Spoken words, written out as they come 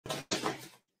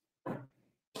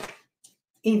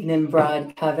Evening,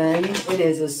 BroadCoven. It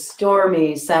is a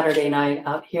stormy Saturday night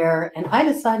out here, and I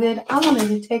decided I wanted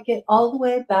to take it all the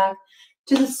way back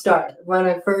to the start when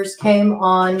I first came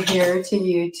on here to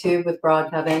YouTube with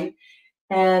BroadCoven.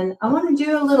 And I want to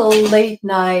do a little late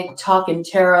night talking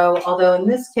tarot, although in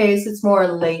this case, it's more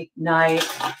late night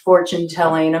fortune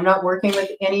telling. I'm not working with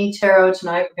any tarot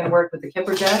tonight. We're going to work with the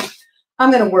Kipper deck.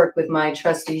 I'm going to work with my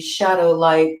trusty Shadow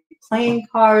Light playing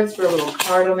cards for a little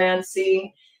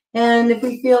cardomancy. And if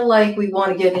we feel like we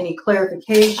want to get any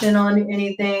clarification on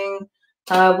anything,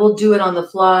 we'll do it on the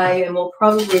fly, and we'll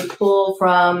probably pull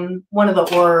from one of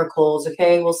the oracles,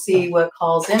 okay? We'll see what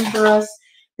calls in for us.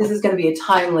 This is going to be a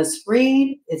timeless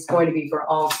read. It's going to be for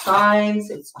all signs.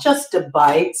 It's just a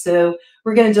bite. So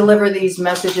we're going to deliver these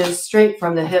messages straight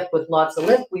from the hip with lots of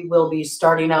lip. We will be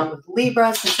starting out with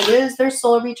Libra, since it is their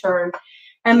solar return,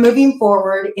 and moving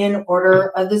forward in order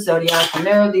of the zodiac. And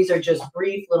there, these are just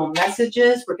brief little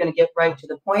messages. We're going to get right to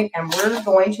the point, and we're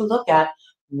going to look at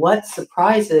what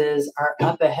surprises are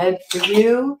up ahead for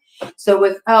you. So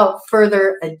without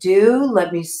further ado,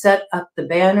 let me set up the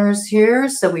banners here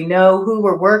so we know who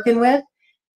we're working with.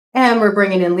 And we're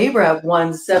bringing in Libra at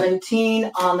 1:17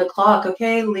 on the clock.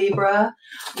 Okay, Libra,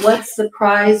 what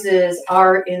surprises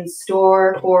are in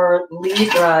store for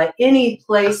Libra? Any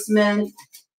placement?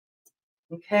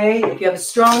 Okay, if you have a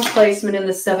strong placement in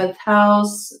the 7th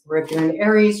house, or if you're an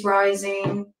Aries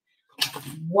rising,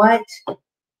 what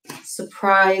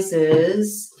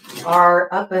surprises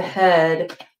are up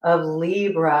ahead of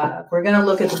Libra? We're going to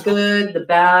look at the good, the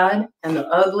bad, and the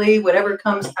ugly, whatever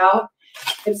comes out.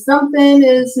 If something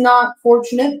is not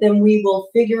fortunate, then we will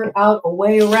figure out a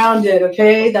way around it,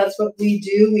 okay? That's what we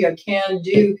do. We are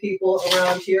can-do people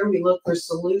around here. We look for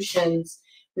solutions.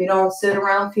 We don't sit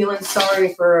around feeling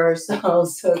sorry for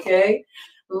ourselves, okay?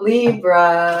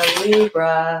 Libra,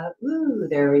 Libra. Ooh,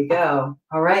 there we go.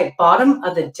 All right, bottom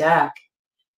of the deck.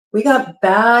 We got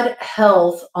bad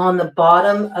health on the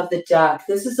bottom of the deck.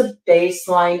 This is a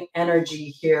baseline energy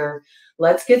here.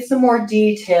 Let's get some more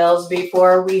details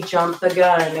before we jump the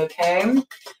gun, okay?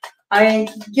 I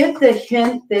get the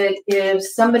hint that if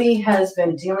somebody has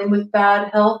been dealing with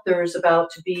bad health, there's about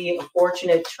to be a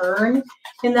fortunate turn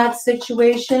in that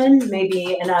situation,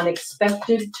 maybe an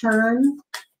unexpected turn.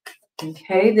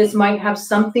 Okay, this might have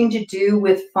something to do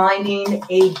with finding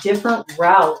a different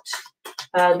route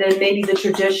than maybe the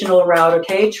traditional route,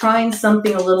 okay? Trying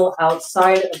something a little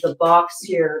outside of the box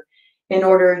here in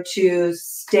order to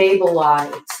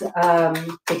stabilize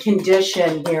the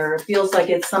condition here. It feels like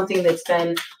it's something that's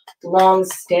been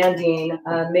long-standing.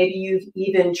 Maybe you've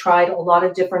even tried a lot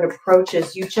of different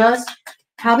approaches. You just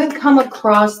haven't come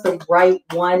across the right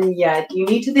one yet. You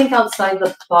need to think outside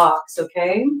the box,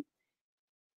 okay?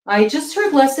 I just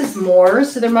heard less is more,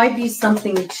 so there might be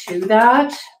something to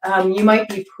that. You might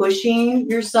be pushing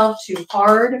yourself too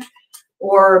hard,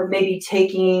 or maybe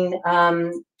taking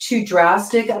too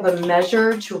drastic of a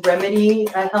measure to remedy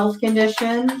a health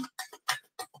condition.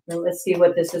 Now, let's see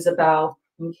what this is about,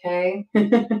 okay?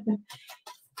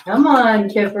 Come on,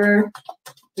 Kipper.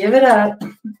 Give it up.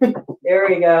 There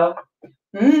we go.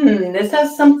 This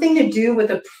has something to do with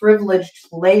a privileged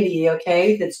lady,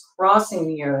 okay, that's crossing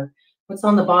here. What's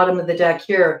on the bottom of the deck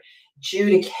here?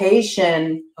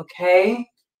 Adjudication, okay?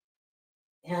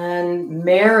 And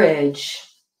marriage,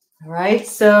 all right?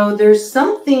 So there's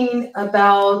something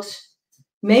about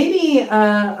maybe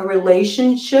a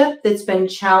relationship that's been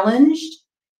challenged,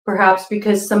 perhaps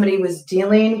because somebody was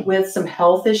dealing with some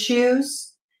health issues.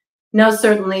 Now,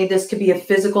 certainly this could be a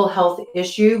physical health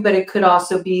issue, but it could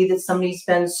also be that somebody's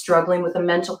been struggling with a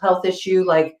mental health issue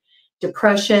like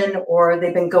depression, or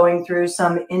they've been going through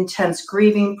some intense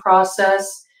grieving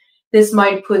process. This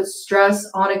might put stress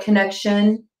on a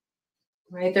connection,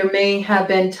 right? There may have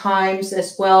been times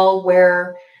as well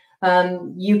where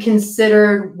you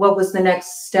considered what was the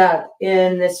next step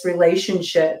in this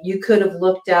relationship. You could have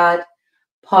looked at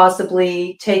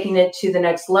possibly taking it to the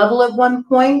next level at one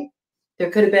point.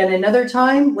 There could have been another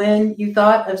time when you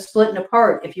thought of splitting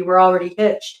apart if you were already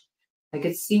hitched. I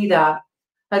could see that.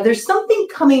 There's something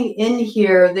coming in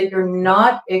here that you're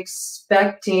not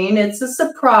expecting. It's a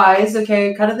surprise.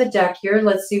 Okay, cut of the deck here.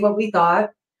 Let's see what we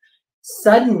got.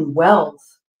 Sudden wealth.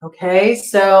 Okay,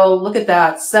 so look at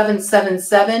that.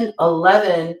 777,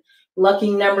 11.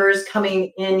 Lucky numbers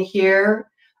coming in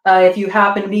here. If you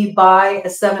happen to be by a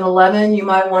 7-Eleven, you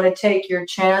might want to take your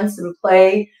chance and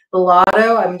play the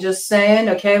lotto. I'm just saying.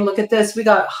 Okay, look at this. We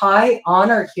got high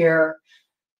honor here.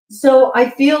 So I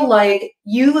feel like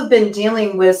you have been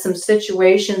dealing with some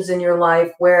situations in your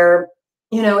life where,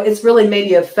 you know, it's really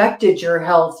maybe affected your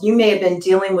health. You may have been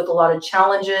dealing with a lot of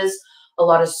challenges, a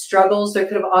lot of struggles. There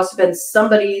could have also been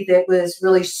somebody that was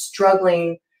really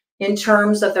struggling in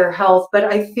terms of their health, but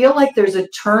I feel like there's a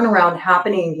turnaround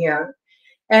happening here.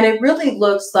 And it really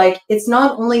looks like it's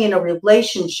not only in a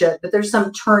relationship, but there's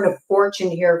some turn of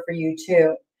fortune here for you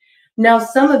too. Now,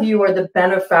 some of you are the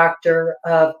benefactor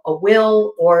of a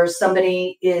will, or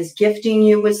somebody is gifting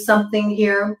you with something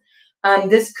here.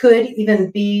 This could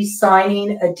even be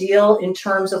signing a deal in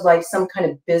terms of like some kind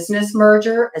of business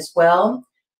merger as well.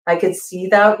 I could see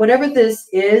that. Whatever this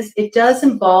is, it does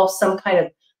involve some kind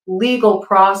of legal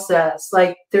process.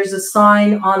 Like there's a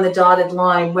sign on the dotted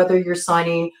line, whether you're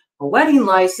signing a wedding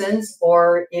license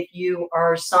or if you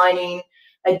are signing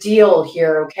a deal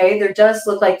here, okay? There does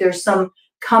look like there's some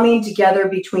coming together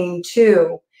between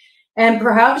two. And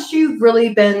perhaps you've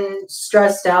really been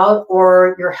stressed out,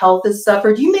 or your health has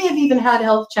suffered. You may have even had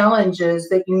health challenges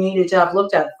that you needed to have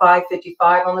looked at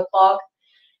 5:55 on the clock,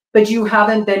 but you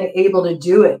haven't been able to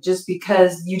do it just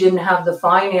because you didn't have the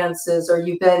finances, or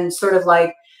you've been sort of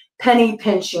like penny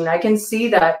pinching. I can see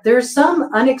that. There's some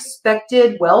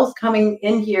unexpected wealth coming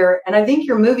in here, and I think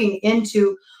you're moving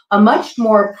into a much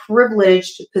more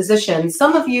privileged position.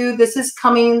 Some of you, this is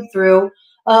coming through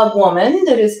a woman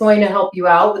that is going to help you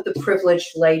out with the privileged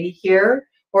lady here,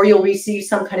 or you'll receive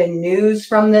some kind of news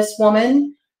from this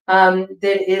woman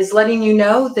that is letting you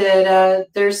know that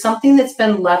there's something that's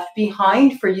been left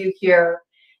behind for you here.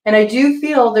 And I do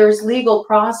feel there's legal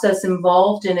process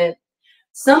involved in it.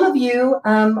 Some of you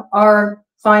are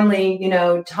finally, you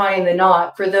know, tying the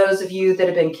knot. For those of you that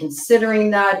have been considering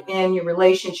that in your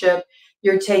relationship,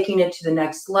 you're taking it to the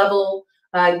next level.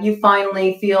 You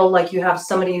finally feel like you have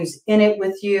somebody who's in it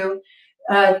with you.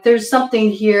 There's something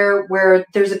here where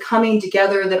there's a coming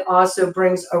together that also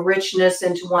brings a richness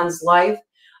into one's life.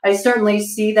 I certainly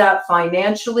see that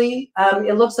financially.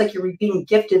 It looks like you're being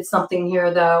gifted something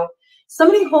here, though.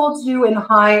 Somebody holds you in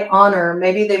high honor.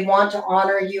 Maybe they want to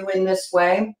honor you in this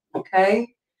way, okay?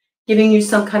 Giving you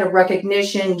some kind of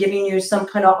recognition, giving you some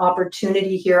kind of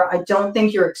opportunity here. I don't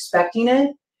think you're expecting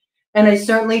it. And I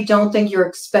certainly don't think you're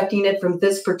expecting it from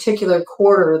this particular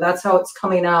quarter. That's how it's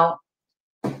coming out.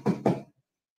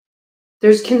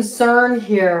 There's concern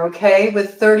here, okay,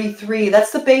 with 33.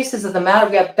 That's the basis of the matter.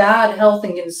 We have bad health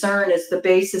and concern is the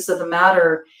basis of the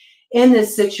matter in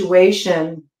this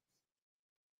situation.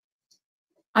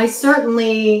 I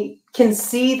certainly can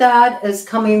see that as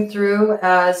coming through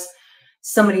as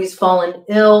somebody's fallen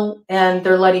ill and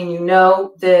they're letting you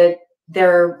know that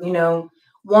they're, you know,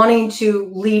 wanting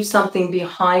to leave something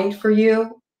behind for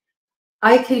you.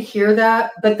 I could hear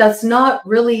that, but that's not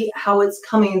really how it's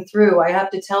coming through. I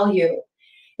have to tell you,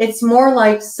 it's more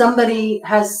like somebody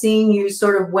has seen you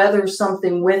sort of weather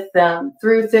something with them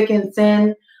through thick and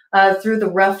thin, through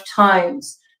the rough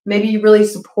times. Maybe you really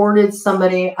supported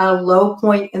somebody at a low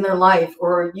point in their life,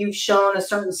 or you've shown a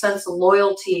certain sense of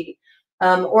loyalty,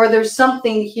 or there's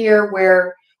something here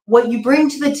where what you bring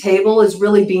to the table is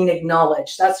really being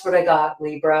acknowledged. That's what I got,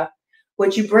 Libra.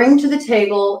 What you bring to the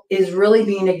table is really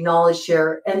being acknowledged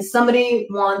here. And somebody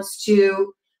wants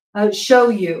to show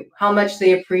you how much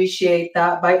they appreciate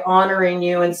that by honoring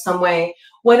you in some way.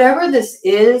 Whatever this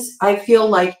is, I feel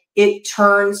like it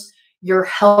turns your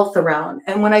health around.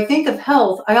 And when I think of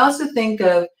health, I also think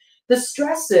of the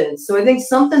stresses. So I think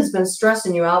something's been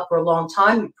stressing you out for a long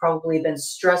time. You've probably been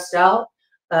stressed out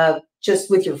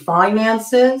just with your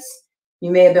finances.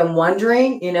 You may have been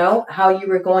wondering, you know, how you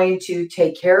were going to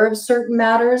take care of certain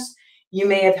matters. You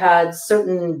may have had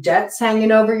certain debts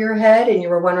hanging over your head and you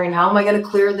were wondering, how am I going to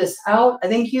clear this out? I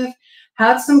think you've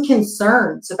had some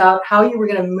concerns about how you were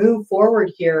going to move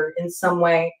forward here in some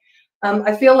way.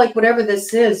 I feel like whatever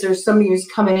this is, there's somebody who's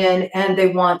coming in and they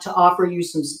want to offer you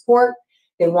some support.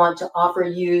 They want to offer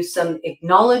you some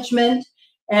acknowledgement,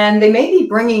 and they may be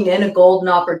bringing in a golden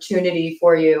opportunity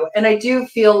for you. And I do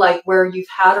feel like where you've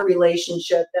had a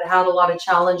relationship that had a lot of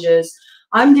challenges,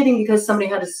 I'm getting because somebody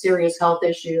had a serious health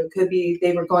issue. It could be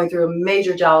they were going through a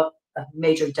major doubt,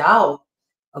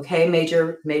 okay,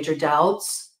 major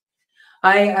doubts.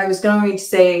 I was going to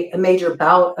say a major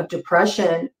bout of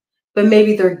depression, but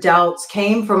maybe their doubts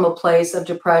came from a place of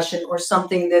depression or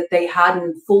something that they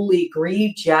hadn't fully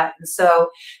grieved yet. And so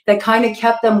that kind of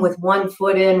kept them with one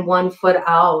foot in, one foot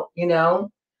out, you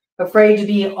know, afraid to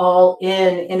be all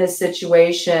in a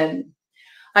situation.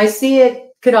 I see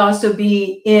it could also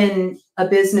be in a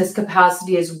business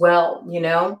capacity as well, you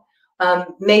know.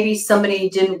 Maybe somebody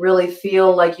didn't really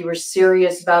feel like you were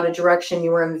serious about a direction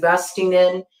you were investing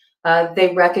in.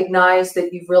 They recognize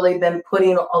that you've really been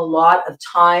putting a lot of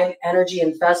time, energy,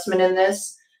 investment in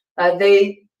this.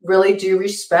 They really do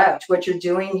respect what you're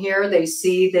doing here. They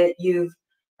see that you've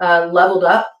leveled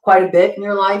up quite a bit in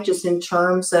your life, just in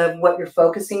terms of what you're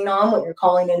focusing on, what you're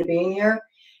calling into being here.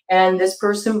 And this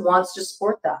person wants to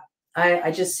support that.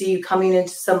 I just see you coming into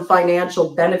some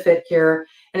financial benefit here,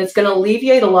 and it's going to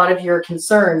alleviate a lot of your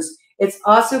concerns. It's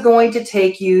also going to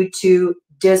take you to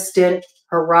distant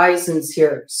horizons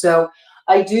here. So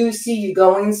I do see you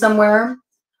going somewhere.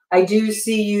 I do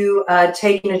see you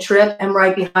taking a trip, and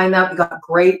right behind that, we got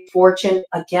great fortune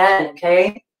again,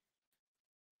 okay?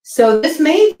 So this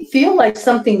may feel like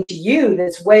something to you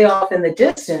that's way off in the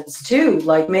distance too.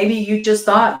 Like maybe you just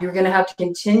thought you're going to have to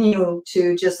continue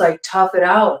to just like tough it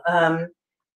out.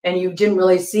 And you didn't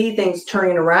really see things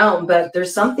turning around, but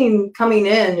there's something coming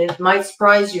in. It might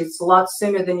surprise you. It's a lot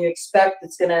sooner than you expect.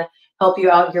 It's going to help you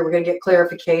out here. We're going to get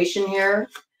clarification here.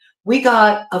 We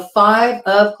got a 5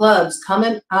 of clubs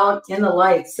coming out in the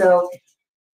light. So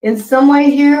in some way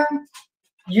here,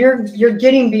 you're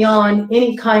getting beyond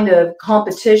any kind of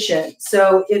competition.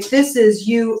 So if this is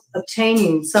you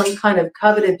obtaining some kind of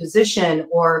coveted position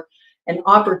or an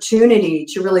opportunity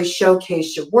to really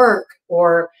showcase your work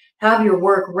or have your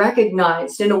work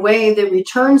recognized in a way that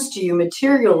returns to you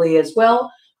materially as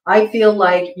well, I feel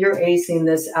like you're acing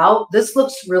this out. This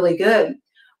looks really good.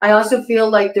 I also feel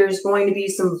like there's going to be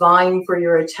some vying for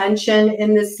your attention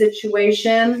in this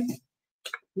situation.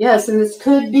 Yes, and this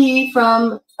could be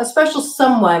from a special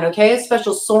someone, okay? A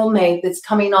special soulmate that's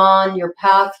coming on your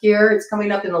path here. It's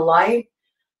coming up in the light.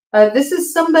 This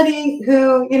is somebody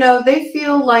who, you know, they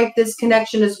feel like this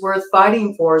connection is worth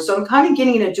fighting for. So I'm kind of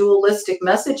getting a dualistic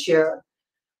message here.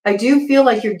 I do feel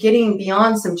like you're getting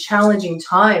beyond some challenging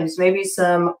times, maybe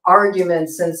some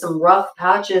arguments and some rough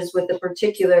patches with a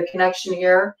particular connection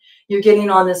here. You're getting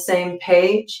on the same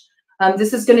page.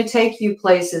 This is going to take you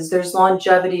places. There's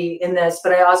longevity in this,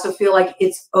 but I also feel like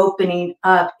it's opening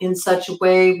up in such a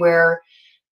way where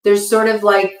there's sort of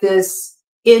like this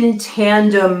in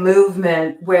tandem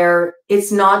movement where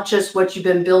it's not just what you've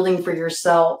been building for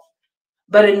yourself,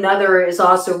 but another is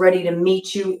also ready to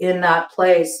meet you in that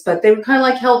place. But they were kind of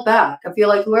like held back. I feel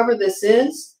like whoever this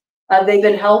is, they've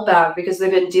been held back because they've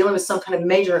been dealing with some kind of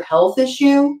major health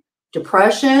issue,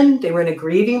 depression. They were in a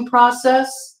grieving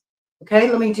process.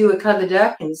 Okay, let me do a cut of the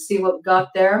deck and see what we got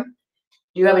there.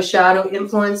 Do you have a shadow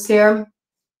influence here?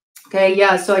 Okay,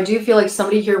 yeah, so I do feel like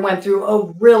somebody here went through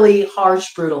a really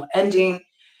harsh, brutal ending.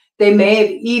 They may have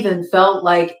even felt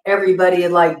like everybody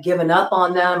had like given up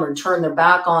on them or turned their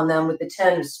back on them with the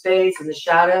 10 of spades and the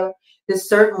shadow. This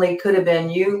certainly could have been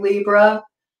you, Libra.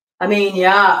 I mean,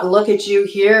 yeah, look at you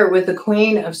here with the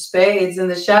Queen of Spades in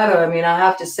the shadow. I mean, I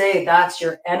have to say that's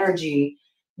your energy.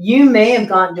 You may have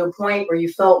gotten to a point where you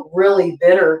felt really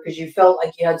bitter because you felt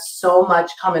like you had so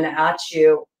much coming at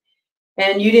you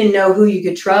and you didn't know who you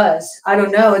could trust. I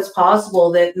don't know. It's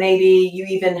possible that maybe you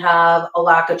even have a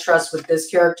lack of trust with this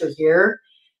character here.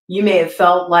 You may have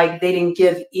felt like they didn't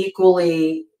give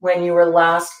equally when you were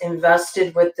last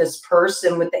invested with this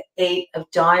person with the 8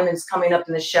 of diamonds coming up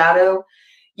in the shadow.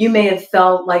 You may have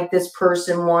felt like this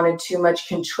person wanted too much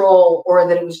control or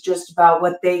that it was just about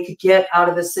what they could get out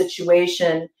of the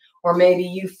situation. Or maybe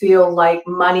you feel like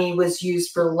money was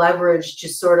used for leverage to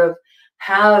sort of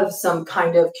have some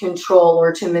kind of control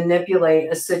or to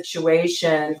manipulate a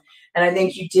situation. And I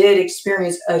think you did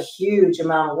experience a huge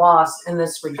amount of loss in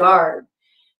this regard.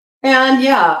 And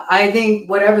yeah, I think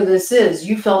whatever this is,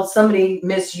 you felt somebody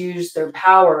misused their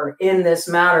power in this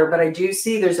matter. But I do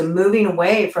see there's a moving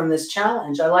away from this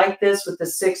challenge. I like this with the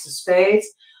 6 of spades.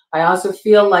 I also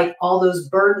feel like all those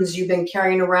burdens you've been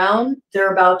carrying around,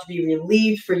 they're about to be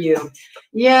relieved for you.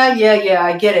 Yeah,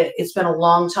 I get it. It's been a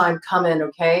long time coming,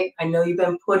 okay? I know you've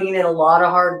been putting in a lot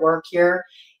of hard work here.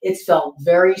 It's felt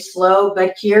very slow,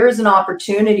 but here's an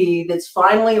opportunity that's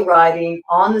finally arriving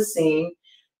on the scene.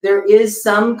 There is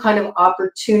some kind of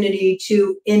opportunity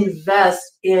to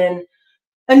invest in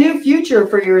a new future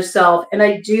for yourself. And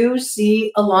I do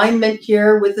see alignment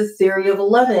here with the theory of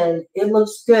 11. It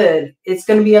looks good. It's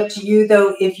going to be up to you,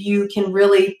 though, if you can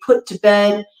really put to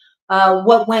bed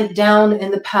what went down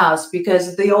in the past,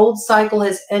 because the old cycle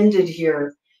has ended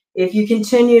here. If you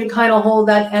continue to kind of hold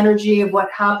that energy of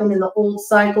what happened in the old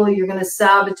cycle, you're going to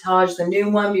sabotage the new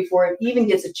one before it even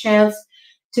gets a chance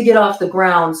to get off the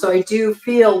ground. So I do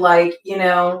feel like, you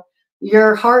know,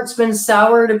 your heart's been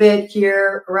soured a bit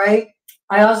here, right?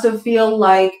 I also feel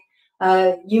like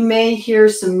you may hear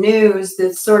some news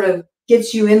that sort of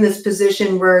gets you in this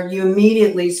position where you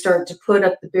immediately start to put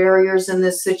up the barriers in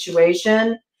this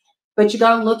situation. But you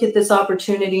got to look at this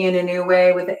opportunity in a new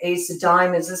way with the Ace of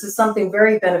Diamonds. This is something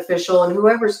very beneficial. And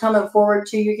whoever's coming forward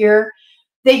to you here,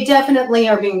 they definitely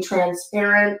are being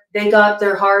transparent. They got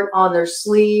their heart on their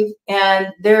sleeve and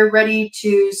they're ready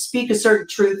to speak a certain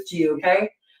truth to you, okay?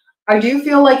 I do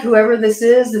feel like whoever this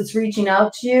is that's reaching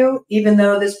out to you, even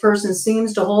though this person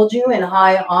seems to hold you in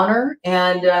high honor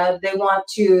and they want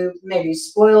to maybe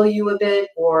spoil you a bit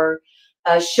or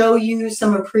show you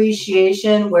some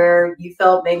appreciation where you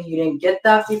felt maybe you didn't get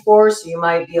that before. So you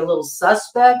might be a little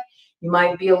suspect. You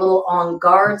might be a little on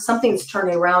guard. Something's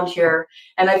turning around here.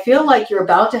 And I feel like you're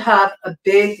about to have a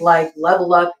big like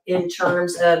level up in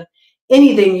terms of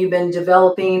anything you've been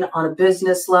developing on a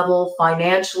business level,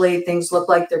 financially, things look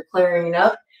like they're clearing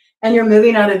up and you're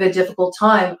moving out of a difficult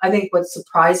time. I think what's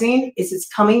surprising is it's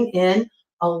coming in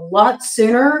a lot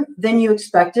sooner than you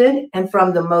expected and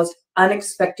from the most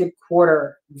unexpected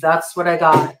quarter. That's what I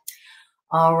got.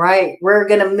 All right, we're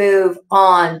going to move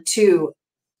on to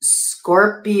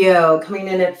Scorpio, coming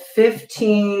in at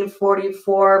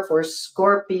 1544 for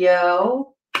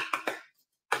Scorpio.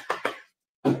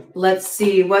 Let's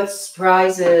see what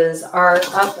surprises are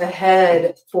up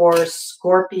ahead for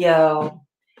Scorpio.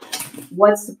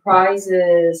 What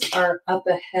surprises are up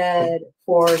ahead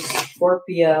for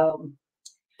Scorpio?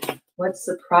 What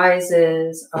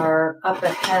surprises are up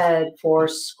ahead for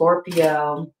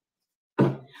Scorpio?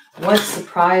 What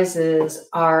surprises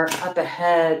are up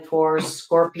ahead for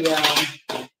Scorpio?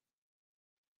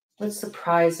 What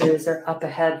surprises are up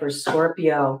ahead for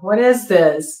Scorpio? What is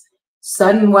this?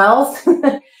 Sudden wealth?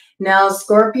 Now,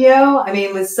 Scorpio, I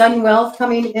mean, with sudden wealth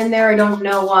coming in there, I don't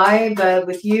know why, but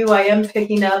with you, I am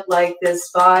picking up like this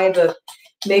vibe of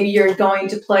maybe you're going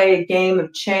to play a game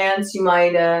of chance. You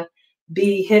might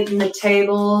be hitting the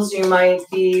tables. You might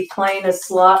be playing a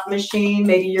slot machine.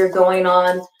 Maybe you're going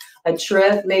on a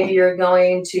trip. Maybe you're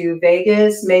going to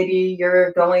Vegas. Maybe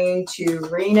you're going to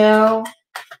Reno.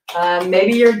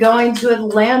 Maybe you're going to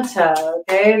Atlanta.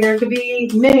 Okay, there could be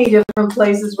many different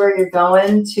places where you're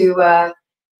going to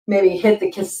maybe hit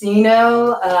the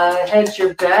casino, hedge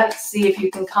your bet, see if you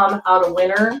can come out a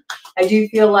winner. I do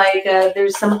feel like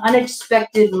there's some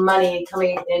unexpected money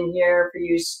coming in here for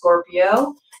you,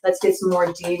 Scorpio. Let's get some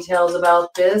more details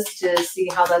about this to see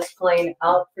how that's playing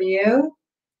out for you.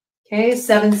 Okay,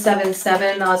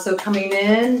 777 also coming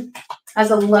in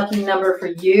as a lucky number for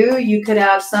you. You could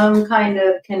have some kind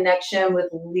of connection with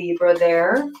Libra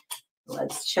there.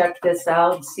 Let's check this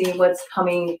out and see what's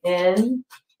coming in.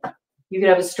 You could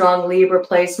have a strong Libra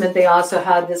placement. They also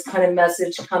had this kind of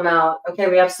message come out. Okay,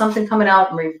 we have something coming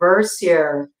out in reverse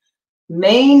here.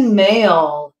 Main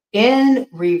male in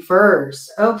reverse.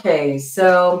 Okay,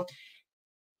 so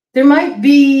there might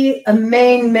be a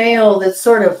main male that's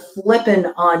sort of flipping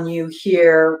on you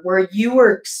here where you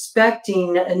were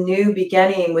expecting a new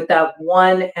beginning with that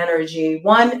one energy.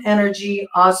 One energy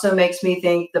also makes me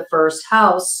think the first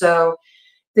house. So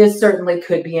this certainly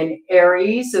could be an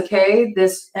Aries, okay?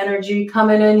 This energy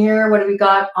coming in here. What do we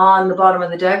got on the bottom of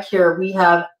the deck here? We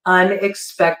have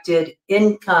unexpected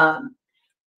income.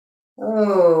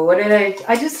 Oh, what did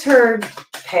I just heard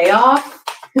payoff.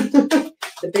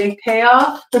 The big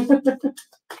payoff.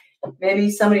 Maybe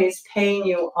somebody's paying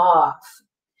you off.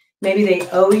 Maybe they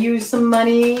owe you some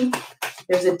money.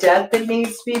 There's a debt that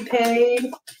needs to be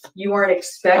paid. You weren't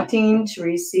expecting to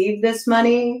receive this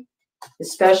money,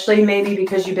 especially maybe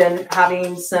because you've been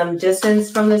having some distance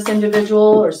from this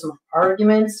individual or some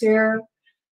arguments here.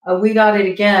 We got it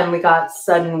again. We got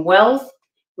sudden wealth.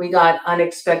 We got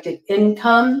unexpected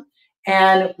income.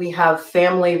 And we have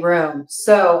family room.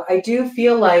 So I do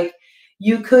feel like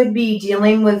you could be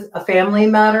dealing with a family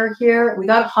matter here. We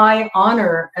got high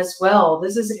honor as well.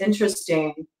 This is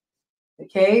interesting.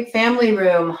 Okay, family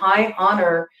room, high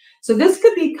honor. So this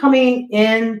could be coming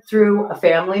in through a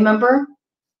family member,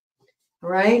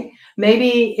 right?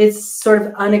 Maybe it's sort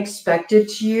of unexpected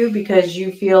to you because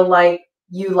you feel like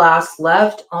you last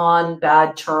left on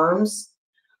bad terms.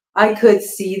 I could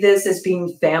see this as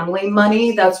being family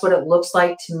money. That's what it looks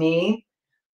like to me.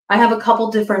 I have a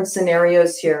couple different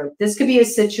scenarios here. This could be a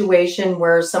situation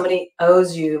where somebody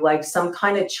owes you like some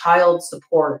kind of child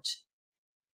support.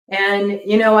 And,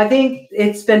 you know, I think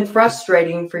it's been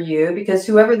frustrating for you because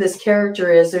whoever this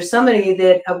character is, there's somebody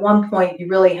that at one point you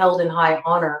really held in high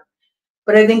honor.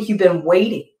 But I think you've been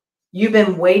waiting. You've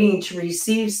been waiting to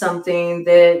receive something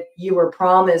that you were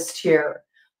promised here.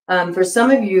 For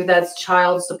some of you, that's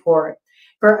child support.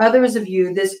 For others of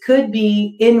you, this could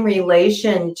be in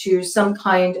relation to some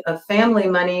kind of family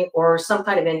money or some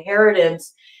kind of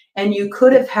inheritance. And you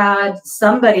could have had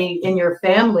somebody in your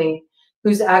family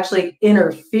who's actually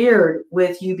interfered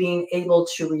with you being able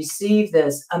to receive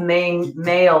this. A main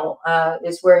male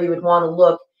is where you would want to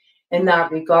look in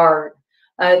that regard.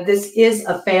 This is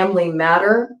a family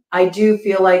matter. I do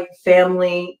feel like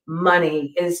family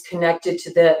money is connected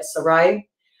to this, all right?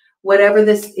 Whatever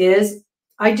this is,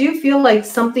 I do feel like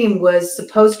something was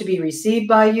supposed to be received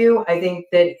by you. I think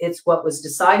that it's what was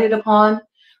decided upon.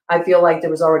 I feel like there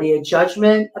was already a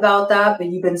judgment about that, but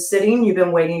you've been sitting, you've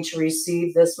been waiting to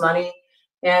receive this money.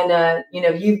 And, you know,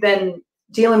 you've been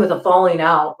dealing with a falling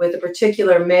out with a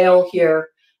particular male here.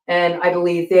 And I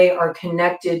believe they are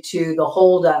connected to the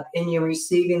holdup in you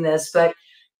receiving this, but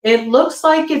it looks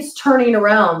like it's turning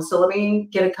around. So let me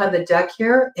get a cut of the deck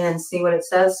here and see what it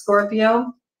says,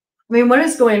 Scorpio. I mean, what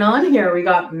is going on here? We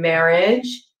got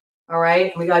marriage, all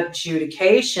right? We got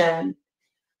adjudication.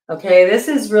 Okay, this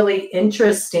is really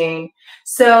interesting.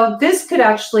 So this could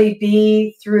actually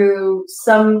be through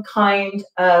some kind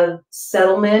of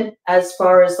settlement as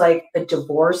far as like a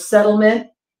divorce settlement,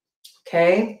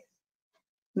 okay?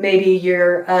 Maybe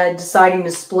you're deciding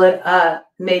to split up.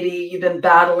 Maybe you've been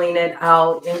battling it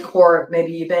out in court.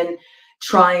 Maybe you've been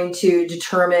trying to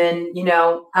determine, you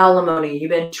know, alimony.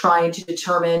 You've been trying to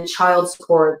determine child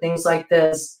support, things like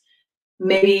this.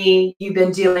 Maybe you've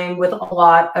been dealing with a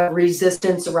lot of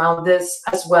resistance around this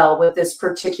as well, with this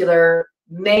particular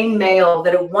main male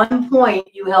that at one point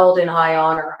you held in high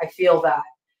honor. I feel that.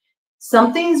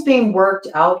 Something's being worked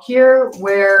out here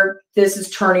where this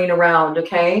is turning around,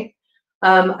 okay?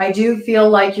 I do feel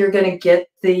like you're going to get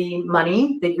the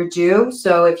money that you're due.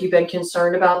 So if you've been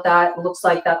concerned about that, it looks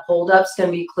like that holdup's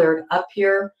going to be cleared up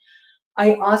here.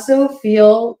 I also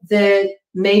feel that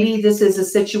maybe this is a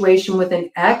situation with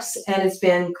an ex and it's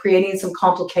been creating some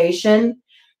complication.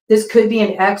 This could be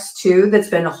an ex too that's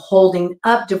been holding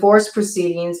up divorce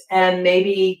proceedings, and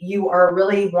maybe you are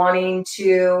really wanting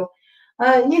to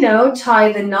you know,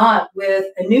 tie the knot with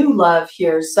a new love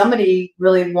here. Somebody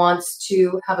really wants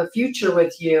to have a future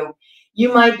with you.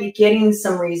 You might be getting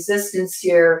some resistance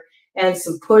here and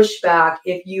some pushback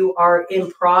if you are in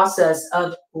process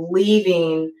of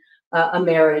leaving a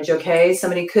marriage, okay?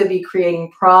 Somebody could be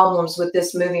creating problems with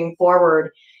this moving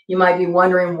forward. You might be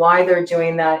wondering why they're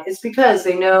doing that. It's because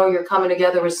they know you're coming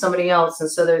together with somebody else, and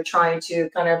so they're trying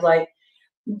to kind of like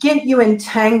get you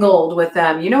entangled with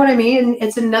them. You know what I mean?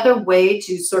 It's another way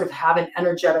to sort of have an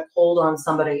energetic hold on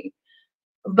somebody.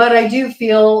 But I do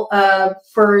feel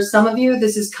for some of you,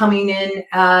 this is coming in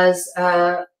as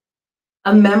a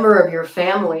member of your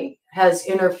family has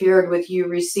interfered with you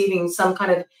receiving some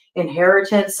kind of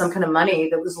inheritance, some kind of money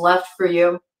that was left for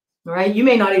you, right? You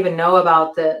may not even know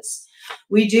about this.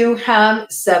 We do have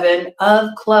 7 of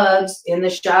clubs in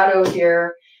the shadow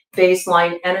here,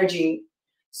 baseline energy.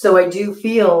 So I do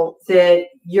feel that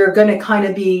you're going to kind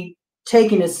of be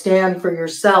taking a stand for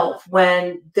yourself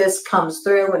when this comes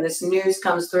through, when this news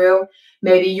comes through.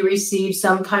 Maybe you receive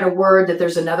some kind of word that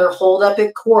there's another holdup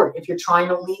at court. If you're trying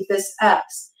to leave this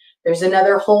ex, there's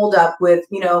another holdup with,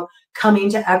 you know, coming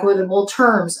to equitable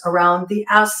terms around the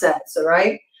assets, all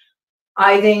right?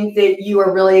 I think that you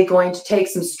are really going to take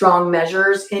some strong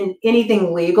measures in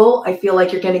anything legal. I feel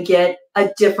like you're going to get a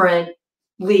different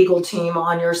legal team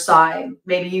on your side.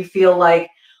 Maybe you feel like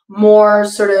more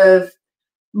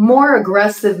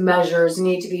aggressive measures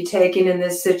need to be taken in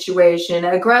this situation.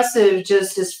 Aggressive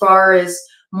just as far as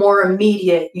more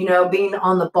immediate, you know, being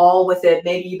on the ball with it.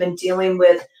 Maybe you've been dealing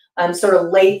with sort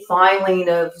of late filing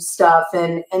of stuff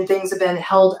and things have been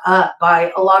held up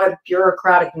by a lot of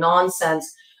bureaucratic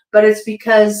nonsense, but it's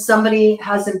because somebody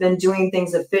hasn't been doing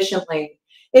things efficiently.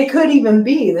 It could even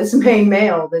be this main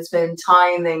male that's been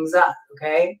tying things up,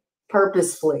 okay,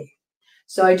 purposefully.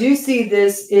 So I do see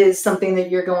this is something that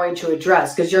you're going to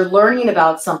address because you're learning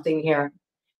about something here.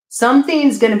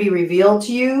 Something's going to be revealed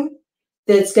to you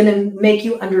that's going to make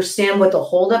you understand what the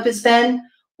holdup has been,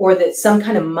 or that some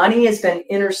kind of money has been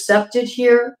intercepted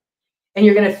here, and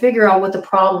you're going to figure out what the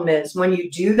problem is. When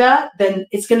you do that, then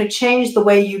it's going to change the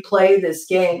way you play this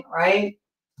game, right?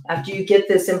 After you get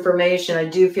this information, I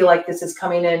do feel like this is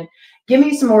coming in. Give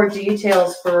me some more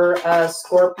details for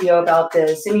Scorpio about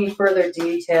this. Any further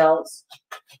details?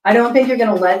 I don't think you're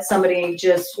going to let somebody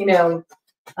just, you know,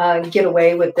 get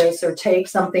away with this or take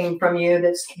something from you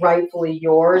that's rightfully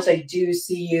yours. I do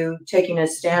see you taking a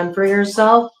stand for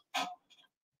yourself.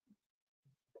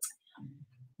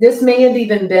 This may have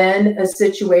even been a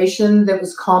situation that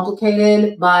was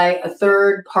complicated by a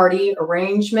third party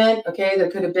arrangement. Okay,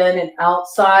 there could have been an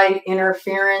outside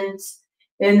interference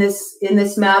in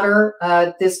this matter.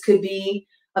 This could be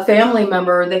a family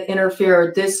member that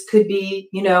interfered. This could be,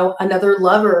 you know, another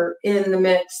lover in the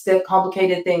mix that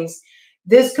complicated things.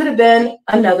 This could have been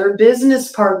another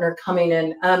business partner coming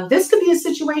in. This could be a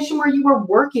situation where you were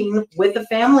working with a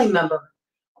family member,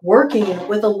 working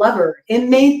with a lover. It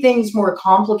made things more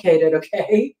complicated,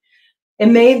 okay? It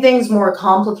made things more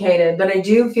complicated, but I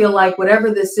do feel like whatever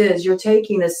this is, you're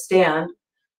taking a stand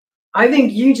I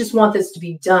think you just want this to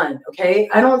be done, okay?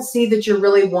 I don't see that you're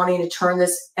really wanting to turn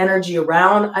this energy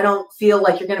around. I don't feel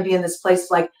like you're going to be in this place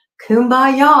like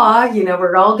kumbaya, you know,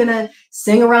 we're all going to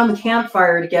sing around the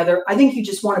campfire together. I think you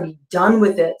just want to be done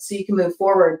with it so you can move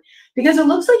forward, because it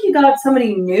looks like you got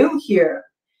somebody new here,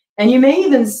 and you may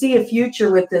even see a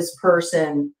future with this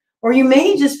person, or you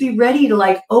may just be ready to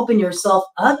like open yourself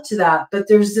up to that. But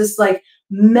there's this like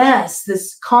mess,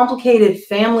 this complicated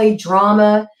family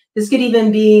drama. This could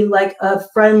even be like a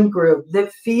friend group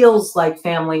that feels like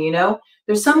family, you know?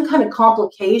 There's some kind of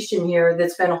complication here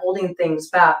that's been holding things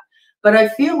back. But I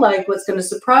feel like what's going to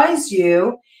surprise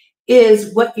you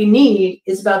is what you need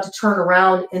is about to turn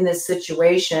around in this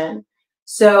situation.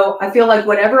 So I feel like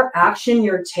whatever action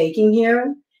you're taking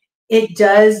here, it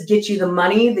does get you the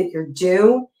money that you're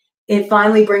due. It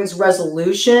finally brings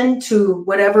resolution to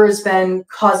whatever has been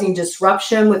causing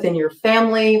disruption within your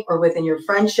family or within your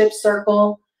friendship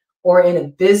circle, or in a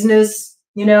business,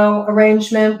 you know,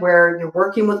 arrangement where you're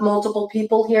working with multiple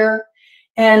people here.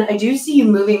 And I do see you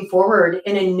moving forward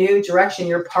in a new direction.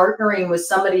 You're partnering with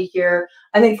somebody here.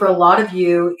 I think for a lot of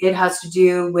you, it has to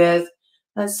do with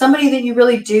somebody that you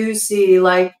really do see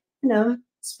like, you know,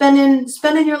 spending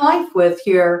your life with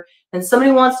here. And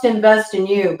somebody wants to invest in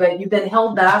you, but you've been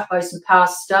held back by some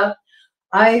past stuff.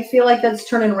 I feel like that's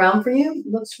turning around for you.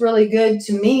 Looks really good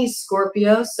to me,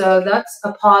 Scorpio. So that's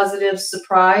a positive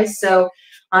surprise. So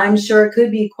I'm sure it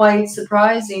could be quite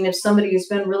surprising if somebody who's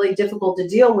been really difficult to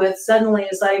deal with suddenly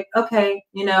is like, okay,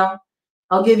 you know,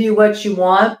 I'll give you what you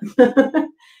want.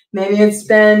 Maybe it's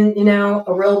been, you know,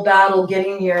 a real battle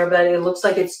getting here, but it looks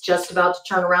like it's just about to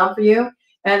turn around for you,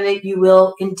 and that you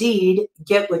will indeed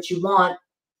get what you want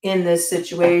in this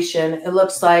situation. It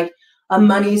looks like a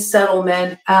money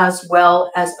settlement as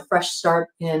well as a fresh start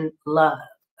in love.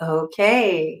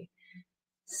 Okay.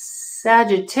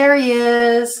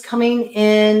 Sagittarius coming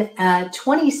in at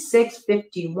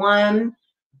 2651.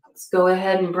 Let's go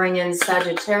ahead and bring in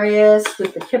Sagittarius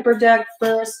with the Kipper deck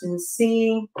first and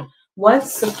see what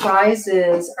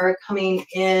surprises are coming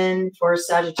in for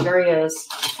Sagittarius.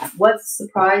 What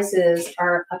surprises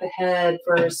are up ahead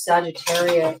for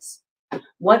Sagittarius?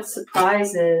 What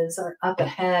surprises are up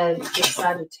ahead for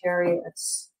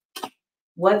Sagittarius?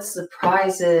 What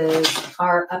surprises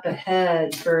are up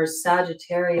ahead for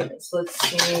Sagittarius? Let's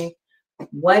see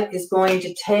what is going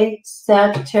to take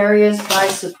Sagittarius by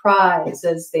surprise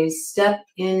as they step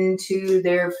into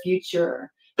their future.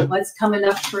 What's coming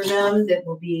up for them that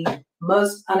will be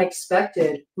most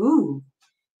unexpected? Ooh,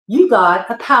 you got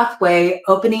a pathway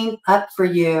opening up for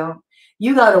you.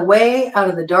 You got a way out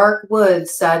of the dark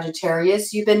woods,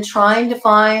 Sagittarius. You've been trying to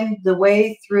find the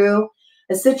way through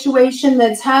a situation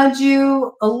that's had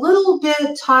you a little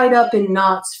bit tied up in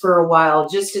knots for a while,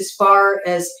 just as far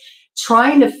as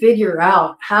trying to figure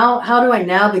out how do I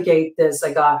navigate this,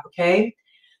 okay?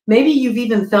 Maybe you've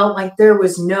even felt like there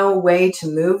was no way to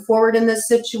move forward in this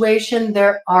situation.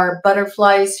 There are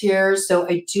butterflies here, so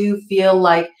I do feel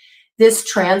like this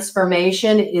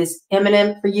transformation is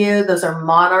imminent for you. Those are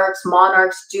monarchs.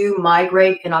 Monarchs do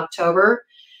migrate in October.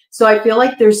 So I feel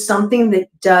like there's something that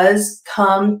does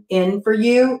come in for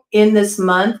you in this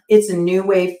month. It's a new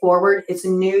way forward. It's a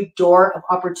new door of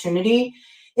opportunity.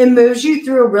 It moves you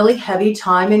through a really heavy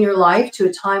time in your life to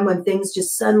a time when things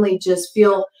just suddenly just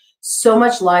feel so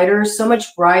much lighter, so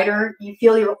much brighter. You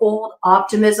feel your old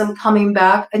optimism coming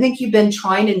back. I think you've been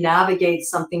trying to navigate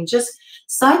something just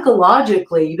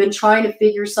psychologically. You've been trying to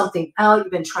figure something out.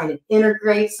 You've been trying to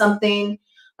integrate something.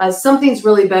 Something's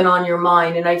really been on your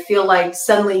mind. And I feel like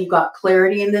suddenly you got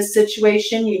clarity in this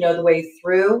situation. You know the way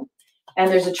through.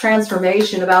 And there's a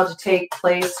transformation about to take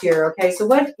place here. Okay, so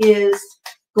what is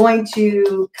going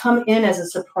to come in as a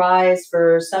surprise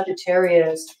for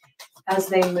Sagittarius as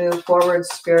they move forward,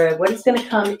 Spirit? What is going to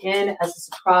come in as a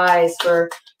surprise for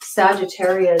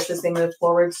Sagittarius as they move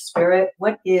forward, Spirit?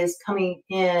 What is coming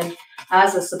in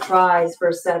as a surprise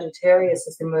for Sagittarius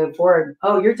as they move forward?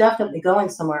 Oh, you're definitely going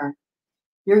somewhere.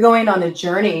 You're going on a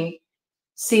journey.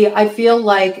 See, I feel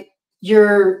like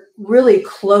you're really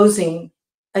closing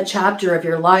a chapter of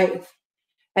your life,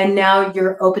 and now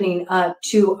you're opening up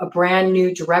to a brand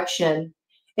new direction.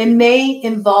 It may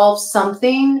involve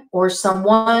something or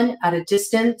someone at a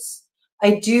distance.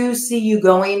 I do see you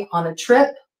going on a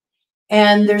trip,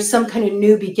 and there's some kind of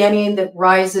new beginning that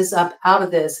rises up out of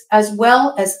this, as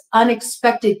well as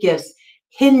unexpected gifts,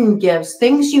 hidden gifts,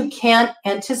 things you can't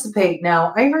anticipate.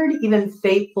 Now, I heard even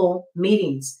fateful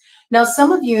meetings. Now,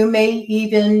 some of you may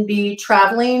even be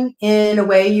traveling in a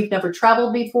way you've never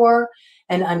traveled before,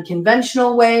 an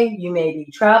unconventional way. You may be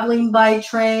traveling by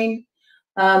train.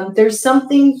 There's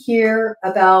something here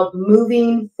about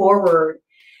moving forward.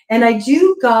 And I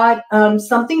do got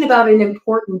something about an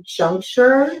important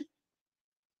juncture,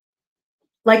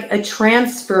 like a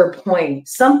transfer point,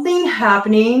 something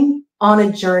happening on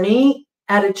a journey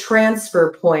at a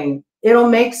transfer point. It'll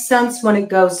make sense when it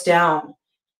goes down.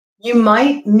 You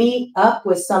might meet up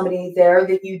with somebody there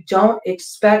that you don't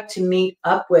expect to meet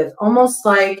up with, almost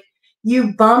like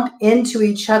you bump into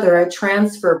each other at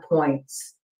transfer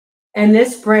points. And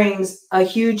this brings a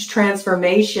huge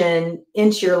transformation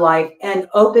into your life and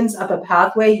opens up a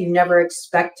pathway you never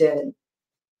expected.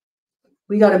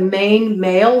 We got a main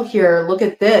male here. Look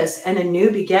at this. And a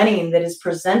new beginning that is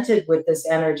presented with this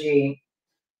energy.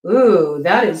 Ooh,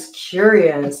 that is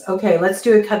curious. Okay, let's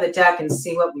do a cut the deck and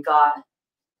see what we got.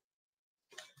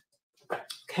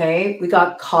 Okay, we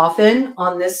got Coven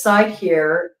on this side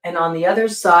here. And on the other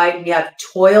side, we have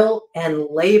toil and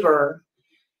labor.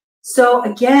 So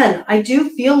again, I do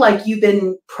feel like you've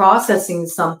been processing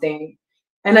something.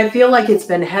 And I feel like it's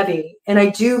been heavy. And I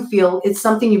do feel it's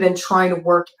something you've been trying to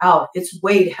work out. It's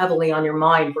weighed heavily on your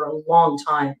mind for a long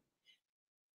time.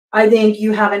 I think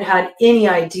you haven't had any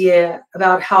idea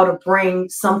about how to bring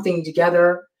something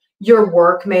together. Your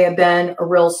work may have been a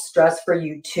real stress for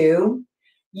you too.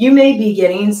 You may be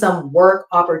getting some work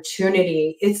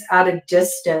opportunity. It's at a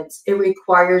distance. It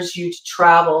requires you to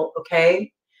travel,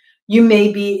 okay? You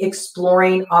may be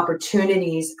exploring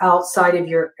opportunities outside of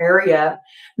your area.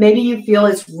 Maybe you feel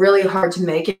it's really hard to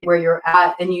make it where you're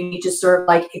at and you need to sort of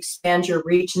like expand your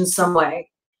reach in some way.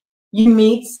 You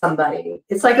meet somebody.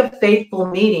 It's like a fateful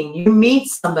meeting. You meet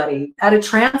somebody at a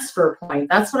transfer point.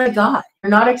 That's what I got. You're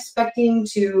not expecting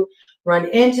to run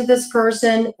into this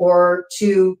person or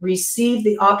to receive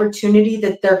the opportunity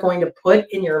that they're going to put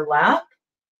in your lap.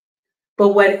 But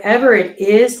whatever it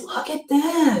is, look at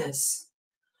this.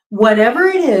 Whatever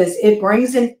it is, it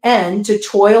brings an end to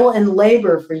toil and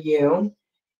labor for you,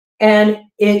 and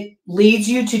it leads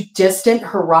you to distant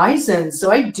horizons.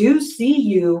 So I do see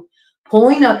you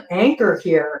pulling up anchor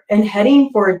here and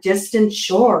heading for a distant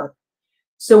shore.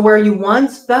 So where you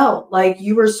once felt like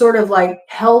you were sort of like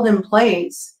held in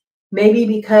place, maybe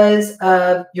because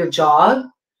of your job,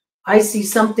 I see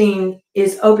something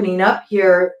is opening up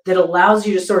here that allows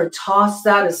you to sort of toss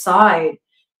that aside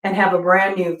and have a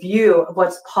brand new view of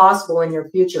what's possible in your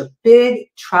future. Big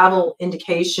travel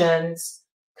indications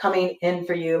coming in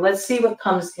for you. Let's see what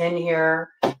comes in here.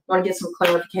 I want to get some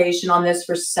clarification on this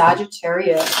for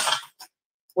Sagittarius.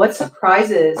 What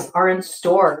surprises are in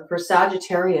store for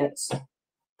Sagittarius?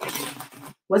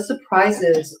 What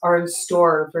surprises are in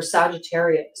store for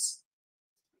Sagittarius?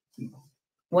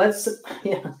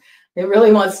 Yeah, it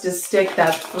really wants to stick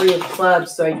that 3 of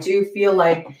clubs. So I do feel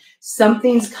like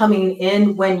something's coming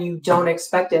in when you don't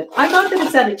expect it. I got that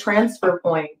it's at a transfer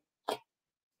point.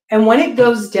 And when it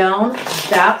goes down,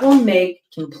 that will make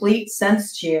complete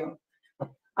sense to you.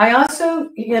 I also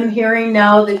am hearing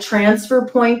now that transfer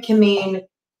point can mean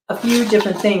a few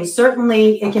different things.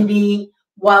 Certainly, it can be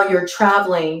while you're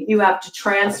traveling, you have to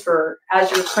transfer. As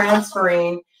you're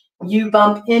transferring, you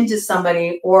bump into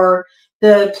somebody, or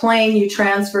the plane you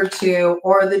transfer to,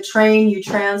 or the train you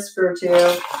transfer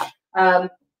to,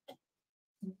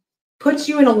 puts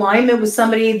you in alignment with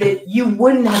somebody that you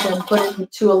wouldn't have been put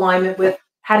into alignment with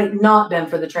had it not been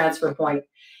for the transfer point.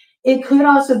 It could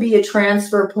also be a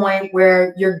transfer point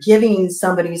where you're giving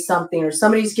somebody something, or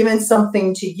somebody's giving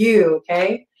something to you,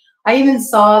 okay? I even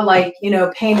saw, like, you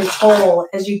know, paying a toll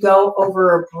as you go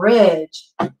over a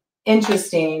bridge.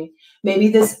 Interesting. Maybe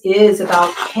this is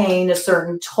about paying a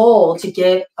certain toll to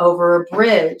get over a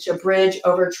bridge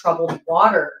over troubled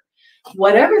water.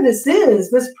 Whatever this is,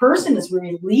 this person is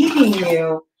relieving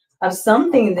you of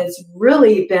something that's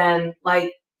really been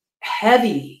like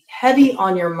heavy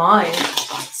on your mind,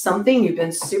 something you've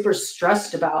been super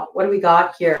stressed about. What do we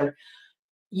got here?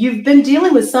 You've been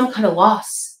dealing with some kind of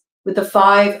loss with the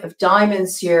 5 of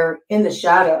diamonds here in the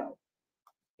shadow.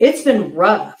 It's been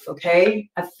rough, okay?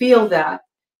 I feel that.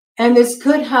 And this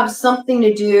could have something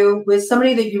to do with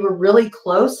somebody that you were really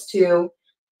close to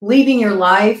leaving your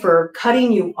life or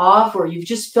cutting you off, or you've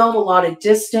just felt a lot of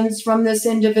distance from this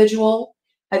individual.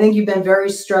 I think you've been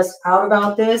very stressed out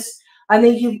about this. I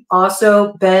think you've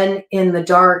also been in the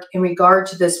dark in regard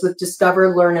to this with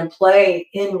discover, learn, and play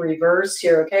in reverse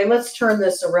here. Okay, let's turn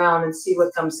this around and see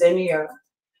what comes in here.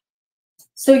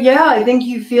 So yeah, I think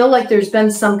you feel like there's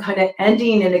been some kind of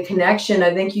ending in a connection.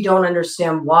 I think you don't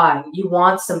understand why. You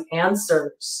want some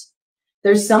answers.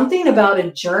 There's something about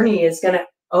a journey is going to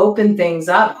open things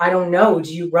up. I don't know.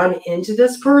 Do you run into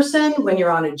this person when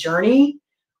you're on a journey?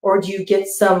 Or do you get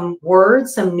some word,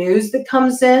 some news that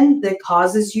comes in that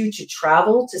causes you to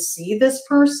travel to see this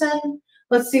person?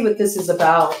 Let's see what this is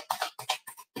about.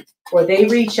 or they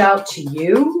reach out to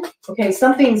you. Okay,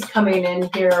 something's coming in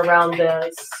here around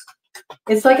this.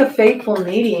 It's like a fateful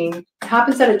meeting. It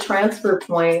happens at a transfer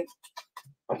point,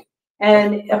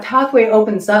 and a pathway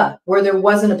opens up where there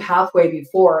wasn't a pathway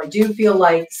before. I do feel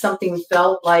like something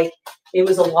felt like it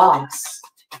was a loss,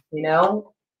 you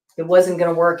know? It wasn't going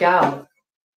to work out.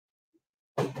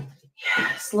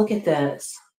 Yes, look at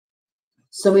this.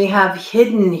 So we have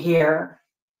hidden here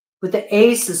with the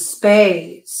Ace of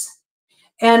Spades.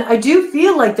 And I do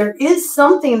feel like there is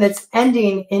something that's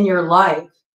ending in your life.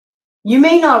 You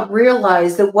may not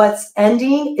realize that what's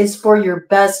ending is for your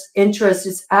best interest.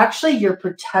 It's actually your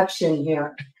protection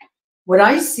here. What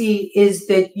I see is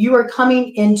that you are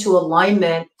coming into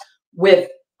alignment with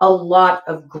a lot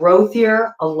of growth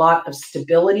here, a lot of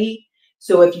stability.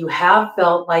 So if you have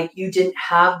felt like you didn't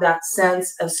have that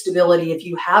sense of stability, if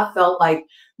you have felt like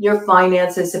your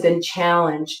finances have been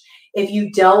challenged, if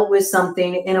you dealt with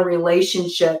something in a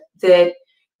relationship that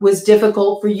was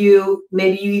difficult for you,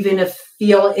 maybe you even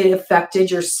feel it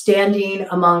affected your standing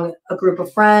among a group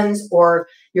of friends, or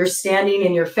your standing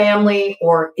in your family,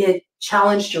 or it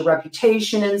challenged your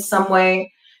reputation in some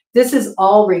way. This is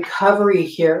all recovery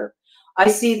here. I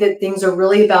see that things are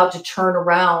really about to turn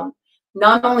around,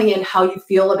 not only in how you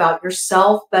feel about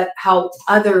yourself, but how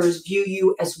others view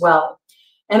you as well.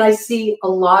 And I see a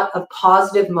lot of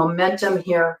positive momentum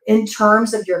here in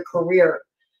terms of your career.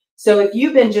 So if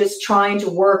you've been just trying to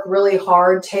work really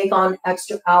hard, take on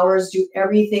extra hours, do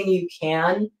everything you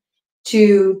can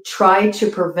to try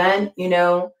to prevent,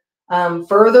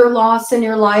 further loss in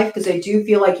your life, because I do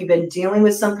feel like you've been dealing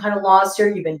with some kind of loss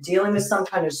here. You've been dealing with some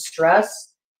kind of stress.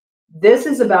 This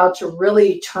is about to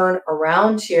really turn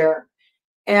around here.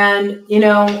 And,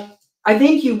 I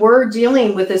think you were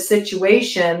dealing with a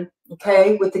situation,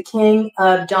 okay, with the King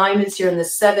of Diamonds here and the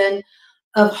Seven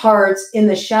of Hearts in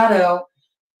the shadow,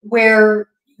 where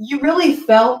you really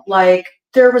felt like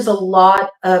there was a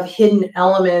lot of hidden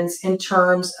elements in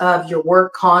terms of your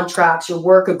work contracts, your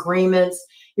work agreements,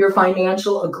 your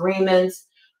financial agreements.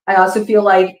 I also feel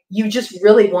like you just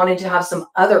really wanted to have some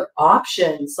other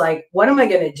options. Like, what am I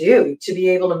going to do to be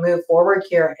able to move forward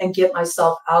here and get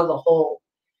myself out of the hole?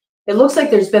 It looks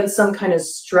like there's been some kind of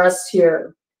stress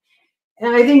here.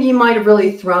 And I think you might have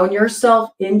really thrown yourself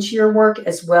into your work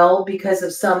as well because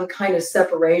of some kind of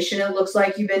separation it looks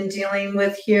like you've been dealing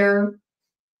with here.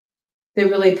 They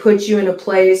really put you in a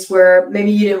place where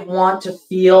maybe you didn't want to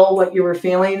feel what you were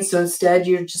feeling. So instead,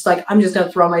 you're just like, I'm just going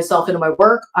to throw myself into my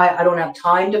work. I don't have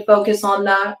time to focus on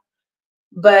that.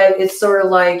 But it's sort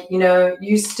of like,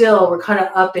 you still were kind of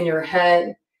up in your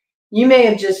head. You may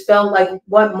have just felt like,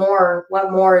 what more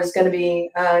is going to be,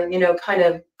 kind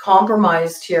of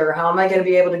compromised here? How am I going to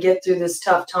be able to get through this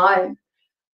tough time?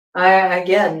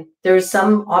 Again, there's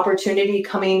some opportunity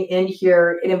coming in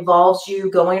here. It involves you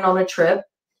going on a trip,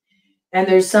 and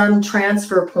there's some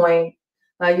transfer point.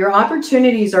 Your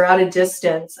opportunities are at a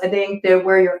distance. I think that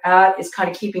where you're at is kind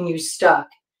of keeping you stuck.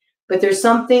 But there's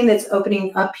something that's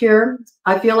opening up here.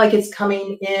 I feel like it's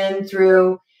coming in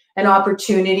through an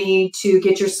opportunity to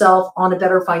get yourself on a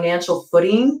better financial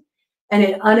footing, and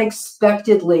it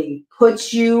unexpectedly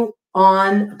puts you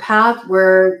on a path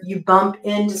where you bump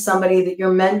into somebody that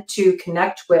you're meant to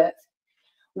connect with.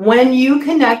 When you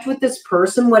connect with this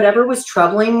person, whatever was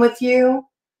troubling you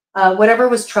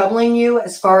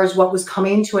as far as what was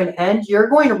coming to an end, you're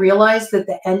going to realize that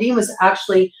the ending was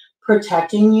actually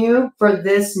protecting you for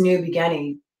this new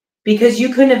beginning, because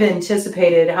you couldn't have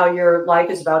anticipated how your life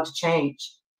is about to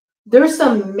change. There's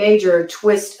some major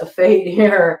twist of fate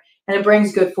here, and it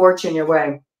brings good fortune your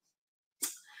way.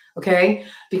 Okay?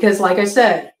 Because like I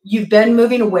said, you've been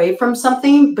moving away from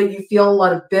something, but you feel a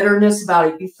lot of bitterness about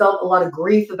it. You felt a lot of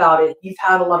grief about it. You've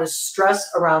had a lot of stress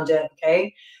around it.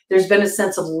 Okay? There's been a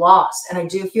sense of loss, and I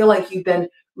do feel like you've been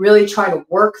really trying to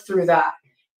work through that.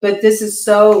 But this is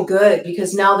so good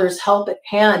because now there's help at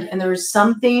hand, and there's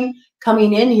something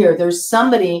coming in here. There's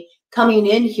somebody coming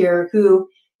in here who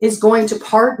is going to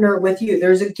partner with you.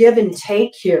 There's a give and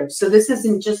take here. So this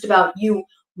isn't just about you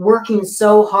working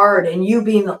so hard and you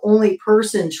being the only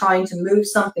person trying to move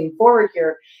something forward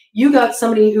here. You got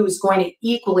somebody who's going to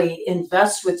equally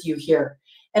invest with you here.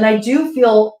 And I do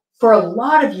feel for a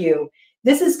lot of you,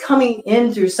 this is coming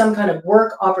in through some kind of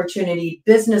work opportunity,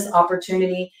 business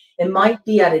opportunity. It might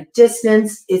be at a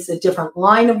distance. It's a different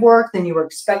line of work than you were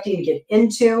expecting to get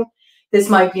into. This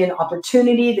might be an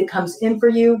opportunity that comes in for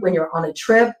you when you're on a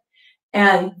trip,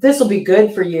 and this will be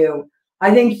good for you.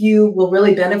 I think you will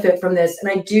really benefit from this, and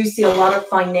I do see a lot of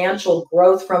financial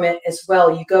growth from it as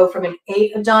well. You go from an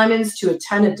 8 of diamonds to a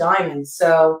 10 of diamonds.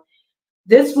 So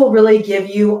this will really give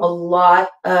you a lot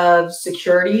of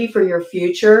security for your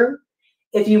future.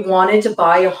 if you wanted to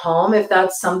buy a home, if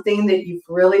that's something that you've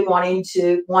really wanted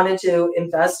to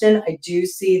invest in, I do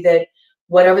see that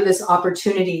whatever this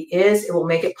opportunity is, it will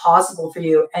make it possible for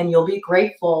you. And you'll be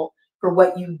grateful for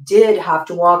what you did have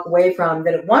to walk away from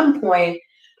that at one point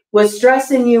was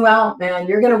stressing you out, man.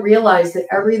 You're going to realize that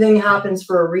everything happens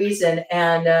for a reason,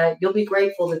 and you'll be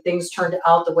grateful that things turned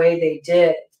out the way they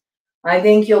did. I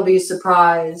think you'll be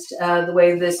surprised the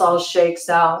way this all shakes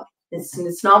out.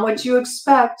 It's not what you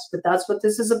expect, but that's what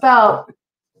this is about.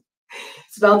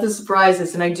 It's about the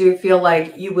surprises, and I do feel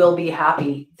like you will be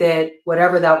happy that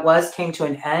whatever that was came to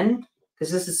an end,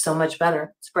 because this is so much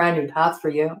better. It's a brand new path for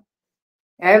you.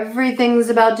 Everything's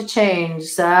about to change,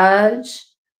 Sag.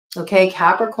 Okay,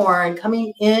 Capricorn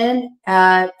coming in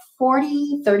at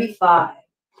 4035.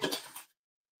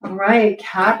 All right,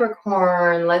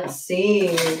 Capricorn, let's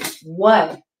see.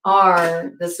 What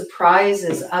are the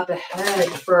surprises up ahead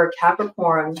for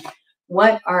Capricorn?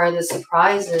 What are the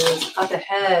surprises up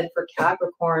ahead for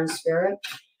Capricorn Spirit?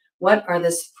 What are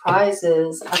the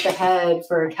surprises up ahead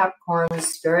for Capricorn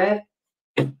Spirit?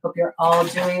 Hope you're all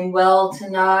doing well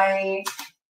tonight.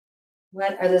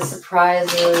 What are the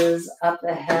surprises up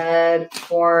ahead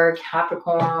for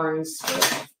Capricorn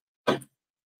Spirit?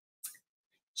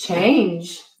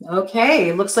 Change.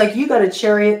 Okay, looks like you got a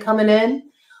chariot coming in.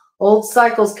 Old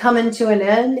cycles coming to an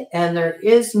end, and there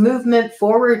is movement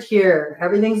forward here.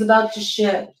 Everything's about to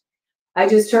shift. I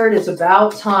just heard it's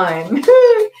about time.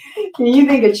 You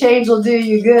think a change will do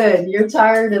you good. You're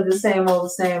tired of the same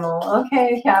old, same old.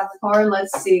 Okay, Capricorn,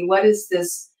 let's see. What is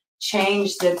this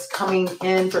change that's coming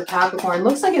in for Capricorn?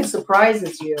 Looks like it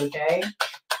surprises you, okay?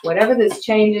 Whatever this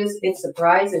change is, it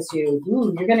surprises you.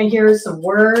 Ooh, you're going to hear some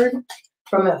word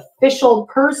from an official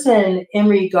person in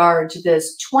regard to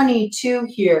this 22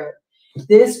 here.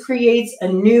 This creates a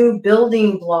new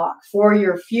building block for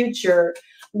your future.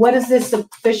 What does this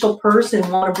official person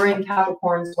want to bring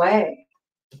Capricorn's way?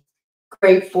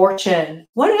 Great fortune.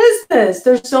 What is this?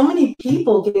 There's so many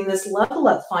people getting this level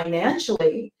up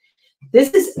financially. This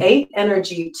is 8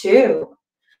 energy too.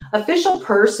 Official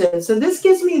person. So this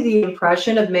gives me the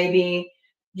impression of maybe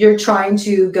you're trying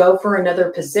to go for another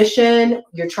position.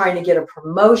 You're trying to get a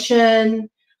promotion.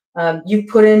 You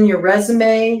put in your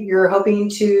resume. You're hoping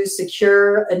to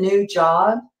secure a new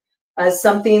job,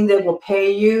 something that will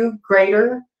pay you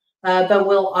greater, but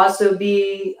will also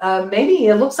be maybe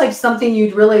it looks like something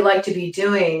you'd really like to be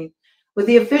doing. With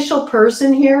the official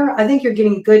person here, I think you're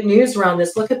getting good news around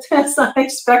this. Look at this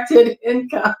unexpected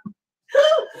income.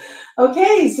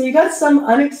 Okay, so you got some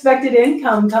unexpected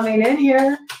income coming in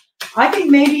here. I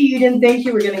think maybe you didn't think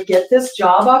you were going to get this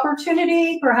job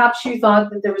opportunity. Perhaps you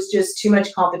thought that there was just too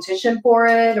much competition for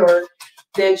it, or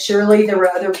that surely there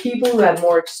were other people who had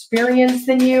more experience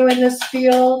than you in this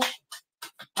field.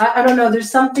 I don't know.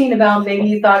 There's something about maybe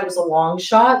you thought it was a long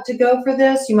shot to go for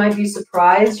this. You might be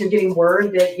surprised. You're getting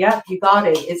word that, yeah, you got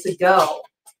it. It's a go.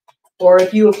 Or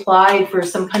if you applied for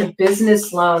some kind of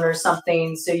business loan or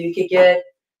something so you could get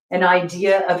an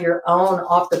idea of your own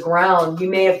off the ground, you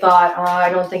may have thought, oh, I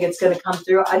don't think it's going to come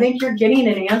through. I think you're getting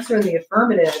an answer in the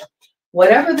affirmative.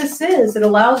 Whatever this is, it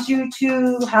allows you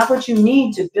to have what you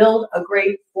need to build a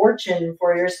great fortune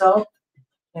for yourself.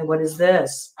 And what is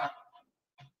this?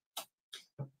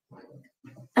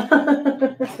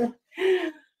 Oh,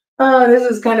 this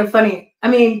is kind of funny. I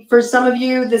mean, for some of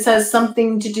you, this has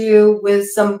something to do with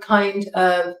some kind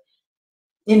of,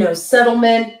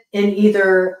 settlement in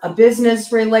either a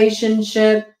business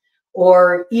relationship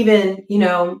or even,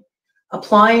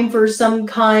 applying for some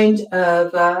kind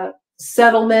of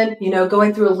settlement,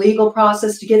 going through a legal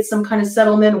process to get some kind of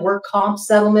settlement, work comp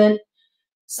settlement,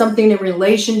 something in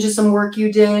relation to some work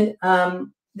you did.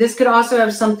 This could also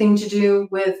have something to do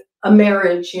with a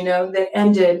marriage, that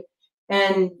ended,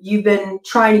 and you've been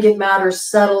trying to get matters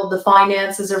settled. The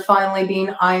finances are finally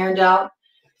being ironed out.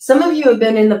 Some of you have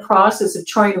been in the process of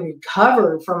trying to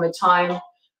recover from a time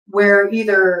where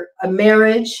either a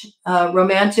marriage,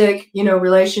 romantic,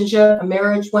 relationship, a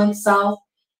marriage went south.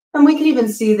 And we can even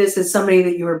see this as somebody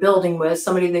that you were building with,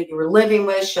 somebody that you were living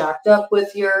with, shacked up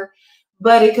with here.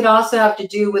 But it could also have to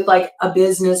do with like a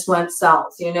business went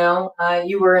south,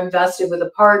 you were invested with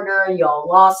a partner, y'all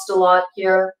lost a lot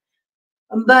here.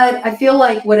 But I feel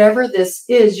like whatever this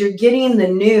is, you're getting the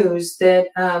news that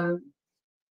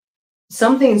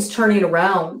something's turning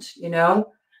around,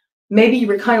 Maybe you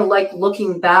were kind of like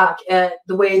looking back at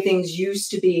the way things used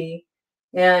to be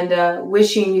and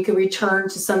wishing you could return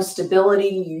to some stability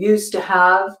you used to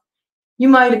have. You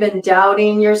might have been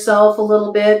doubting yourself a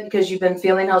little bit because you've been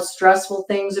feeling how stressful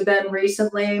things have been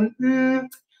recently.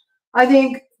 I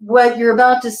think what you're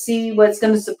about to see, what's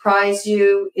going to surprise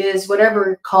you, is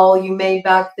whatever call you made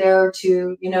back there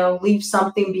to, you know, leave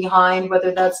something behind,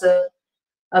 whether that's a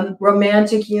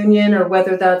romantic union or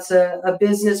whether that's a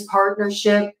business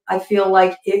partnership. I feel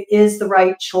like it is the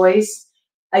right choice.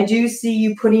 I do see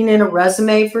you putting in a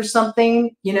resume for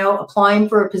something, you know, applying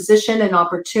for a position, an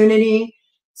opportunity,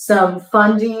 some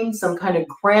funding, some kind of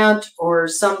grant or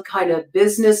some kind of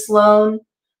business loan.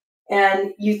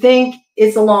 And you think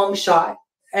it's a long shot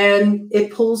and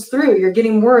it pulls through. You're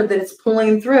getting word that it's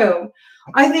pulling through.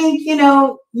 I think, you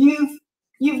know,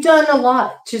 you've done a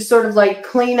lot to sort of like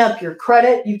clean up your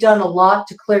credit. You've done a lot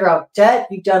to clear out debt.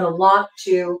 You've done a lot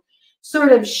to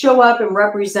sort of show up and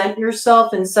represent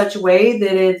yourself in such a way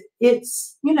that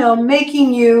it's, you know,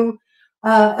 making you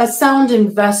a sound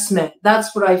investment.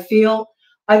 That's what I feel.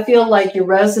 I feel like your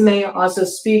resume also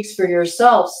speaks for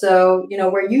yourself. So, you know,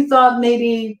 where you thought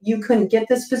maybe you couldn't get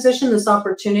this position, this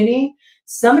opportunity,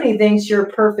 somebody thinks you're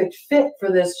a perfect fit for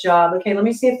this job. Okay, let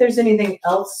me see if there's anything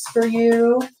else for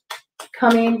you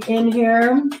coming in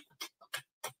here.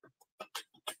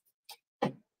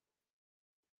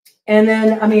 And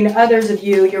then, I mean, others of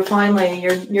you, you're finally,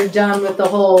 you're done with the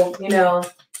whole, you know,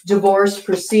 divorce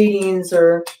proceedings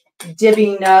or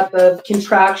divvying up of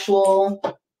contractual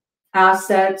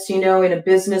assets, you know, in a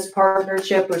business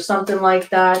partnership or something like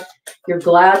that. You're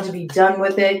glad to be done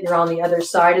with it. You're on the other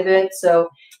side of it. So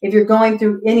if you're going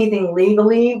through anything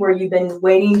legally where you've been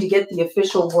waiting to get the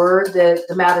official word that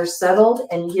the matter's settled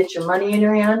and you get your money in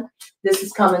your hand, this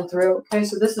is coming through. Okay,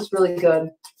 so this is really good.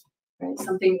 Right,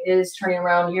 something is turning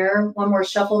around here. One more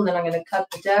shuffle, and then I'm going to cut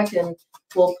the deck, and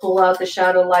we'll pull out the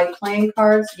shadow light playing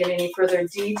cards to get any further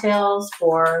details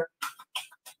for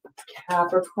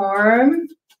Capricorn.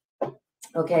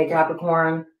 Okay,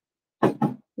 Capricorn.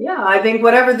 Yeah, I think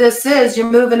whatever this is,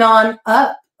 you're moving on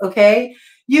up, okay?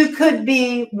 You could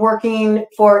be working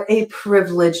for a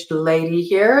privileged lady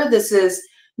here. This is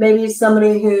maybe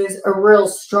somebody who's a real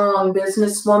strong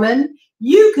businesswoman.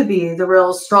 You could be the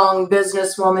real strong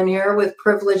businesswoman here with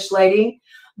privileged lady.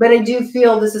 But I do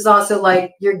feel this is also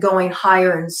like you're going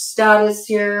higher in status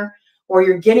here, or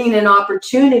you're getting an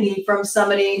opportunity from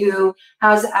somebody who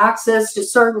has access to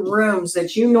certain rooms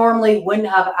that you normally wouldn't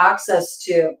have access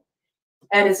to.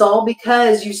 And it's all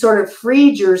because you sort of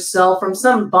freed yourself from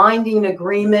some binding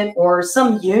agreement or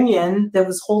some union that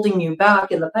was holding you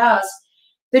back in the past,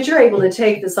 that you're able to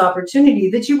take this opportunity,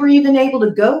 that you were even able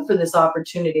to go for this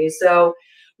opportunity. So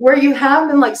where you have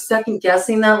been like second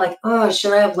guessing that, like, oh,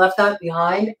 should I have left that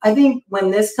behind? I think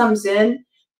when this comes in,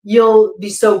 you'll be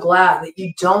so glad that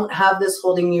you don't have this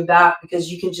holding you back,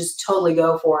 because you can just totally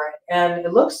go for it. And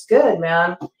it looks good,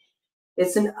 man.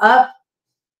 It's an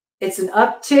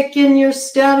uptick in your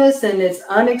status, and it's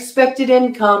unexpected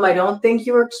income. I don't think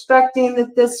you were expecting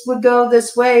that this would go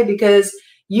this way, because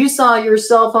you saw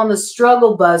yourself on the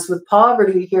struggle bus with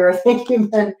poverty here. I think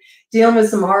you've been dealing with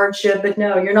some hardship, but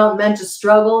no, you're not meant to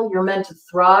struggle. You're meant to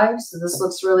thrive. So this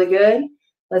looks really good.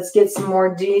 Let's get some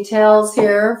more details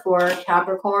here for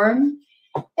Capricorn.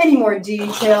 Any more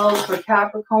details for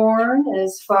Capricorn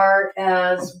as far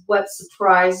as what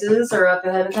surprises are up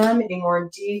ahead of them? Any more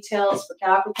details for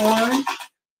Capricorn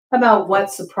about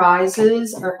what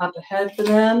surprises are up ahead for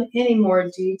them? Any more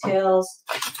details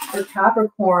for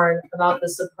Capricorn about the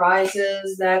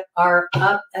surprises that are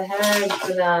up ahead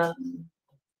for them?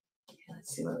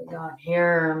 Let's see what we got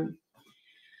here.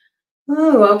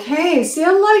 Oh, okay. See,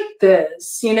 I like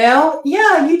this, you know?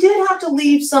 Yeah, you did have to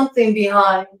leave something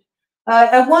behind.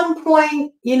 At one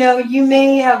point, you know, you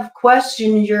may have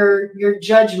questioned your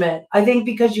judgment. I think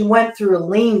because you went through a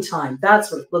lean time.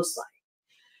 That's what it looks like.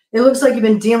 It looks like you've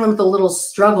been dealing with a little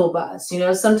struggle bus. You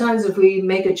know, sometimes if we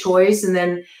make a choice and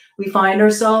then we find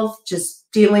ourselves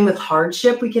just dealing with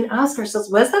hardship, we can ask ourselves,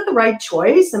 was that the right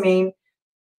choice? I mean,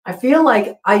 I feel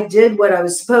like I did what I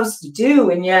was supposed to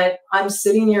do, and yet I'm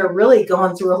sitting here really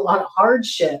going through a lot of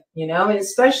hardship, you know, and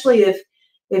especially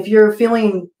if you're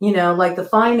feeling, you know, like the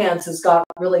finances got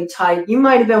really tight, you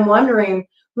might have been wondering,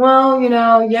 well, you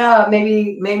know, yeah,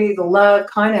 maybe the luck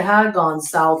kind of had gone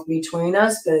south between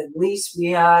us, but at least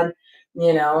we had,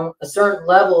 you know, a certain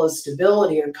level of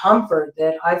stability or comfort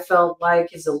that I felt like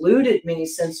has eluded me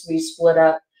since we split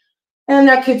up. And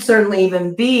that could certainly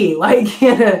even be like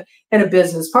in a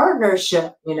business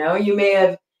partnership. You know, you may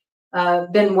have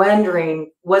been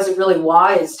wondering, was it really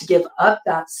wise to give up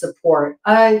that support?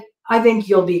 I think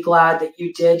you'll be glad that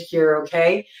you did here,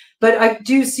 okay? But I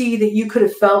do see that you could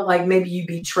have felt like maybe you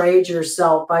betrayed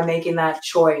yourself by making that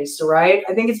choice, right?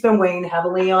 I think it's been weighing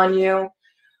heavily on you.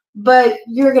 But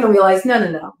you're going to realize,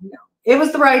 no. It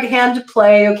was the right hand to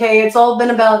play, okay? It's all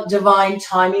been about divine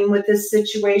timing with this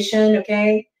situation,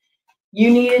 okay? You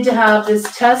needed to have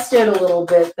this tested a little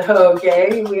bit, though,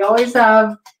 okay? We always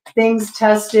have things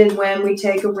tested when we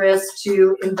take a risk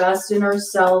to invest in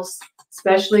ourselves,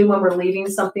 especially when we're leaving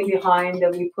something behind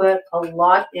that we put a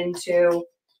lot into.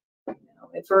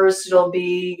 At first, it'll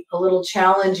be a little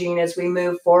challenging as we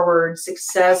move forward.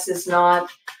 Success is not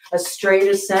a straight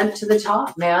ascent to the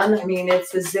top, man. I mean,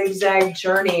 it's a zigzag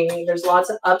journey. There's lots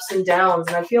of ups and downs.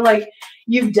 And I feel like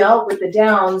you've dealt with the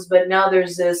downs, but now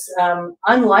there's this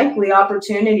unlikely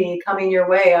opportunity coming your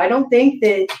way. I don't think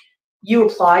that you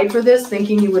applied for this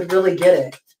thinking you would really get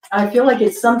it. I feel like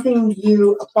it's something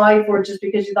you applied for just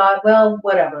because you thought, well,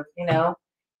 whatever, you know,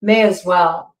 may as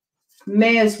well.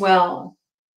 May as well.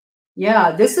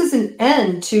 Yeah, this is an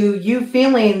end to you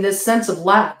feeling this sense of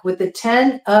lack with the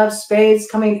 10 of spades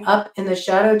coming up in the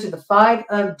shadow to the 5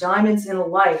 of diamonds in the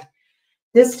light.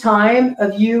 This time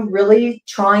of you really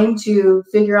trying to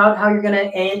figure out how you're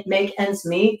going to make ends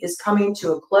meet is coming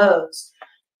to a close.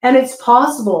 And it's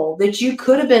possible that you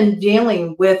could have been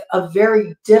dealing with a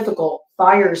very difficult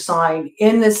fire sign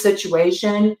in this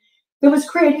situation. It was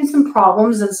creating some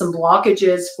problems and some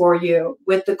blockages for you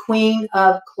with the Queen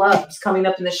of Clubs coming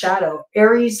up in the shadow,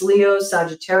 Aries, Leo,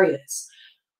 Sagittarius.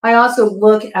 I also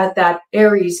look at that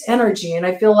Aries energy, and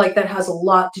I feel like that has a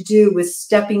lot to do with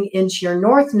stepping into your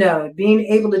North Node, being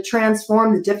able to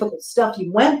transform the difficult stuff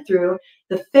you went through,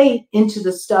 the fate, into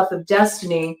the stuff of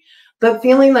destiny, but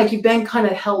feeling like you've been kind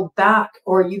of held back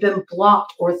or you've been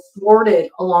blocked or thwarted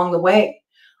along the way.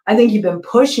 I think you've been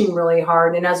pushing really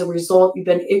hard, and as a result, you've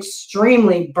been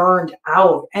extremely burned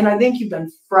out, and I think you've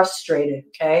been frustrated,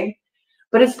 okay?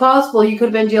 But it's possible you could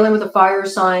have been dealing with a fire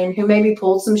sign who maybe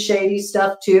pulled some shady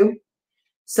stuff too.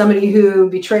 Somebody who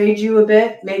betrayed you a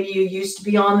bit. Maybe you used to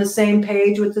be on the same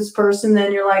page with this person,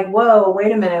 then you're like, whoa,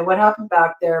 wait a minute, what happened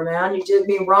back there, man? You did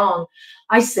me wrong.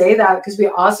 I say that because we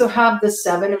also have the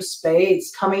 7 of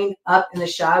spades coming up in the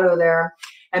shadow there.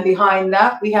 And behind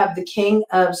that, we have the King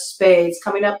of Spades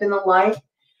coming up in the light.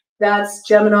 That's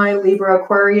Gemini, Libra,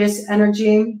 Aquarius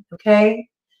energy, okay?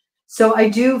 So I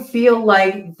do feel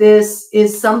like this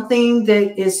is something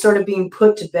that is sort of being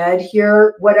put to bed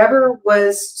here. Whatever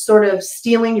was sort of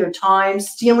stealing your time,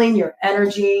 stealing your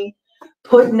energy,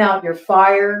 putting out your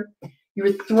fire, you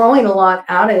were throwing a lot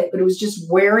at it, but it was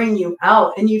just wearing you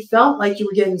out. And you felt like you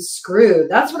were getting screwed.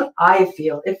 That's what I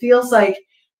feel. It feels like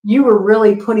you were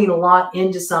really putting a lot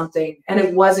into something and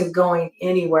it wasn't going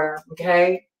anywhere,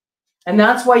 okay? And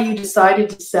that's why you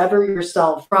decided to sever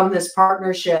yourself from this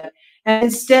partnership. And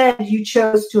instead, you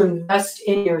chose to invest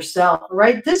in yourself,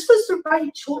 right? This was the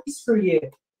right choice for you.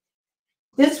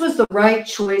 This was the right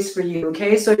choice for you,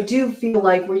 okay? So I do feel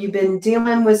like where you've been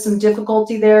dealing with some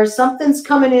difficulty there, something's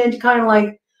coming in to kind of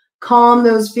like calm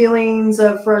those feelings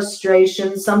of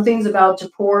frustration. Something's about to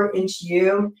pour into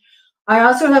you. I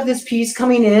also have this piece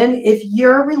coming in. If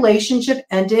your relationship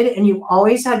ended and you've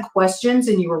always had questions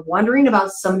and you were wondering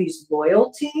about somebody's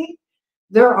loyalty,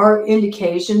 there are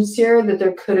indications here that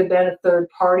there could have been a third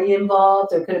party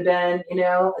involved. There could have been, you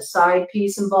know, a side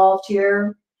piece involved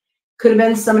here. Could have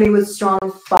been somebody with strong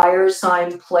fire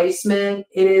sign placement.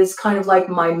 It is kind of like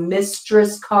my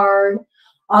mistress card.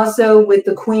 Also with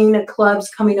the Queen of Clubs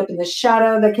coming up in the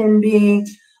shadow, that can be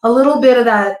a little bit of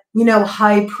that, you know,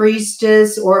 high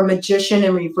priestess or magician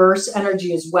in reverse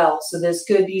energy as well. So this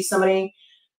could be somebody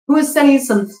who is sending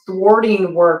some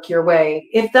thwarting work your way.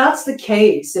 If that's the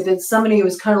case, if it's somebody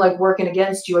who's kind of like working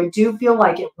against you, I do feel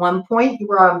like at one point you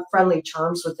were on friendly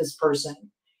terms with this person.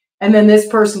 And then this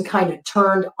person kind of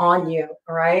turned on you,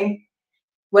 all right?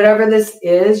 Whatever this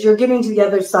is, you're getting to the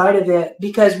other side of it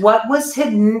because what was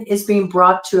hidden is being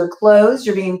brought to a close.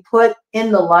 You're being put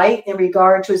in the light in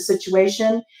regard to a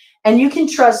situation. And you can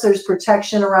trust there's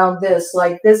protection around this.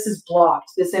 Like this is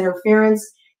blocked. This interference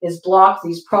is blocked.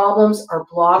 These problems are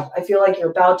blocked. I feel like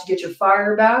you're about to get your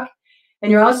fire back.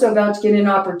 And you're also about to get an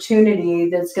opportunity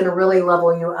that's going to really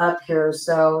level you up here.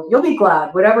 So you'll be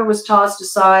glad. Whatever was tossed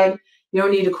aside, you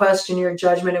don't need to question your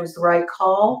judgment. It was the right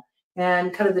call.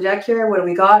 And cut of the deck here. What do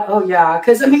we got? Oh, yeah.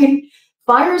 Because, I mean,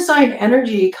 fire sign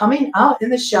energy coming out in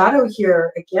the shadow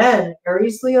here. Again,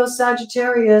 Aries, Leo,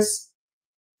 Sagittarius.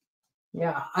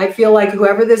 Yeah, I feel like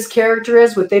whoever this character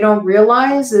is, what they don't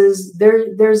realize is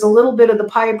there's a little bit of the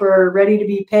piper ready to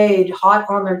be paid, hot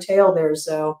on their tail there.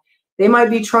 So they might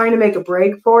be trying to make a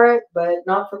break for it, but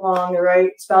not for long, all right?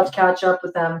 It's about to catch up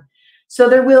with them. So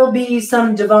there will be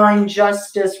some divine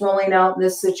justice rolling out in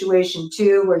this situation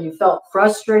too, where you felt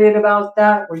frustrated about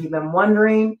that, where you've been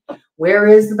wondering, where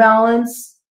is the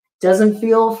balance? Doesn't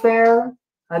feel fair.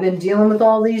 I've been dealing with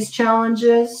all these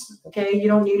challenges. Okay, you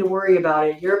don't need to worry about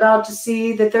it. You're about to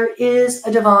see that there is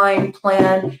a divine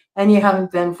plan and you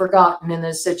haven't been forgotten in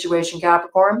this situation,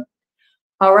 Capricorn.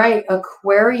 All right,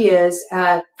 Aquarius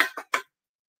at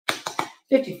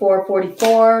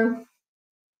 54:44.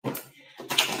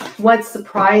 What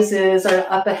surprises are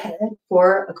up ahead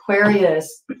for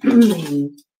Aquarius? Let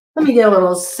me get a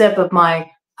little sip of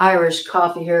my Irish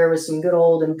coffee here with some good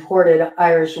old imported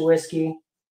Irish whiskey.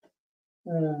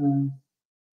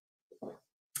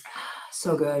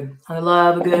 So good. I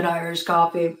love a good Irish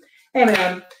coffee. Hey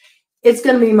man, it's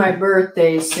gonna be my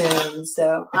birthday soon,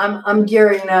 so I'm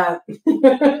gearing up.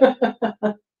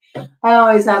 I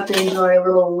always have to enjoy a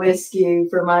little whiskey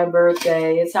for my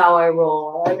birthday. It's how I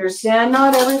roll. I understand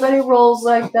not everybody rolls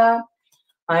like that.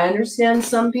 I understand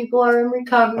some people are in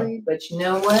recovery, but you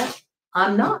know what?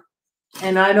 I'm not.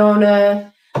 And I don't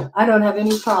have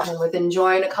any problem with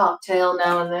enjoying a cocktail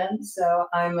now and then. So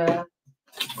I'm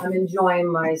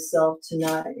enjoying myself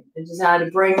tonight. I just had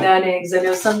to bring that in because I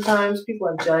know sometimes people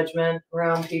have judgment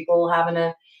around people having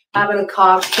a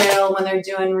cocktail when they're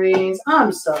doing readings.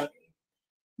 I'm sorry.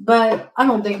 But I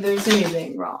don't think there's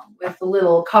anything wrong with the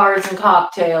little cards and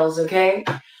cocktails, okay?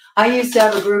 I used to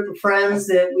have a group of friends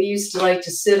that we used to like to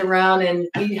sit around and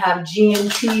we'd have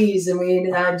G&Ts and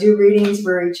we'd do readings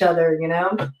for each other, you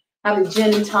know? Have a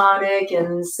gin and tonic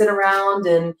and sit around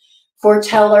and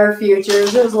foretell our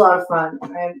futures. It was a lot of fun,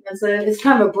 right? It's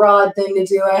kind of a broad thing to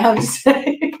do, I have to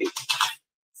say.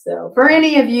 So for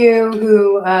any of you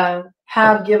who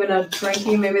have given up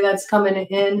drinking, maybe that's coming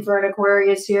in for an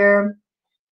Aquarius here.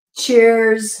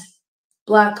 Cheers,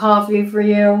 black coffee for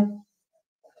you.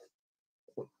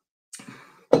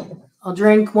 I'll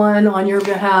drink one on your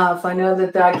behalf. I know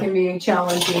that can be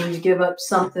challenging to give up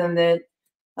something that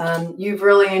you've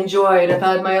really enjoyed. I've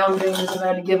had my own things I've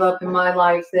had to give up in my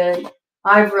life that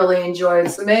I've really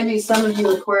enjoyed. So maybe some of you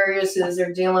Aquariuses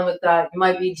are dealing with that. You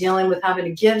might be dealing with having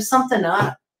to give something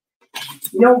up.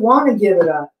 You don't want to give it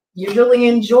up. You really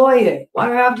enjoy it. Why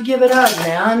do I have to give it up,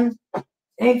 man?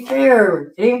 Ain't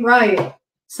fair. It ain't right.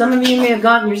 Some of you may have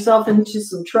gotten yourself into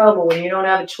some trouble and you don't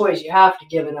have a choice. You have to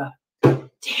give it up. Damn.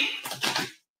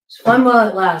 It's fun while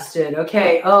it lasted.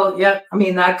 Okay. Oh, yep. I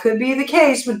mean, that could be the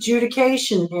case with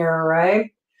adjudication here,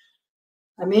 right?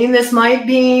 I mean, this might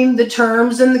be the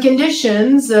terms and the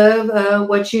conditions of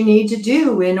what you need to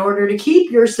do in order to keep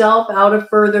yourself out of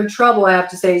further trouble. I have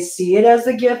to say, see it as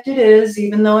the gift it is,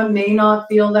 even though it may not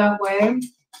feel that way.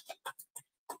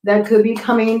 That could be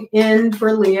coming in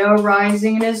for Leo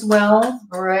rising as well.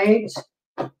 All right.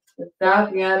 With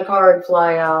that, we had a card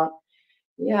fly out.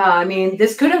 Yeah, I mean,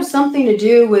 this could have something to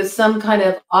do with some kind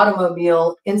of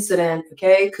automobile incident.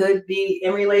 Okay. Could be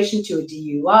in relation to a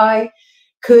DUI.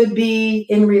 Could be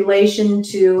in relation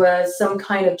to some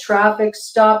kind of traffic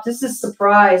stop. This is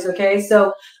surprise. Okay.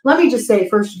 So let me just say,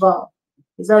 first of all,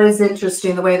 because that is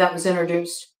interesting the way that was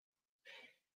introduced.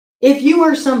 If you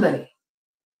are somebody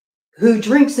who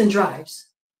drinks and drives,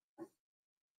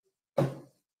 what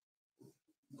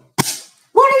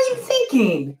are you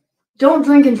thinking? Don't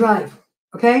drink and drive,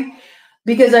 okay?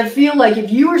 Because I feel like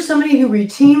if you are somebody who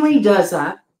routinely does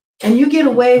that and you get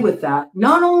away with that,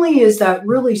 not only is that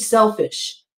really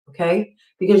selfish, okay?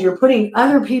 Because you're putting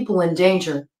other people in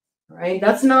danger, right?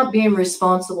 That's not being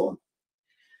responsible.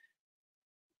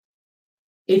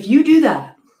 If you do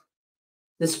that,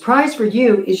 the surprise for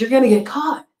you is you're going to get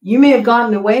caught. You may have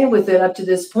gotten away with it up to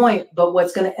this point, but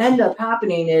what's going to end up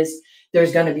happening is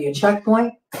there's going to be a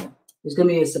checkpoint. There's going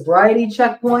to be a sobriety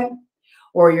checkpoint,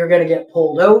 or you're going to get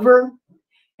pulled over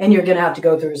and you're going to have to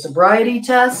go through a sobriety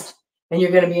test and you're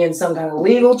going to be in some kind of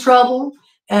legal trouble.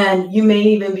 And you may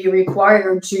even be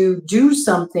required to do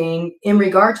something in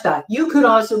regard to that. You could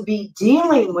also be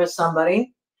dealing with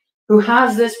somebody who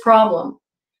has this problem.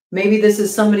 Maybe this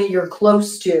is somebody you're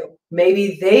close to.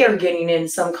 Maybe they are getting in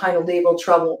some kind of legal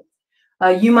trouble.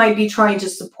 You might be trying to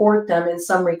support them in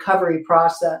some recovery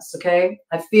process, okay?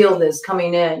 I feel this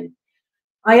coming in.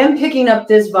 I am picking up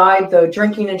this vibe, though,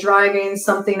 drinking and driving,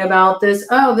 something about this.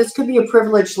 Oh, this could be a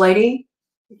privileged lady.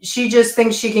 She just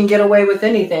thinks she can get away with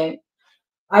anything.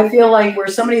 I feel like where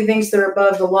somebody thinks they're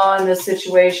above the law in this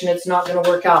situation, it's not going to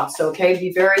work out. So, okay,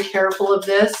 be very careful of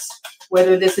this,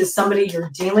 whether this is somebody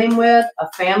you're dealing with, a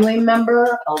family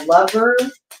member, a lover,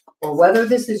 or whether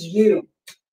this is you.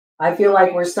 I feel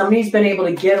like where somebody's been able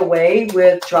to get away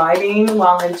with driving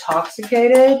while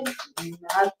intoxicated,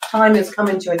 that time is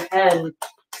coming to an end.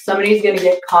 Somebody's going to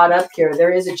get caught up here.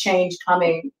 There is a change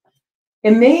coming.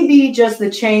 It may be just the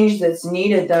change that's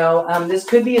needed, though. This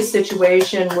could be a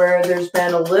situation where there's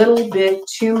been a little bit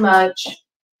too much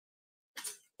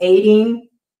aiding,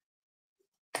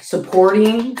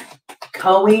 supporting,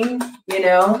 turning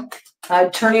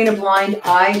a blind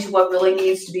eye to what really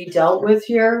needs to be dealt with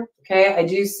here. Okay, I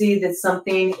do see that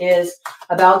something is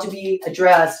about to be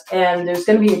addressed and there's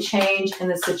going to be a change in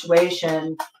the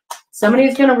situation.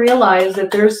 Somebody's going to realize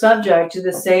that they're subject to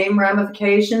the same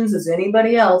ramifications as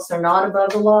anybody else. They're not above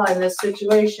the law in this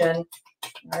situation.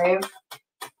 All right.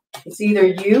 It's either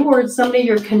you or it's somebody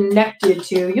you're connected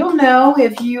to. You'll know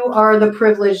if you are the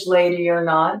privileged lady or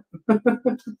not.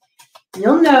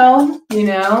 You'll know, you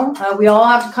know. We all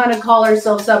have to kind of call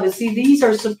ourselves up. And see, these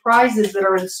are surprises that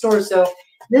are in store. So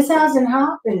this hasn't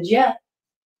happened yet.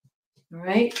 All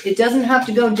right. It doesn't have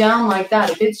to go down like that.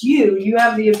 If it's you, you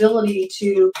have the ability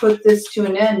to put this to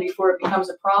an end before it becomes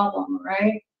a problem,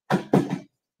 right?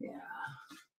 Yeah.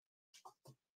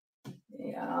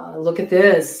 Yeah. Look at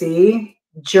this. See?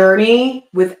 Journey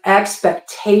with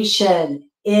expectation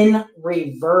in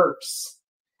reverse.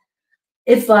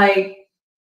 It's like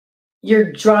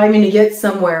you're driving to get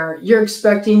somewhere. You're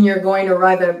expecting you're going to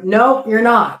arrive at, nope, you're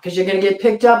not, because you're going to get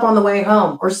picked up on the way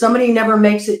home, or somebody never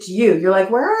makes it to you. You're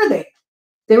like, where are they?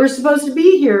 They were supposed to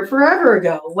be here forever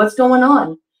ago. What's going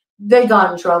on? They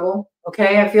got in trouble.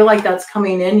 Okay. I feel like that's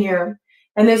coming in here.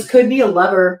 And this could be a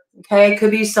lover. Okay. It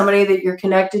could be somebody that you're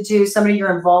connected to, somebody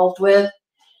you're involved with.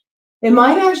 It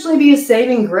might actually be a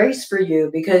saving grace for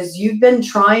you because you've been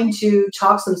trying to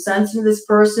talk some sense into this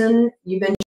person. You've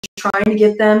been trying to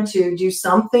get them to do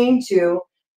something to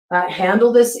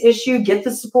handle this issue, get the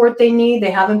support they need.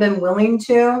 They haven't been willing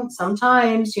to.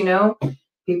 Sometimes, you know,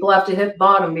 people have to hit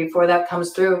bottom before that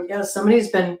comes through. Yeah,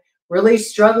 somebody's been really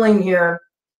struggling here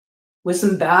with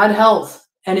some bad health,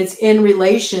 and it's in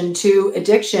relation to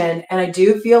addiction. And I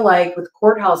do feel like with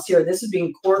courthouse here, this is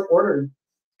being court ordered.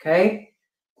 Okay.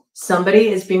 Somebody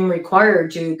is being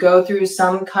required to go through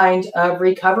some kind of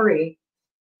recovery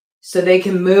so they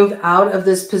can move out of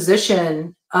this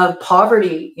position of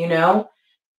poverty. You know,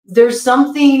 there's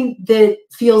something that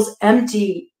feels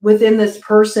empty within this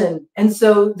person. And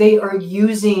so they are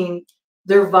using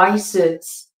their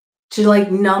vices to like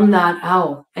numb that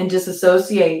out and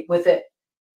disassociate with it.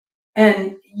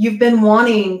 And you've been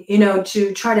wanting, you know,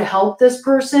 to try to help this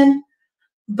person,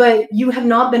 but you have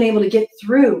not been able to get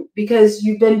through because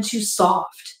you've been too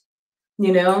soft.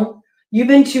 You know, you've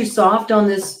been too soft on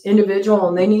this individual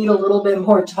and they need a little bit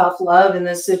more tough love in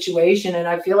this situation. And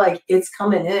I feel like it's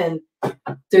coming in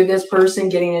through this person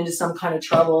getting into some kind of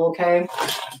trouble. Okay.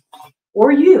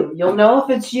 Or you'll know if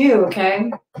it's you.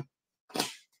 Okay.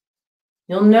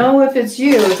 You'll know if it's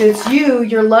you. If it's you,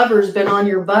 your lover's been on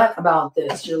your butt about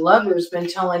this. Your lover's been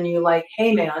telling you like,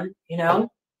 hey man, you know,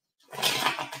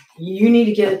 you need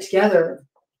to get it together.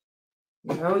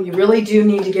 You know, you really do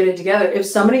need to get it together. If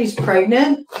somebody's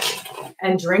pregnant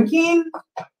and drinking,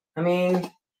 I mean,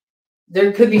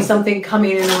 there could be something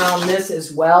coming in around this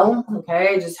as well.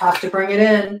 Okay, just have to bring it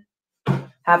in.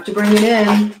 Have to bring it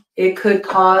in. It could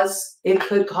cause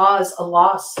a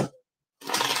loss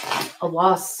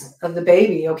of the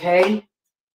baby. Okay.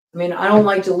 I mean, I don't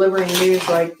like delivering news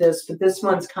like this, but this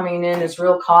one's coming in as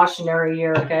real cautionary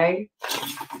here. Okay.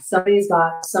 Somebody's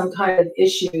got some kind of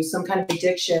issue, some kind of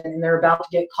addiction, and they're about to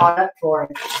get caught up for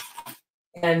it.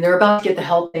 And they're about to get the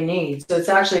help they need. So it's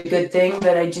actually a good thing,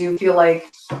 but I do feel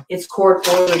like it's court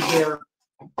ordered here.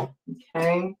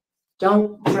 Okay.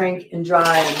 Don't drink and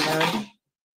drive, man.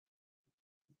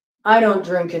 I don't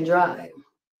drink and drive.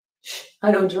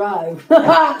 I don't drive.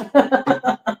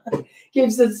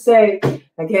 Keeps it safe.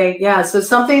 Okay, yeah, so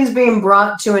something's being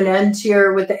brought to an end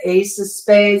here with the Ace of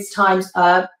Spades, time's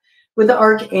up. With the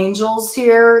Archangels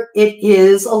here, it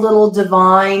is a little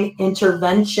divine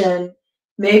intervention.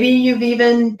 Maybe you've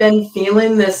even been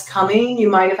feeling this coming. You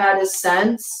might have had a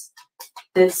sense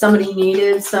that somebody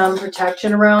needed some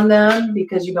protection around them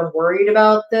because you've been worried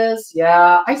about this.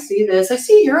 Yeah, I see this. I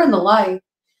see you're in the light.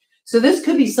 So this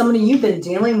could be somebody you've been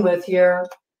dealing with here.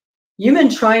 You've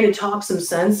been trying to talk some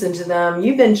sense into them.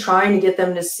 You've been trying to get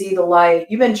them to see the light.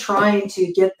 You've been trying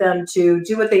to get them to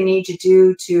do what they need to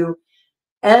do to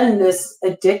end this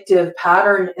addictive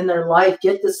pattern in their life,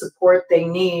 get the support they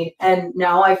need. And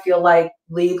now I feel like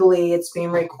legally it's being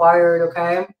required,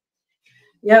 okay?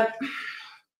 Yep.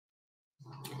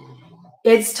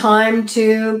 It's time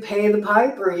to pay the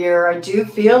piper here. I do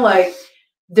feel like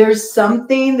there's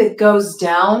something that goes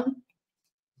down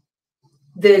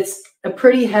that's a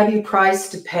pretty heavy price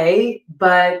to pay,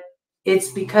 but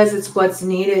it's because it's what's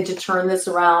needed to turn this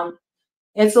around.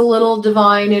 It's a little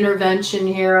divine intervention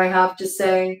here, I have to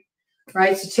say,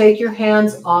 right? So take your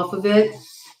hands off of it.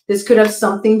 This could have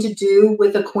something to do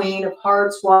with the Queen of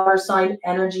Hearts, water sign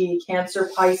energy, Cancer,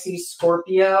 Pisces,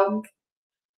 Scorpio.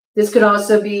 This could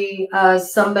also be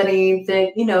somebody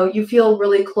that, you know, you feel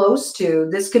really close to.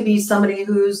 This could be somebody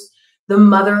who's the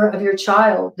mother of your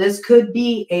child. This could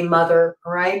be a mother,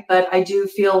 all right? But I do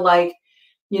feel like,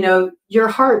 you know, your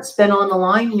heart's been on the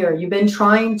line here. You've been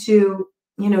trying to,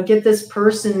 you know, get this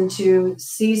person to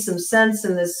see some sense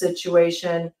in this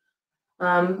situation.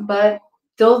 But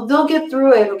they'll get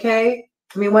through it, okay?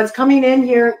 I mean, what's coming in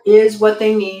here is what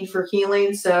they need for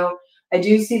healing. So I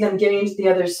do see them getting to the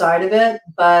other side of it,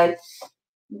 but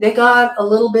they got a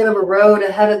little bit of a road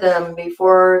ahead of them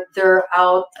before they're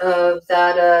out of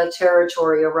that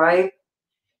territory, all right?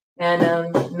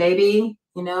 And maybe,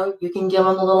 you know, you can give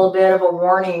them a little bit of a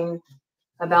warning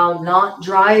about not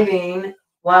driving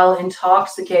while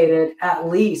intoxicated, at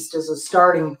least as a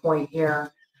starting point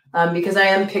here. Because I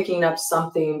am picking up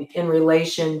something in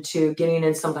relation to getting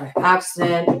in some kind of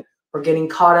accident or getting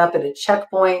caught up at a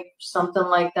checkpoint, something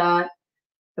like that.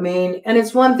 I mean, and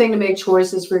it's one thing to make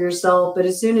choices for yourself, but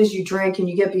as soon as you drink and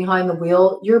you get behind the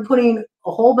wheel, you're putting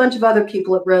a whole bunch of other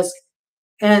people at risk,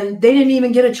 and they didn't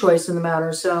even get a choice in the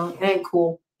matter. So it ain't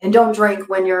cool. And don't drink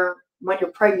when you're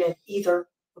pregnant either,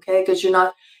 okay? Because you're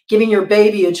not giving your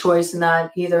baby a choice in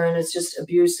that either, and it's just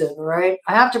abusive, all right?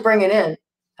 I have to bring it in.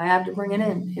 I have to bring it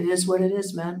in. It is what it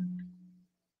is, man.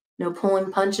 No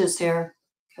pulling punches here,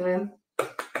 okay?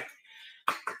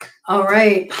 All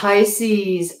right,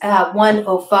 Pisces at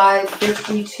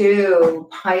 105.52.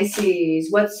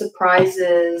 Pisces, what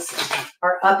surprises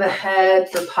are up ahead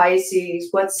for Pisces?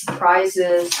 What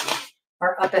surprises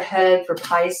are up ahead for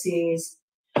Pisces?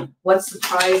 What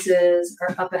surprises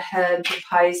are up ahead for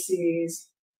Pisces?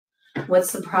 What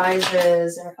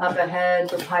surprises are up ahead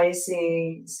for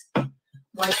Pisces?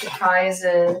 What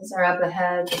surprises are up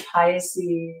ahead for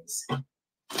Pisces?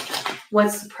 What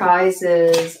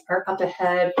surprises are up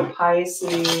ahead for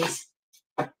Pisces?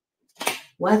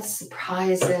 What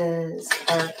surprises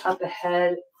are up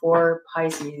ahead for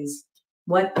Pisces?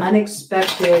 What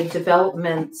unexpected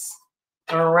developments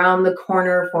are around the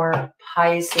corner for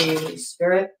Pisces?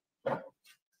 Spirit?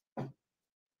 All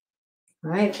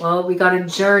right, well, we got a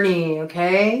journey,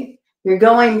 okay? You're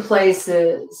going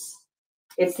places.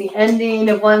 It's the ending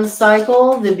of one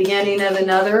cycle, the beginning of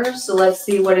another. So let's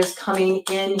see what is coming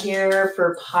in here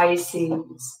for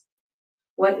Pisces.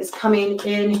 What is coming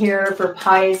in here for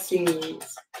Pisces?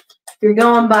 If you're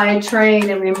going by a train,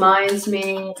 it reminds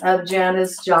me of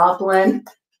Janis Joplin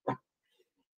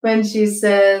when she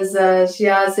says, she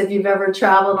asks if you've ever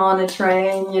traveled on a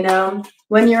train, you know.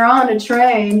 When you're on a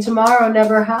train, tomorrow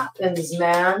never happens,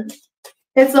 man.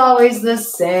 It's always the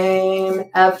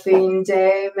same effing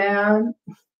day, man.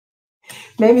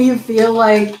 Maybe you feel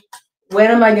like, when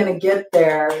am I going to get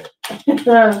there?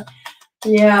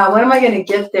 Yeah, when am I going to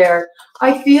get there?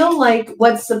 I feel like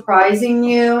what's surprising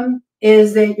you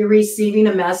is that you're receiving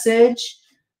a message,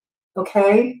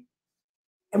 okay?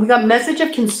 And we got message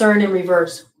of concern in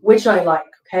reverse, which I like,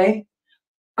 okay?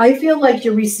 I feel like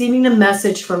you're receiving a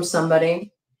message from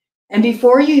somebody, and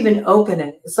before you even open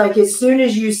it, it's like as soon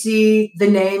as you see the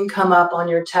name come up on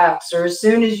your text, or as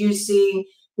soon as you see,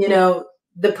 you know,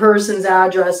 the person's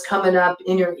address coming up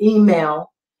in your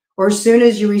email, or as soon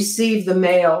as you receive the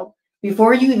mail,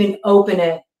 before you even open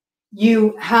it,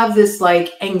 you have this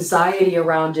like anxiety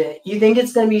around it. You think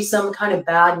it's going to be some kind of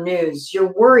bad news.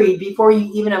 You're worried before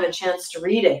you even have a chance to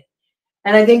read it.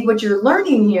 And I think what you're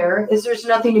learning here is there's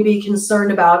nothing to be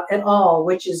concerned about at all,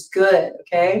 which is good,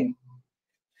 okay?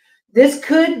 This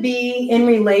could be in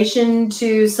relation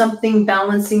to something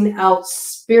balancing out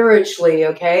spiritually,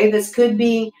 okay? This could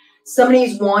be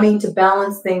somebody's wanting to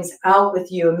balance things out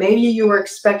with you. Maybe you were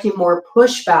expecting more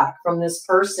pushback from this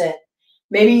person.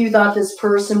 Maybe you thought this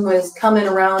person was coming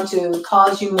around to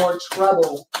cause you more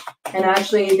trouble. And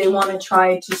actually, they want to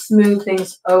try to smooth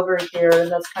things over here.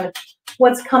 And that's kind of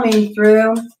what's coming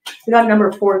through. We got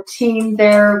number 14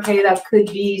 there. Okay, that could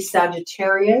be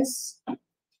Sagittarius.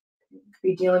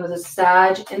 Be dealing with a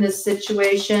Sag in this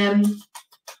situation.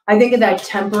 I think of that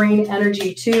tempering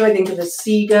energy too. I think of the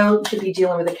sea goat could be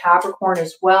dealing with a Capricorn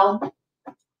as well.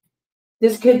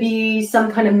 This could be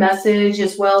some kind of message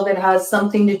as well that has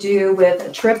something to do with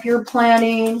a trip you're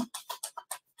planning,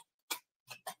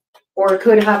 or it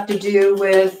could have to do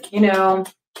with, you know,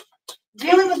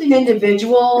 dealing with an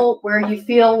individual where you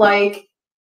feel like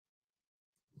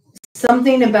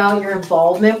something about your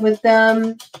involvement with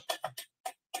them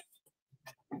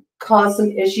cause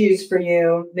some issues for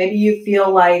you. Maybe you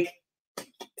feel like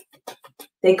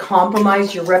they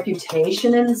compromise your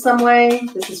reputation in some way.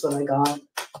 This is what I got.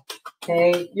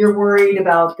 Okay, you're worried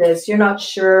about this. You're not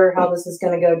sure how this is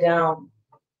going to go down.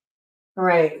 All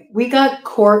right, we got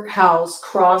courthouse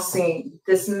crossing,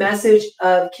 this message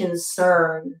of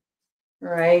concern, all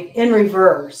right, in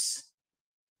reverse.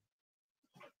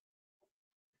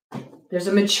 There's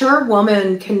a mature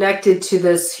woman connected to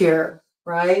this here,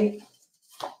 right?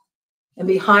 And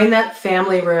behind that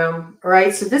family room,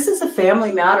 right? So this is a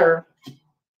family matter.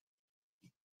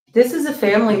 This is a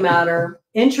family matter.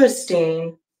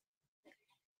 Interesting.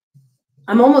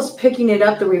 I'm almost picking it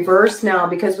up the reverse now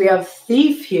because we have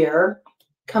thief here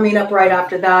coming up right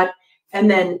after that. And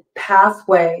then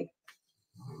pathway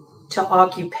to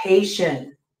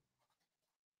occupation.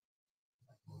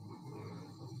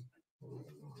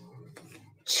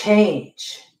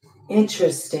 Change.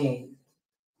 Interesting.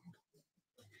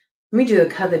 Let me do a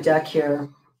cut of the deck here.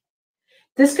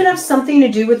 This could have something to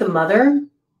do with the mother.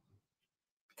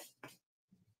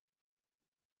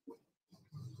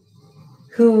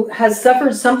 Who has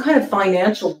suffered some kind of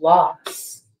financial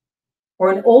loss.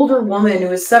 Or an older woman who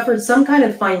has suffered some kind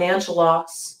of financial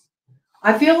loss.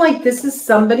 I feel like this is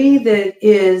somebody that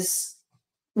is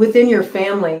within your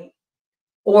family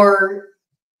or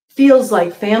feels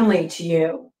like family to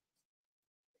you.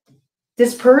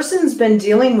 This person's been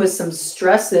dealing with some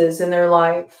stresses in their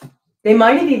life. They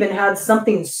might have even had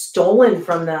something stolen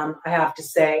from them, I have to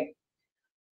say.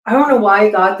 I don't know why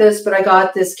I got this, but I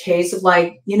got this case of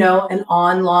like, you know, an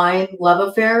online love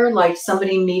affair, like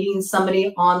somebody meeting somebody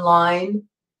online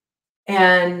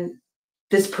and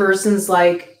this person's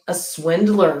like a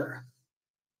swindler.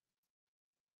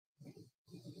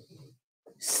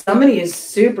 Somebody is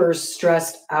super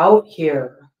stressed out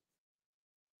here.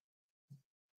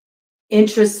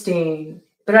 Interesting.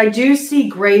 But I do see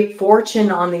great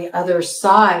fortune on the other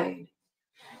side.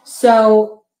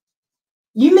 So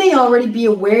you may already be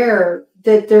aware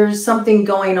that there's something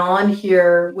going on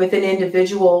here with an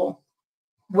individual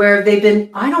where they've been,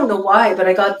 I don't know why, but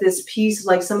I got this piece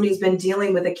like somebody's been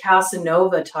dealing with a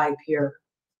Casanova type here.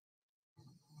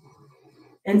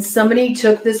 And somebody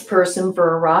took this person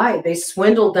for a ride. They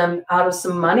swindled them out of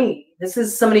some money. This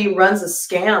is somebody who runs a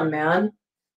scam, man.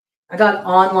 I got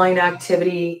online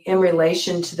activity in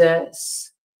relation to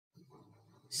this.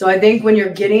 So I think when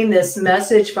you're getting this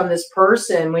message from this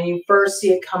person, when you first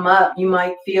see it come up, you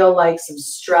might feel like some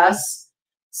stress,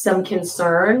 some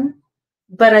concern.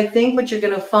 But I think what you're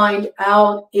going to find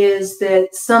out is that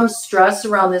some stress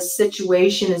around this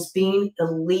situation is being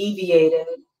alleviated.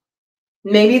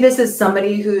 Maybe this is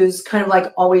somebody who's kind of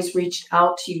like always reached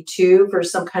out to you too for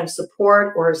some kind of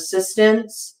support or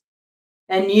assistance.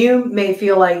 And you may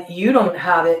feel like you don't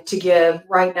have it to give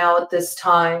right now at this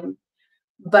time.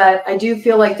 But I do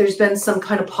feel like there's been some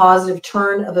kind of positive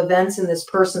turn of events in this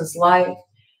person's life.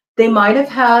 They might have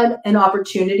had an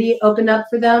opportunity open up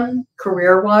for them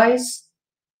career-wise,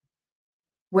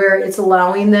 where it's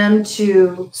allowing them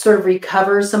to sort of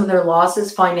recover some of their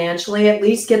losses financially, at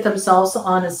least get themselves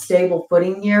on a stable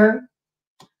footing here.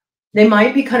 They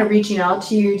might be kind of reaching out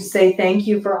to you to say, thank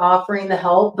you for offering the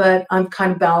help, but I'm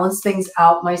kind of balance things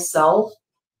out myself.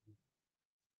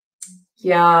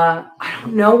 Yeah, I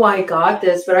don't know why I got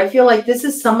this, but I feel like this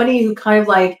is somebody who kind of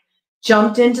like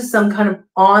jumped into some kind of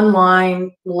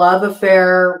online love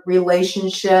affair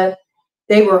relationship.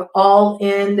 They were all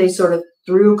in. They sort of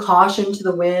threw caution to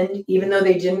the wind, even though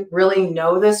they didn't really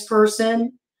know this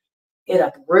person. It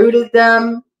uprooted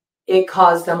them. It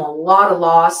caused them a lot of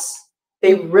loss.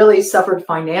 They really suffered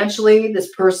financially.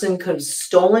 This person could have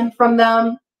stolen from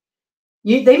them.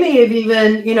 They may have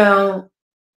even, you know,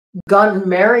 gotten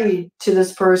married to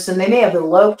this person. They may have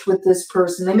eloped with this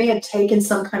person. They may have taken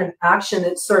some kind of action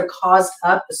that sort of caused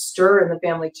up a stir in the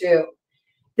family too.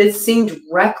 That seemed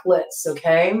reckless,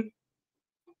 okay?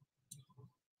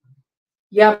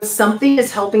 Yeah, something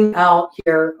is helping out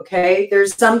here, okay?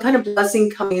 There's some kind of blessing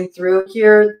coming through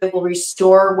here that will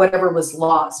restore whatever was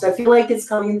lost. I feel like it's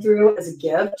coming through as a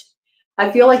gift.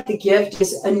 I feel like the gift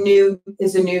is a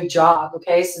new job,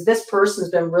 okay? So this person's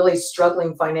been really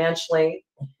struggling financially,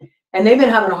 and they've been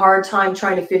having a hard time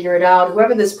trying to figure it out.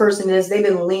 Whoever this person is, they've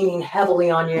been leaning heavily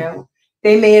on you.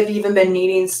 They may have even been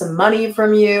needing some money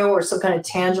from you or some kind of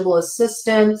tangible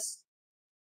assistance.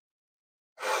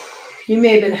 You may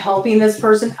have been helping this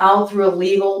person out through a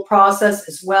legal process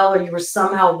as well, or you were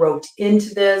somehow roped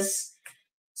into this.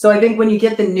 So I think when you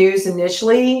get the news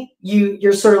initially,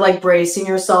 you're sort of like bracing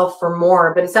yourself for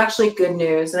more, but it's actually good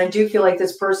news. And I do feel like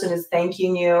this person is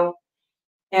thanking you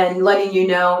and letting you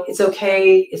know it's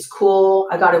okay, it's cool,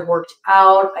 I got it worked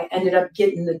out, I ended up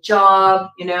getting the job,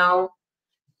 you know,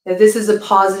 that this is a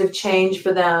positive change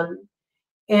for them.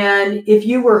 And if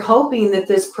you were hoping that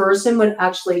this person would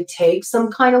actually take some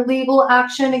kind of legal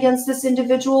action against this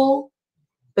individual,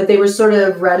 but they were sort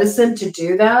of reticent to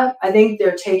do that, I think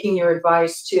they're taking your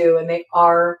advice too, and they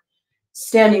are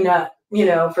standing up, you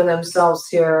know, for themselves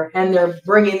here, and they're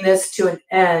bringing this to an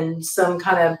end. Some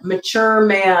kind of mature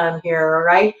man here,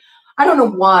 right? I don't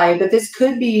know why, but this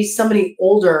could be somebody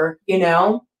older, you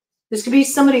know? This could be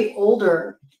somebody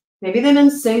older. Maybe they've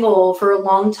been single for a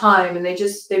long time and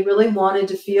they really wanted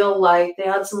to feel like they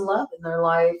had some love in their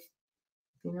life,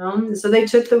 you know? And so they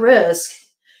took the risk.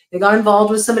 They got involved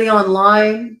with somebody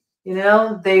online, you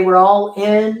know? They were all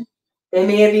in. They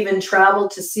may have even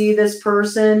traveled to see this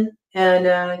person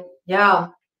and, yeah,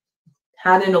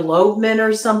 had an elopement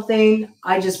or something.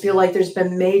 I just feel like there's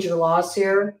been major loss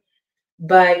here.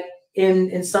 But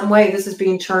in some way, this is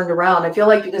being turned around. I feel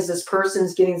like because this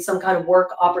person's getting some kind of work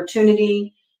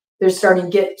opportunity, they're starting to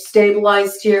get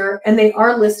stabilized here, and they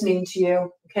are listening to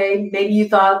you, okay? Maybe you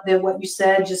thought that what you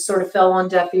said just sort of fell on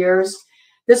deaf ears.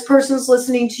 This person's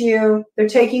listening to you. They're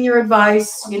taking your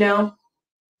advice, you know.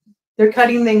 They're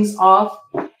cutting things off.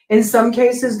 In some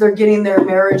cases, they're getting their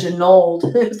marriage annulled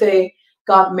if they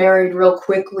got married real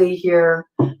quickly here.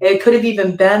 It could have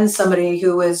even been somebody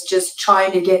who was just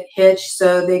trying to get hitched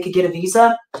so they could get a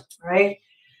visa, right?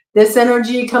 This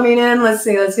energy coming in, let's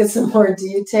see, let's get some more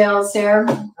details here.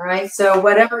 All right, so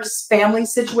whatever family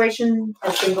situation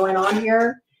has been going on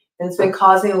here, and it's been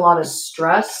causing a lot of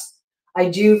stress, I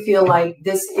do feel like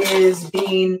this is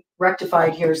being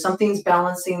rectified here. Something's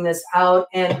balancing this out,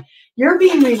 and you're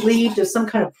being relieved of some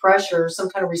kind of pressure, some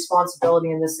kind of responsibility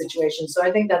in this situation. So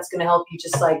I think that's going to help you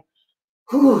just like,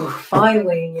 whew,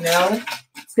 finally, you know,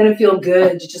 it's going to feel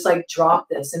good to just like drop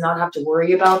this and not have to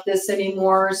worry about this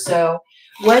anymore. So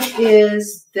what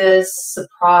is this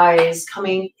surprise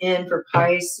coming in for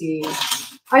Pisces?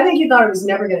 I think you thought it was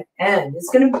never going to end. It's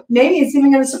going to, maybe it's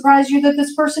even going to surprise you that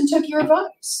this person took your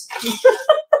advice.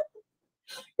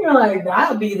 You're like,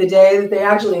 that'll be the day that they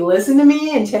actually listen to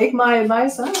me and take my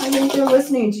advice. Oh, I think they're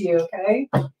listening to you, okay?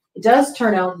 It does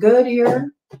turn out good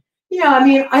here. Yeah, I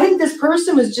mean, I think this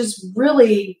person was just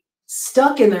really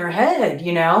stuck in their head,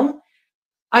 you know?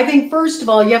 I think, first of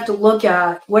all, you have to look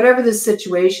at whatever the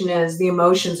situation is, the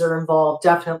emotions are involved,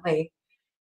 definitely.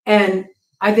 And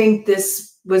I think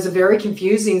this was a very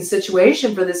confusing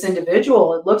situation for this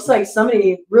individual. It looks like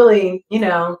somebody really, you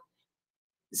know,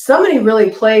 somebody really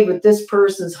played with this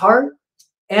person's heart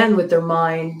and with their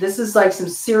mind. This is like some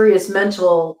serious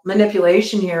mental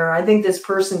manipulation here. I think this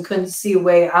person couldn't see a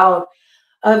way out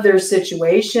of their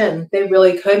situation. They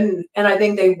really couldn't. And I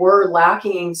think they were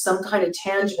lacking some kind of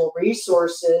tangible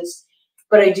resources.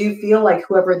 But I do feel like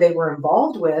whoever they were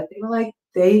involved with, they were like,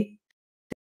 they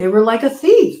were like a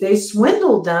thief. They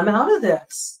swindled them out of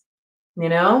this. You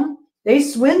know, they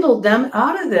swindled them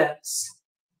out of this.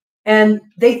 And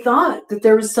they thought that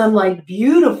there was some like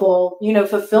beautiful, you know,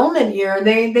 fulfillment here.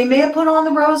 They may have put on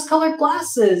the rose-colored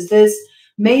glasses. This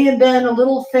may have been a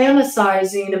little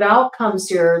fantasizing of outcomes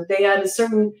here. They had a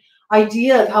certain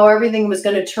idea of how everything was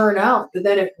going to turn out, but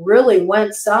then it really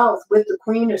went south with the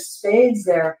Queen of Spades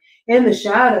there in the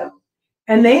shadow.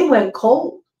 And they went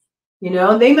cold. You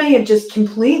know, they may have just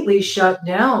completely shut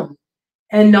down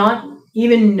and not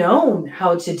even known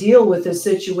how to deal with the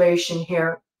situation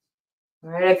here. All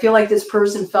right, I feel like this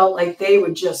person felt like they were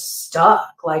just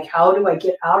stuck. Like, how do I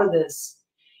get out of this?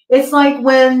 It's like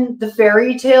when the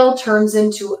fairy tale turns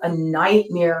into a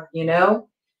nightmare, you know?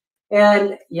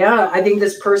 And yeah, I think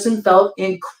this person felt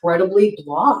incredibly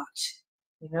blocked.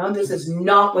 You know, this is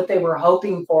not what they were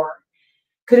hoping for.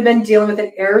 Could have been dealing with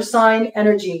an air sign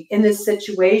energy in this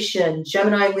situation.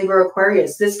 Gemini, Libra,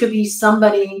 Aquarius. This could be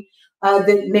somebody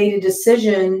that made a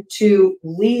decision to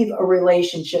leave a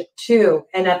relationship too,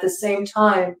 and at the same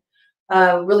time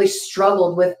really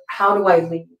struggled with, how do I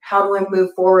leave? How do I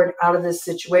move forward out of this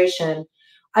situation?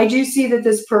 I do see that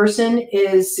this person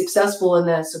is successful in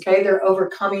this, okay? They're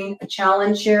overcoming a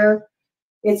challenge here.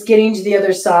 It's getting to the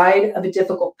other side of a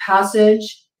difficult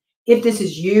passage. If this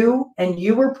is you and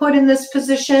you were put in this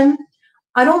position,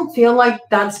 I don't feel like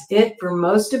that's it for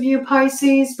most of you,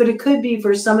 Pisces, but it could be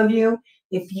for some of you.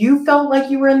 If you felt like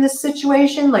you were in this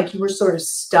situation, like you were sort of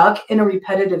stuck in a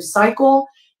repetitive cycle,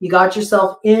 you got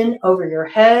yourself in over your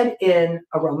head in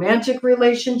a romantic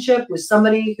relationship with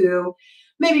somebody who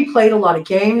maybe played a lot of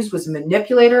games, was a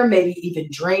manipulator, maybe even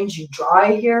drained you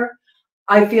dry here.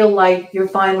 I feel like you're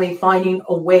finally finding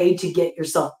a way to get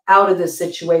yourself out of this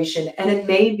situation. And it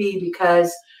may be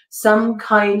because some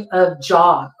kind of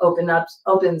job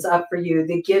opens up for you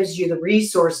that gives you the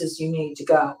resources you need to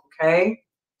go, okay?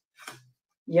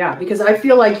 Yeah, because I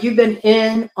feel like you've been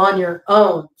in on your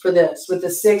own for this with the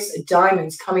 6 of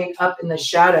diamonds coming up in the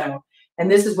shadow.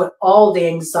 And this is what all the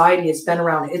anxiety has been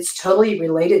around. It's totally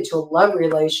related to a love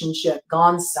relationship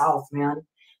gone south, man.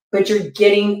 But you're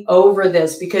getting over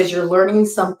this because you're learning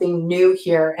something new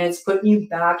here, and it's putting you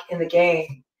back in the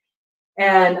game.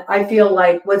 And I feel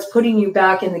like what's putting you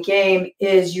back in the game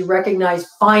is you recognize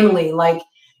finally, like,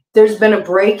 there's been a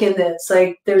break in this.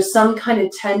 Like there's some kind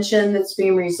of tension that's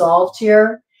being resolved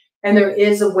here, and there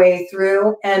is a way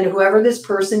through. And whoever this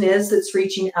person is that's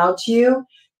reaching out to you,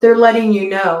 they're letting you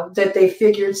know that they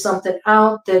figured something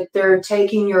out, that they're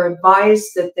taking your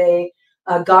advice, that they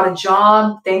got a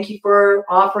job. Thank you for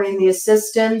offering the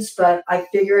assistance, but I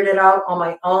figured it out on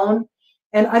my own.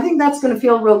 And I think that's going to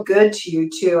feel real good to you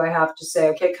too, I have to say.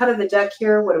 Okay, cut of the deck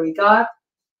here. What do we got?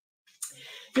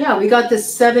 Yeah, we got the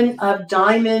 7 of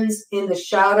diamonds in the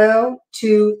shadow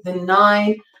to the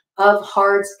 9 of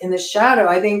hearts in the shadow.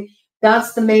 I think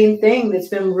that's the main thing that's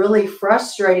been really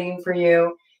frustrating for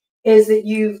you, is that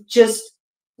you've just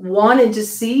wanted to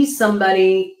see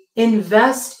somebody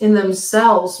invest in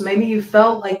themselves. Maybe you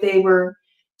felt like they were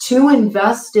too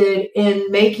invested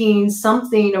in making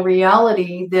something a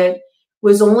reality that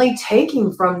was only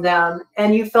taking from them.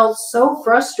 And you felt so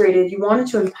frustrated. You wanted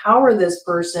to empower this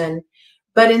person.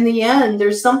 But in the end,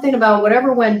 there's something about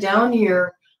whatever went down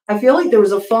here. I feel like there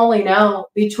was a falling out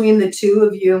between the two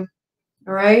of you.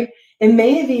 All right. It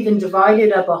may have even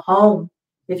divided up a home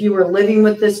if you were living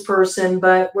with this person,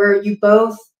 but where you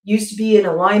both used to be in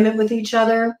alignment with each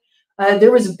other.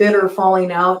 There was a bitter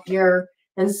falling out here,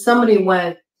 and somebody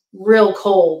went real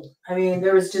cold. I mean,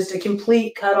 there was just a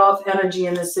complete cutoff energy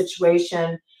in this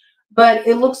situation. But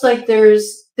it looks like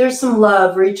there's some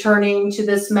love returning to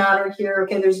this matter here.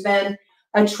 Okay, there's been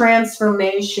a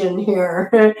transformation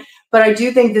here. But I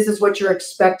do think this is what you're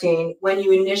expecting when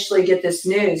you initially get this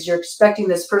news. You're expecting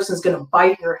this person's going to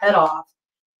bite your head off,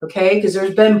 okay? Because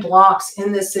there's been blocks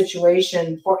in this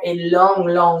situation for a long,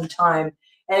 long time,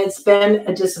 and it's been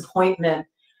a disappointment.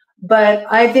 But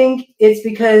I think it's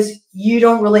because you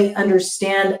don't really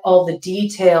understand all the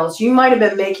details. You might have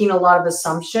been making a lot of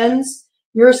assumptions.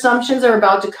 Your assumptions are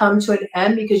about to come to an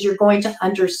end because you're going to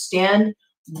understand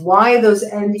why those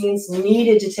endings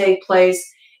needed to take place.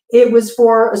 It was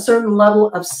for a certain level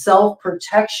of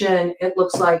self-protection, it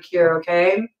looks like here,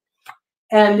 okay?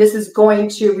 And this is going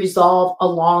to resolve a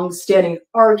long-standing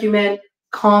argument,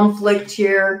 conflict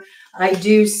here. I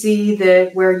do see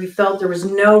that where you felt there was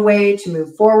no way to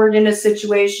move forward in a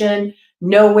situation,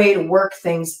 no way to work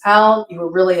things out, you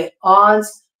were really at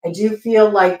odds. I do feel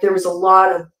like there was a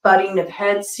lot of butting of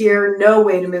heads here, no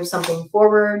way to move something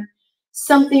forward.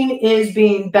 Something is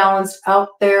being balanced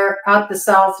out there at the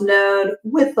South Node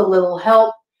with a little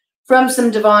help from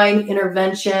some divine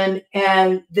intervention.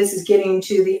 And this is getting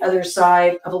to the other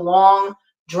side of a long,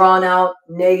 drawn-out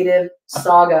negative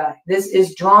saga. This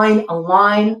is drawing a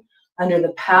line under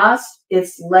the past.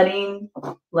 It's letting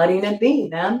it be,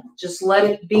 man. Just let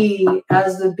it be.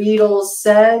 As the Beatles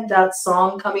said, that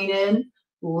song coming in,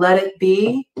 let it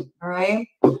be, all right?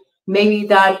 Maybe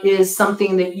that is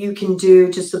something that you can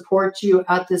do to support you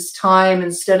at this time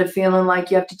instead of feeling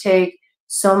like you have to take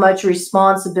so much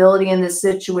responsibility in this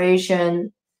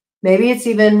situation. Maybe it's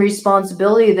even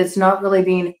responsibility that's not really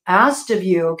being asked of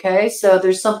you, okay? So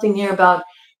there's something here about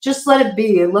just let it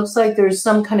be. It looks like there's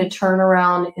some kind of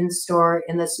turnaround in store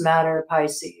in this matter,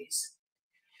 Pisces.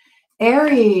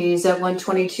 Aries at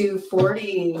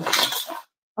 122.40.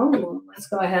 Oh, let's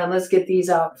go ahead. Let's get these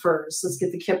out first. Let's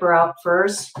get the Kipper out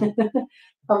first.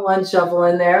 One shuffle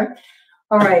in there.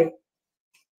 All right.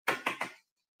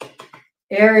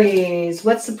 Aries,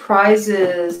 what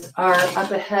surprises are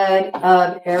up ahead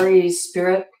of Aries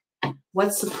spirit?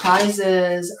 What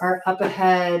surprises are up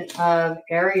ahead of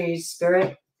Aries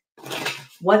spirit?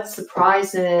 What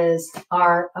surprises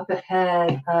are up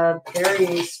ahead of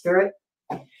Aries spirit?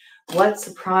 What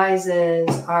surprises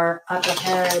are up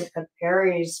ahead of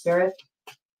Aries spirit?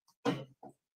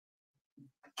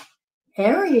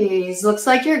 Aries, looks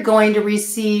like you're going to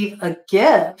receive a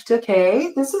gift.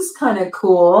 Okay, this is kind of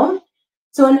cool.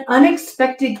 So an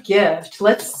unexpected gift.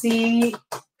 Let's see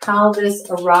how this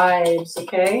arrives,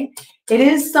 okay? It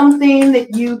is something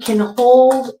that you can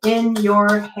hold in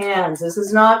your hands. This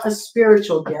is not a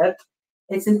spiritual gift.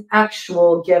 It's an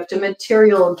actual gift, a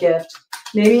material gift.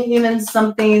 Maybe even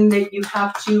something that you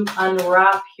have to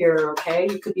unwrap here, okay?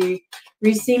 You could be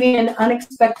receiving an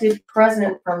unexpected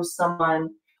present from someone,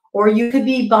 or you could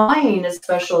be buying a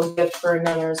special gift for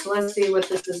another. So let's see what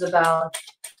this is about.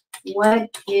 What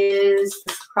is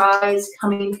the surprise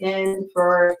coming in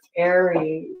for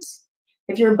Aries?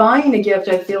 If you're buying a gift,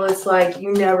 I feel it's like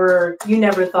you never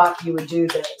thought you would do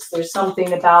this. There's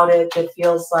something about it that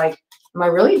feels like, am I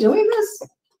really doing this?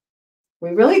 We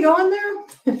really going there?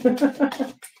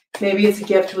 Maybe it's a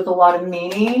gift with a lot of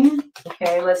meaning.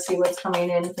 Okay, let's see what's coming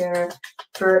in here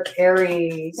for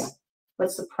Aries.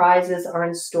 What surprises are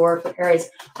in store for Aries?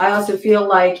 I also feel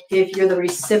like if you're the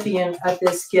recipient of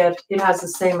this gift, it has the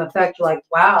same effect. You're like,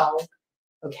 wow,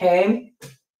 okay.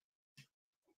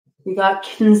 We got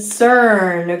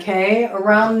concern, okay,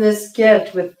 around this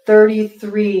gift with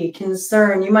 33,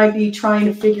 concern. You might be trying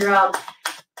to figure out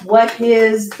what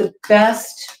is the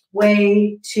best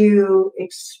way to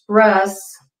express.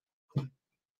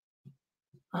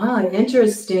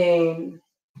 Interesting.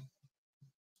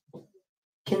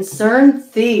 Concern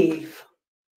thief.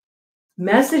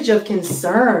 Message of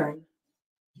concern.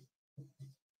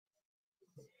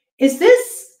 Is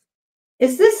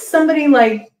this somebody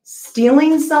like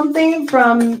stealing something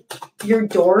from your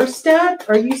doorstep?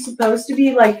 Are you supposed to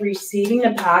be like receiving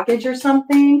a package or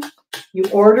something? You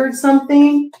ordered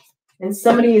something and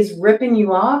somebody is ripping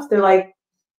you off. They're like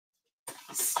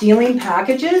stealing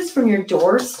packages from your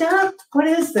doorstep. What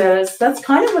is this? That's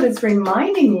kind of what it's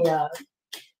reminding me of.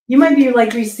 You might be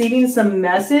like receiving some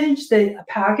message that a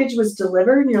package was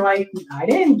delivered and you're like, I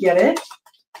didn't get it.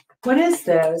 What is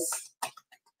this?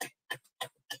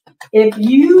 If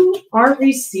you aren't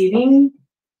receiving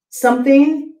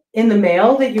something in the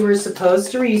mail that you were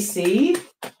supposed to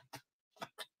receive,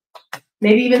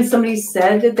 maybe even somebody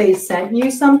said that they sent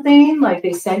you something, like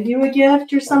they sent you a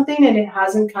gift or something and it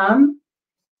hasn't come,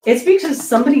 it's because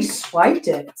somebody swiped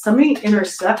it. Somebody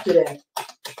intercepted it.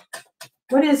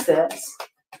 What is this?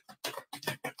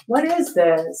 What is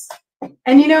this?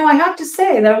 And you know, I have to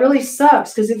say that really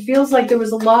sucks because it feels like there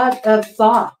was a lot of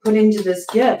thought put into this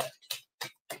gift.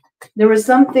 There was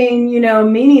something, you know,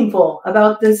 meaningful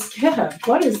about this gift.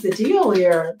 What is the deal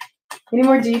here? Any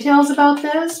more details about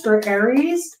this for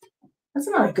Aries? That's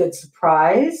not a good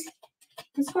surprise.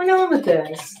 What's going on with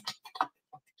this?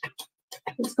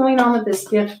 What's going on with this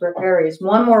gift for Aries?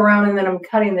 One more round and then I'm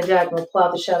cutting the deck and we'll pull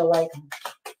out the shadow light.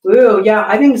 Ooh, yeah,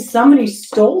 I think somebody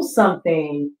stole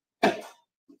something.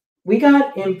 We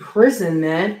got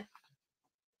imprisonment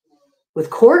with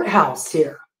courthouse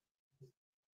here.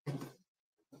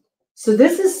 So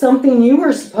this is something you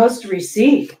were supposed to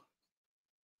receive.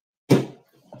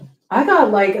 I got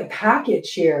like a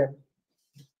package here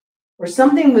or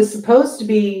something was supposed to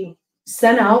be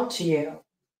sent out to you.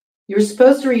 You were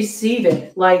supposed to receive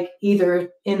it like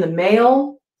either in the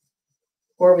mail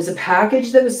or it was a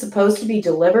package that was supposed to be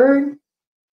delivered.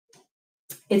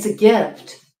 It's a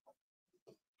gift.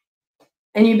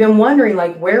 And you've been wondering,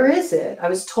 like, where is it? I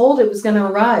was told it was going to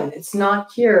arrive. It's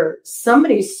not here.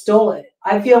 Somebody stole it.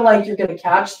 I feel like you're going to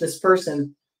catch this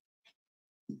person.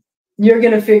 You're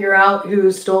going to figure out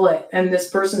who stole it. And this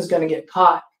person's going to get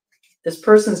caught. This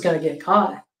person's going to get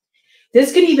caught.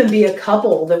 This could even be a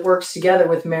couple that works together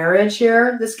with marriage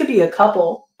here. This could be a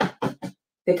couple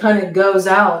that kind of goes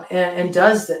out and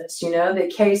does this. You know, they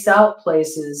case out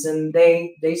places and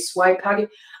they swipe package.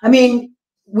 I mean,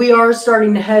 we are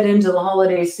starting to head into the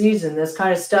holiday season. This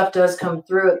kind of stuff does come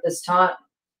through at this time.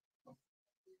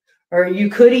 Or you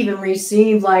could even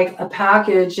receive like a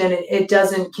package and it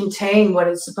doesn't contain what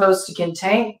it's supposed to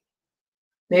contain.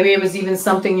 Maybe it was even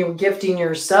something you were gifting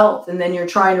yourself and then you're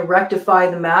trying to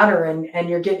rectify the matter and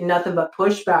you're getting nothing but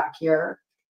pushback here.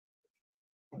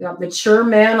 We got mature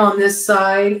man on this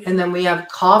side and then we have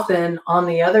Coven on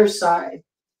the other side.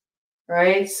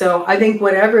 Right? So I think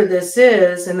whatever this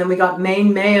is, and then we got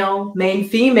main male, main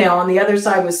female on the other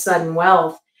side with sudden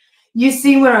wealth. You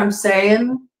see what I'm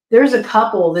saying? There's a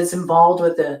couple that's involved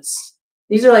with this.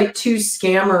 These are like two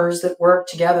scammers that work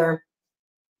together.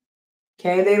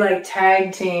 Okay, they like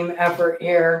tag team effort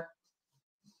here.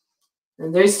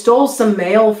 And they stole some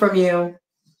mail from you.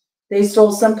 They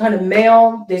stole some kind of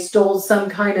mail. They stole some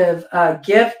kind of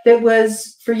gift that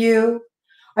was for you.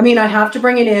 I mean, I have to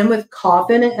bring it in with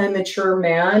Coven and mature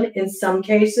man. In some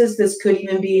cases, this could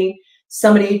even be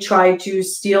somebody tried to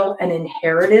steal an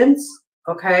inheritance,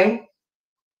 okay?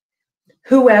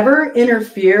 Whoever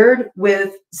interfered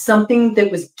with something that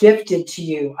was gifted to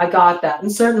you, I got that. And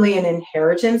certainly an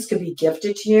inheritance could be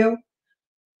gifted to you.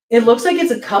 It looks like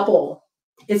it's a couple.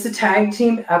 It's a tag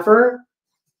team effort.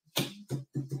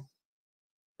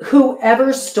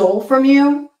 Whoever stole from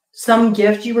you some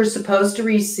gift you were supposed to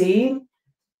receive,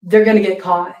 they're going to get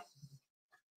caught.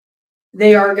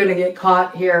 They are going to get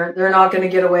caught here. They're not going to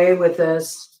get away with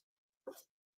this.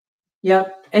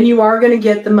 Yep. And you are going to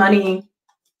get the money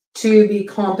to be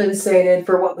compensated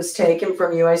for what was taken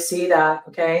from you. I see that.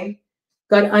 Okay.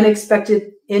 Got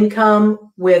unexpected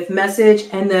income with message,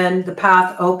 and then the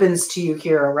path opens to you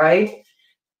here, right?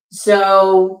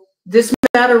 So this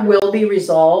matter will be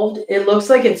resolved. It looks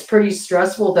like it's pretty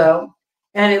stressful though.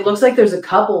 And it looks like there's a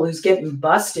couple who's getting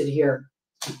busted here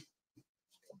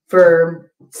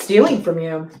for stealing from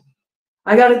you.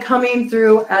 I got it coming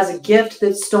through as a gift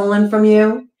that's stolen from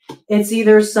you. It's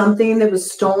either something that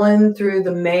was stolen through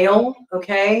the mail,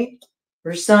 okay,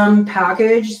 or some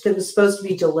package that was supposed to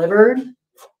be delivered.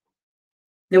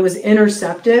 that was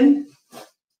intercepted,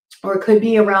 or it could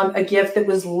be around a gift that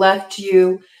was left to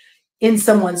you in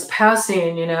someone's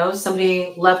passing. You know,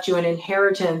 somebody left you an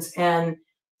inheritance, and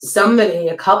somebody,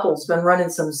 a couple's been running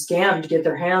some scam to get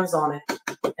their hands on it,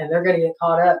 and they're going to get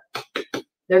caught up.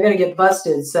 They're going to get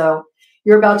busted. So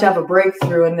you're about to have a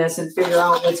breakthrough in this and figure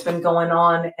out what's been going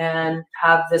on and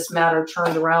have this matter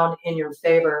turned around in your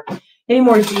favor. Any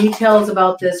more details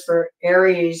about this for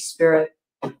Aries spirit?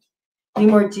 Any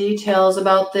more details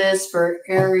about this for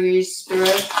Aries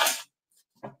spirit?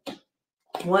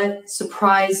 What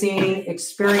surprising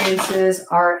experiences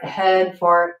are ahead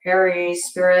for Aries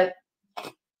spirit?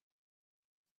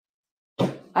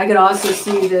 I could also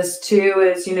see this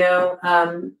too as, you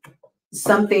know,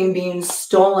 something being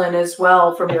stolen as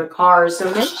well from your car.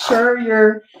 So make sure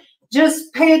you're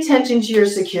just pay attention to your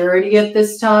security at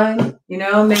this time. You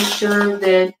know, make sure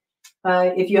that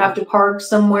if you have to park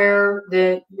somewhere,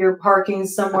 that you're parking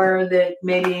somewhere that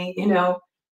maybe, you know,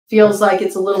 feels like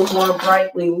it's a little more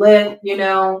brightly lit, you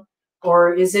know,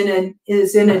 or is in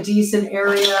a decent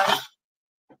area,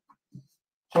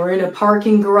 or in a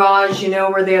parking garage, you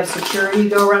know, where they have security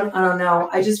go around. I don't know.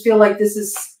 I just feel like this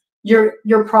is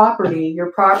your property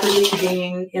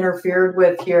being interfered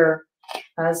with here.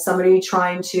 Somebody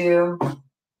trying to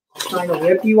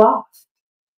rip you off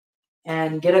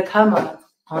and get a come up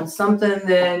on something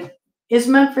that is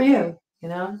meant for you, you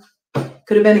know.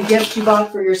 Could have been a gift you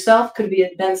bought for yourself. Could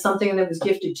have been something that was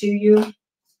gifted to you.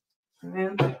 All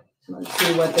right. So let's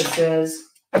see what this is.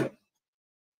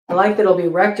 I like that it'll be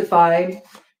rectified.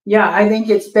 Yeah, I think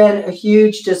it's been a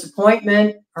huge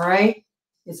disappointment. All right.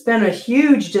 It's been a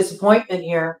huge disappointment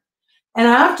here. And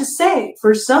I have to say,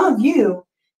 for some of you,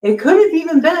 it could have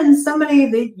even been somebody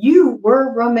that you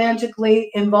were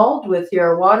romantically involved with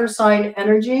here. Water sign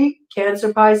energy,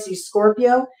 Cancer, Pisces,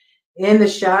 Scorpio, in the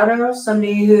shadow.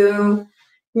 Somebody who,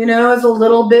 you know, is a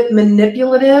little bit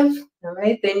manipulative. All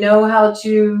right. They know how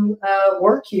to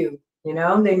work you. You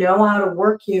know, they know how to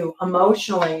work you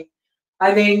emotionally.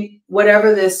 I think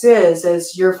whatever this is,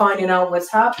 as you're finding out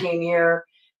what's happening here,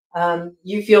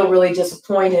 you feel really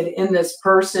disappointed in this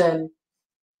person.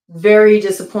 Very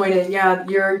disappointed. Yeah,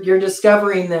 you're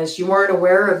discovering this. You weren't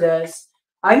aware of this.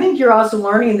 I think you're also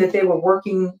learning that they were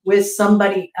working with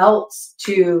somebody else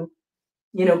to,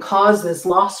 you know, cause this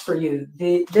loss for you.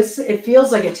 It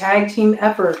feels like a tag team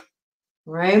effort,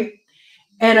 right?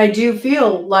 And I do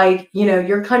feel like, you know,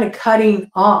 you're kind of cutting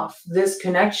off this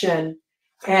connection,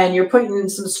 and you're putting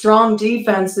some strong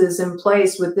defenses in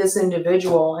place with this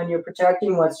individual, and you're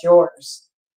protecting what's yours.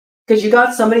 Because you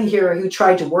got somebody here who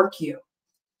tried to work you.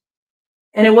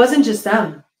 And it wasn't just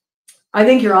them. I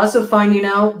think you're also finding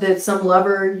out that some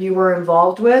lover you were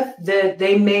involved with, that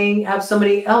they may have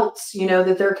somebody else, you know,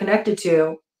 that they're connected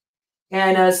to.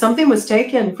 And something was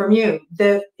taken from you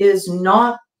that is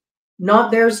not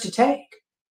theirs to take.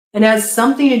 And has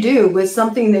something to do with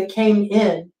something that came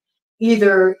in,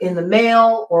 either in the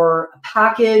mail or a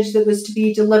package that was to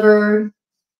be delivered.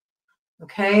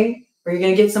 Okay? Or you're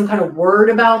going to get some kind of word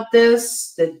about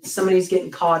this, that somebody's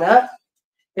getting caught up.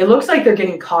 It looks like they're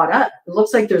getting caught up. It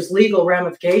looks like there's legal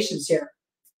ramifications here.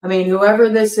 I mean, whoever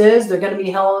this is, they're going to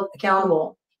be held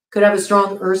accountable. Could have a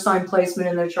strong earth sign placement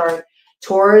in their chart.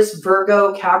 Taurus,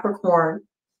 Virgo, Capricorn.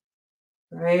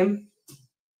 Right?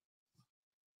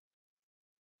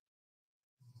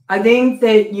 I think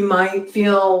that you might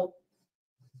feel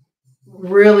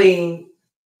really,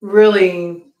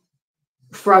 really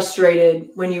frustrated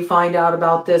when you find out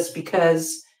about this,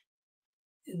 because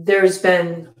there's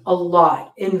been a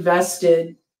lot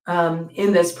invested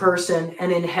in this person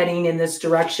and in heading in this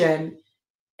direction.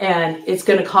 And it's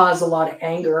going to cause a lot of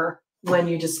anger when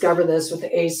you discover this with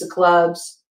the Ace of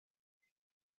Clubs.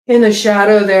 In the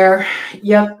shadow there,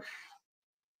 yep.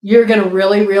 You're going to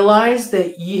really realize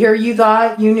that here you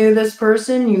thought you knew this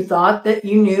person. You thought that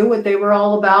you knew what they were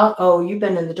all about. Oh, you've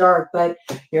been in the dark, but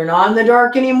you're not in the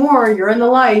dark anymore. You're in the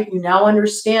light. You now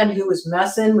understand who was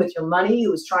messing with your money,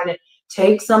 who was trying to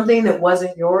take something that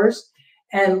wasn't yours.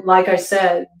 And like I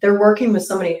said, they're working with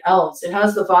somebody else. It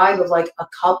has the vibe of like a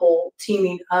couple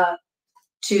teaming up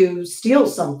to steal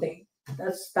something.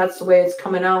 That's the way it's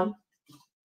coming out.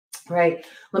 Right.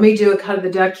 Let me do a cut of the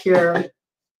deck here.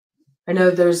 I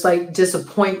know there's like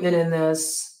disappointment in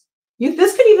this.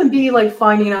 This could even be like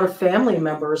finding out a family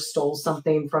member stole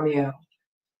something from you.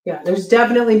 Yeah, there's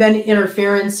definitely been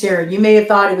interference here. You may have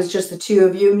thought it was just the two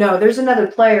of you. No, there's another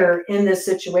player in this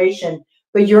situation,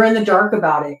 but you're in the dark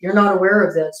about it. You're not aware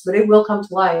of this, but it will come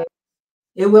to light.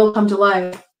 It will come to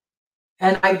light.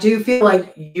 And I do feel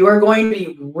like you are going to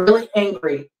be really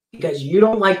angry because you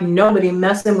don't like nobody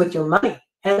messing with your money.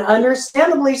 And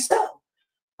understandably so.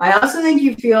 I also think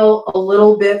you feel a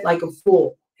little bit like a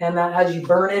fool, and that has you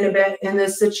burning a bit in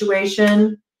this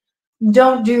situation.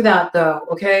 Don't do that though,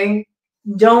 okay?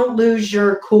 Don't lose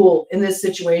your cool in this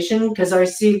situation, because I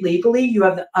see legally you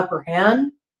have the upper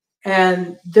hand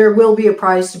and there will be a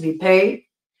price to be paid.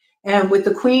 And with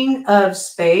the Queen of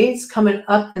Spades coming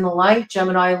up in the light,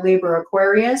 Gemini, Libra,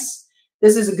 Aquarius,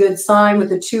 this is a good sign with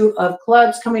the Two of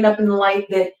Clubs coming up in the light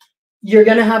that you're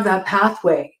going to have that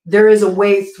pathway. There is a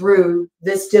way through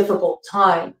this difficult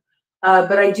time.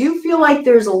 But I do feel like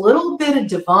there's a little bit of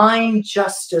divine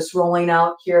justice rolling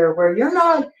out here where you're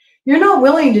not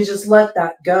willing to just let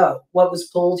that go, what was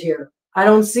pulled here. I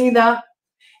don't see that.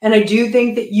 And I do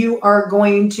think that you are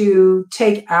going to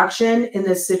take action in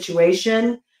this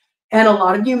situation. And a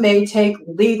lot of you may take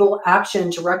legal action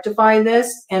to rectify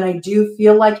this. And I do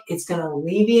feel like it's going to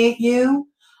alleviate you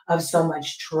of so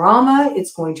much trauma.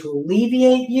 It's going to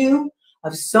alleviate you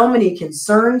of so many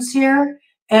concerns here.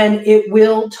 And it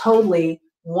will totally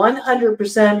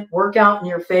 100% work out in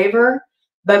your favor.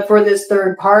 But for this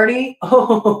third party,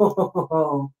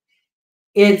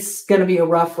 it's going to be a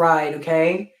rough ride,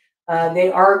 okay?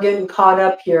 They are getting caught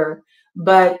up here.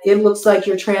 But it looks like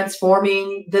you're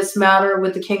transforming this matter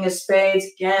with the King of Spades.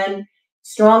 Again,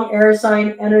 strong air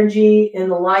sign energy in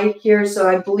the light here. So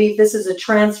I believe this is a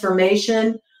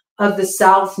transformation of the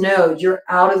South Node. You're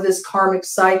out of this karmic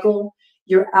cycle.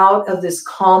 You're out of this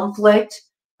conflict.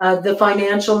 The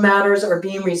financial matters are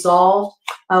being resolved.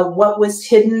 What was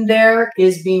hidden there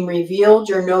is being revealed.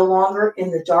 You're no longer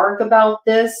in the dark about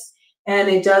this. And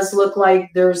it does look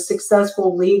like there's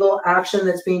successful legal action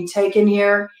that's being taken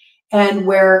here. And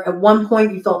where at one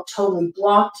point you felt totally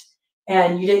blocked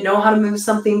and you didn't know how to move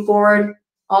something forward,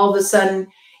 all of a sudden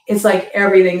it's like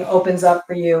everything opens up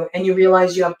for you and you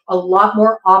realize you have a lot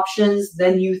more options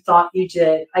than you thought you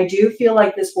did. I do feel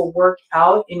like this will work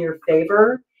out in your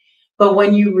favor. But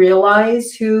when you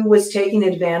realize who was taking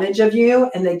advantage of you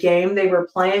and the game they were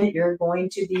playing, you're going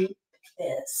to be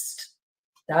pissed.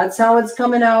 That's how it's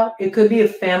coming out. It could be a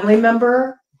family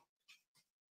member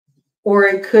or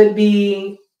it could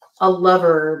be a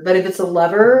lover. But if it's a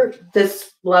lover,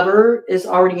 this lover is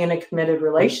already in a committed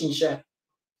relationship.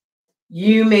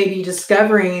 You may be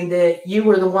discovering that you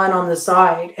were the one on the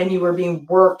side and you were being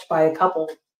worked by a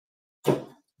couple. And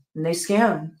they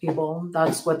scam people.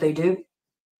 That's what they do.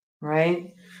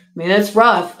 Right? I mean, it's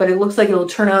rough, but it looks like it'll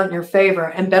turn out in your favor,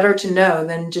 and better to know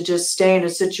than to just stay in a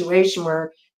situation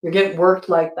where you're getting worked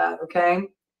like that, okay?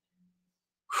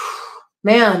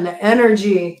 Man, the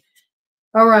energy.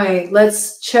 All right,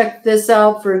 let's check this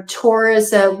out for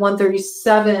Taurus at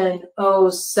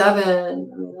 137.07. I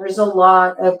mean, there's a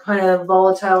lot of kind of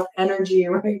volatile energy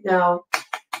right now,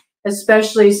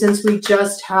 especially since we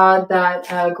just had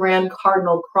that Grand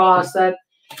Cardinal Cross.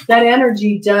 That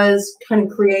energy does kind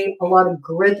of create a lot of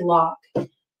gridlock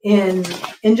in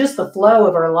just the flow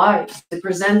of our lives. It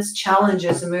presents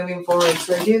challenges in moving forward.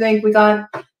 So I do think we got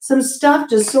some stuff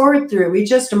to sort through. We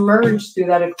just emerged through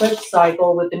that eclipse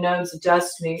cycle with the nodes of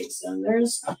destinies. And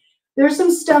there's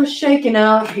some stuff shaking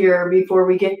out here before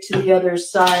we get to the other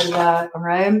side of that. All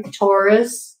right,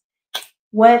 Taurus.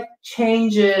 What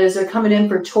changes are coming in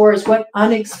for Taurus? What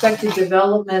unexpected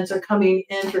developments are coming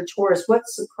in for Taurus? What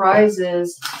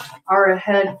surprises are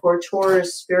ahead for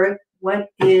Taurus spirit? What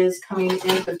is coming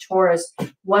in for Taurus?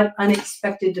 What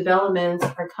unexpected developments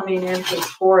are coming in for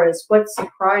Taurus? What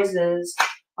surprises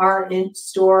are in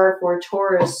store for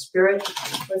Taurus spirit?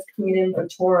 What's coming in for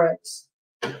Taurus?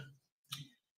 I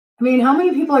mean, how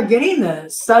many people are getting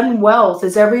this? Sudden wealth.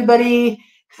 Is everybody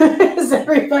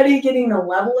getting a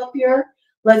level up here?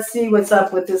 Let's see what's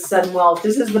up with this sudden wealth.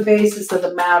 This is the basis of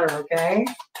the matter, okay?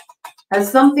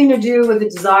 Has something to do with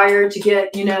the desire to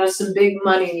get, you know, some big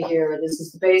money here. This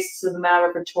is the basis of the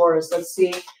matter for Taurus. Let's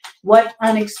see what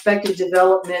unexpected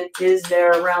development is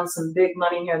there around some big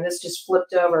money here. This just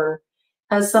flipped over.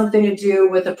 Has something to do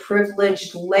with a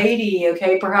privileged lady,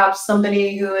 okay? Perhaps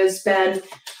somebody who has been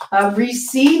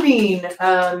receiving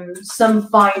some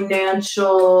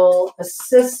financial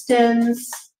assistance,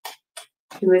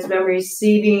 who has been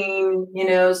receiving, you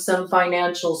know, some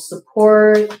financial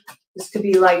support. This could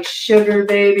be like sugar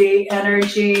baby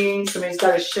energy. Somebody's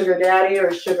got a sugar daddy or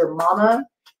a sugar mama.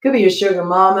 Could be a sugar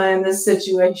mama in this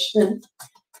situation.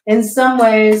 In some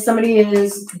ways, somebody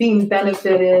is being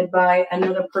benefited by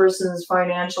another person's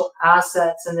financial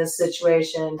assets in this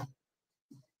situation.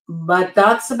 But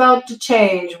that's about to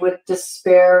change with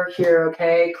despair here,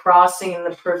 okay? Crossing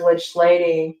the privileged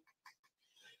lady.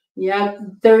 Yeah,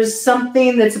 there's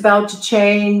something that's about to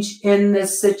change in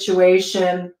this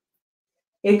situation.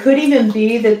 It could even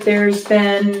be that there's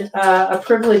been a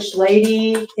privileged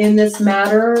lady in this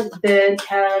matter that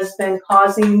has been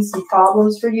causing some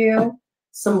problems for you,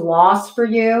 some loss for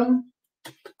you.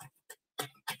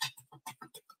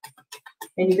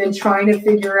 And you've been trying to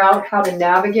figure out how to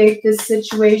navigate this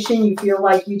situation. You feel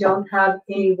like you don't have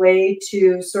any way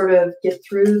to sort of get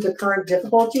through the current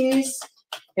difficulties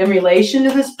in relation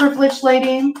to this privileged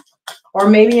lady, or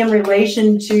maybe in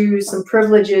relation to some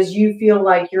privileges you feel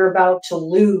like you're about to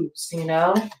lose, you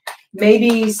know?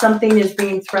 Maybe something is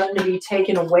being threatened to be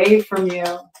taken away from you.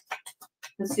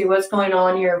 Let's see what's going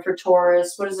on here for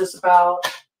Taurus. What is this about?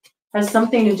 Has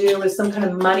something to do with some kind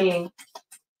of money,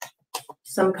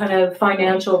 some kind of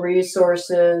financial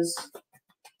resources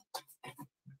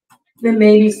that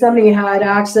maybe somebody had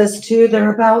access to that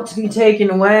are about to be taken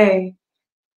away.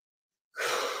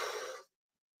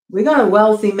 We got a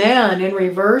wealthy man in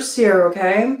reverse here,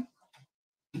 okay?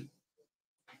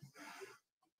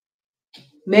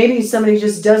 Maybe somebody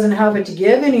just doesn't have it to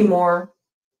give anymore,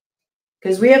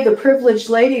 because we have the privileged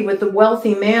lady with the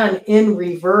wealthy man in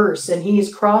reverse, and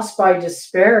he's crossed by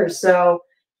despair. So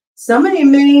somebody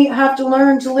may have to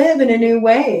learn to live in a new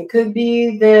way. It could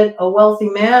be that a wealthy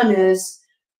man is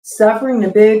suffering a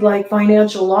big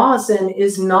financial loss and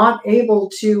is not able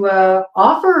to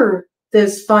offer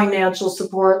this financial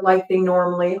support like they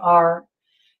normally are.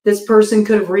 This person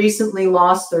could have recently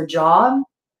lost their job.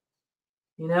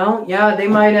 You know, yeah, they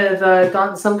might have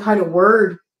gotten some kind of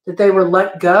word that they were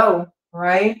let go,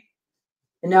 right?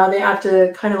 And now they have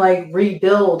to kind of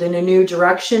rebuild in a new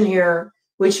direction here,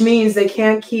 which means they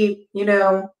can't keep, you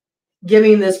know,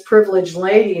 giving this privileged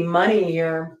lady money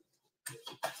here.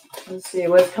 Let's see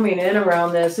what's coming in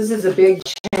around this. This is a big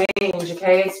change,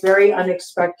 okay? It's very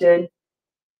unexpected.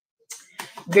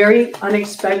 Very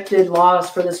unexpected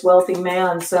loss for this wealthy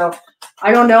man. So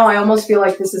I don't know. I almost feel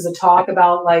like this is a talk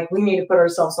about we need to put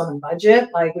ourselves on a budget.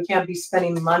 We can't be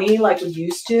spending money like we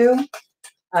used to.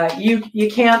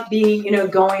 You can't be, you know,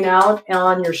 going out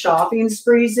on your shopping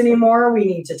sprees anymore. We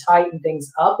need to tighten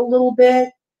things up a little bit.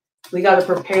 We got to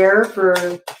prepare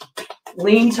for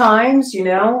lean times. You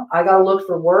know, I got to look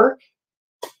for work.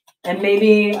 And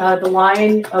maybe the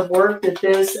line of work that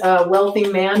this wealthy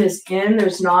man is in,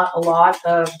 there's not a lot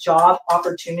of job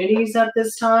opportunities at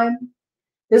this time.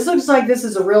 This looks like this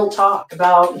is a real talk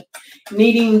about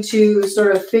needing to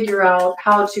sort of figure out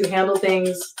how to handle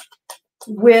things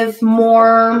with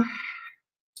more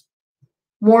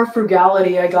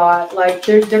frugality. I got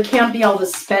there can't be all the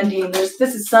spending. This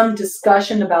is some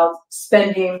discussion about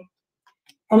spending.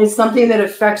 And it's something that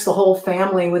affects the whole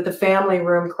family, with the family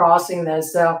room crossing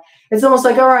this. So it's almost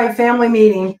like, all right, family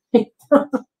meeting.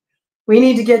 We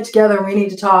need to get together. We need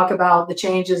to talk about the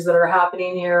changes that are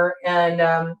happening here and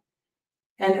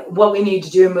what we need to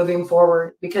do moving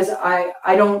forward. Because I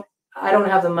don't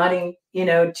have the money, you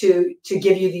know, to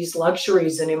give you these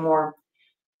luxuries anymore.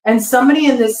 And somebody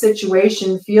in this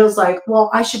situation feels like, well,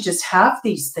 I should just have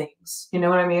these things. You know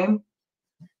what I mean?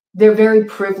 They're very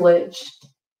privileged.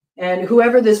 And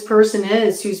whoever this person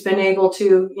is who's been able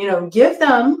to, you know, give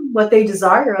them what they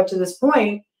desire up to this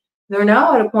point, they're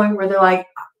now at a point where they're like,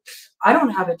 I don't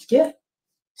have it to give.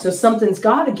 So something's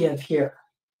got to give here.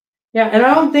 Yeah, and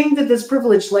I don't think that this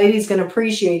privileged lady is going to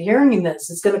appreciate hearing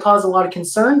this. It's going to cause a lot of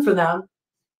concern for them,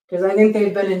 because I think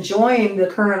they've been enjoying the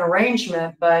current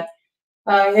arrangement, but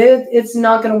it's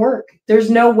not going to work.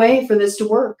 There's no way for this to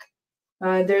work.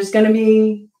 There's going to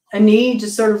be a need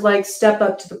to sort of step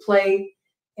up to the plate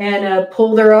and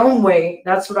pull their own weight.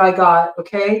 That's what I got.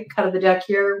 Okay, cut of the deck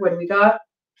here. What do we got?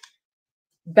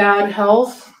 Bad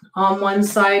health on one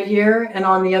side here, and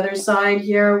on the other side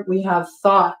here we have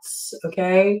thoughts.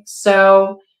 Okay,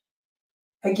 so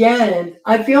again,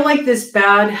 I feel like this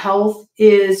bad health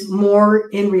is more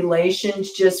in relation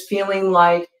to just feeling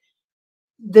like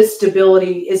this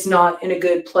stability is not in a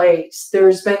good place.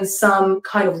 There's been some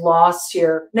kind of loss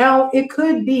here. Now, it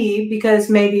could be because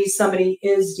maybe somebody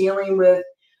is dealing with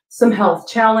some health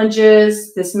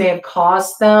challenges. This may have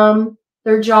cost them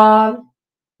their job.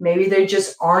 Maybe they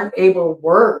just aren't able to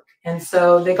work, and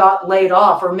so they got laid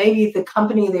off. Or maybe the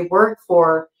company they worked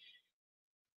for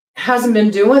hasn't been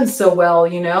doing so well,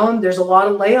 you know. There's a lot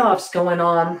of layoffs going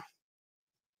on.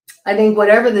 I think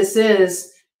whatever this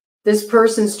is, this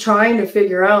person's trying to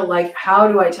figure out, how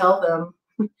do I tell them?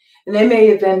 And they may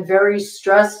have been very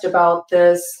stressed about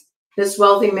this. This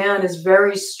wealthy man is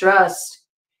very stressed.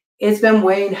 It's been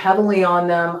weighing heavily on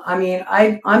them. I mean,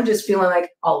 I'm just feeling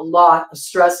like a lot of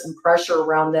stress and pressure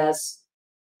around this.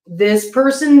 This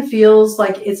person feels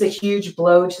like it's a huge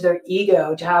blow to their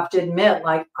ego to have to admit,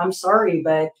 I'm sorry,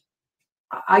 but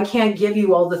I can't give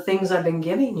you all the things I've been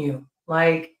giving you.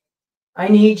 I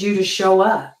need you to show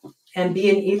up and be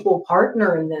an equal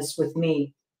partner in this with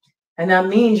me. And that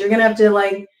means you're going to have to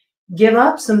like give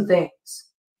up some things.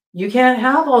 You can't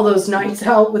have all those nights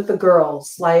out with the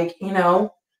girls. Like, you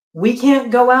know, we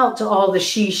can't go out to all the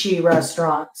she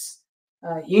restaurants.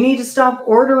 You need to stop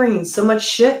ordering so much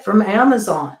shit from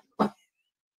Amazon.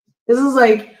 This is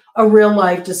like a real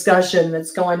life discussion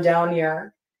that's going down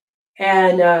here.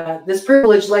 And this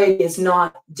privileged lady is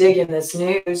not digging this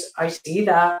news. I see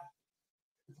that.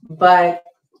 But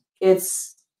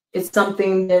it's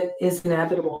something that is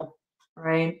inevitable,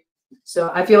 right?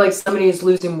 So I feel like somebody is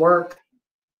losing work,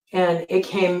 and it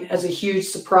came as a huge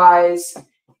surprise.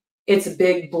 It's a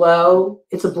big blow.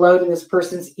 It's a blow to this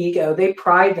person's ego. They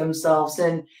pride themselves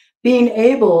in being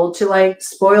able to like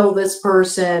spoil this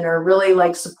person or really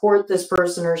like support this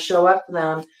person or show up for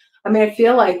them. I mean, I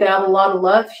feel like they have a lot of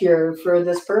love here for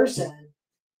this person.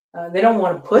 They don't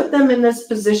want to put them in this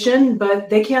position, but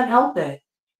they can't help it.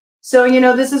 So, you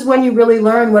know, this is when you really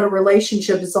learn what a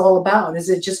relationship is all about. Is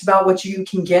it just about what you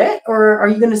can get, or are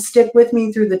you going to stick with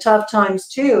me through the tough times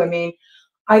too? I mean,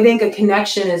 I think a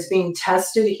connection is being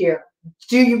tested here.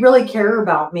 Do you really care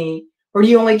about me, or do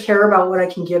you only care about what I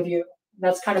can give you?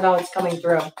 That's kind of how it's coming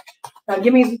through.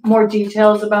 Give me more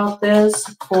details about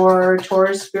this for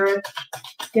Taurus spirit.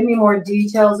 Give me more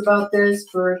details about this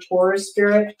for Taurus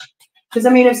spirit. Because,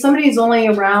 I mean, if somebody's only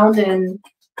around and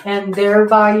they're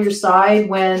by your side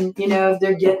when, you know,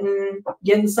 they're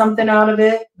getting something out of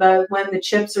it, but when the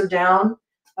chips are down,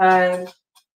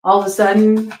 all of a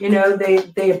sudden, you know,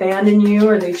 they abandon you,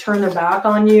 or they turn their back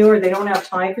on you, or they don't have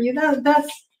time for you.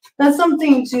 That's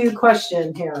something to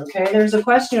question here, okay? There's a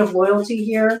question of loyalty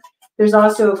here. There's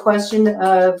also a question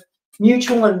of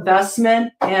mutual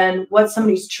investment and what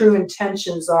somebody's true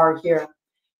intentions are here.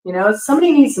 You know,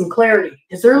 somebody needs some clarity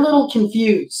because they're a little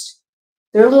confused.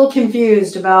 They're a little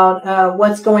confused about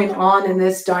what's going on in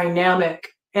this dynamic.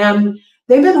 And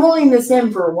they've been holding this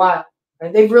in for a while.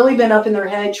 Right? They've really been up in their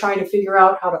head trying to figure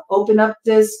out how to open up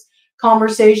this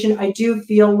conversation. I do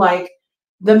feel like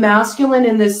the masculine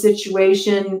in this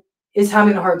situation is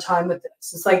having a hard time with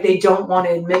this. It's like they don't want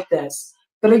to admit this.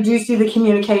 But I do see the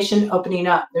communication opening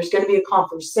up. There's going to be a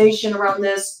conversation around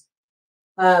this.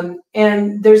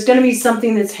 And there's going to be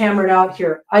something that's hammered out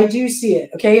here. I do see it.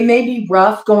 Okay. It may be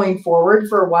rough going forward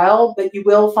for a while, but you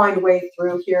will find a way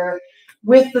through here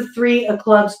with the 3 of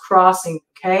clubs crossing.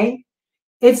 Okay.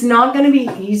 It's not going to be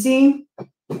easy.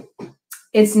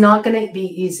 It's not going to be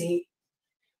easy.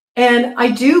 And I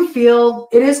do feel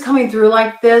it is coming through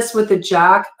like this with the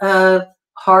Jack of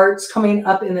Hearts coming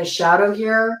up in the shadow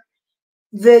here,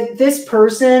 that this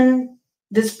person,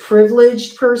 this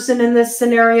privileged person in this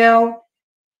scenario,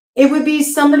 it would be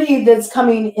somebody that's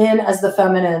coming in as the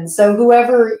feminine. So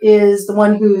whoever is the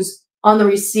one who's on the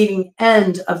receiving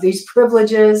end of these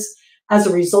privileges as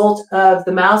a result of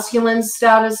the masculine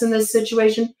status in this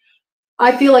situation,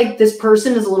 I feel like this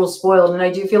person is a little spoiled, and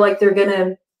I do feel like they're going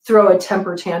to throw a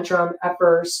temper tantrum at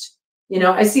first. You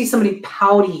know, I see somebody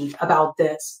pouty about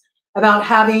this, about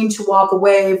having to walk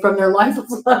away from their life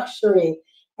of luxury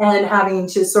and having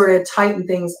to sort of tighten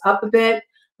things up a bit,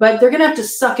 but they're going to have to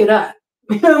suck it up.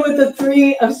 With the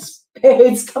 3 of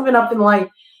Spades coming up in light,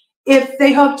 if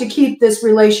they hope to keep this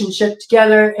relationship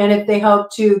together, and if they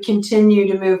hope to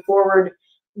continue to move forward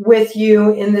with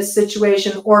you in this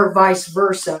situation, or vice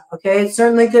versa. Okay, it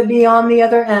certainly could be on the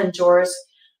other end, Taurus.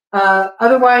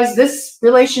 Otherwise, this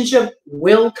relationship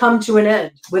will come to an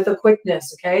end with a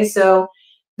quickness. Okay, so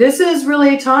this is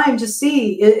really a time to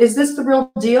see, is this the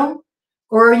real deal,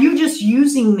 or are you just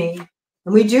using me?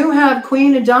 And we do have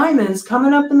Queen of Diamonds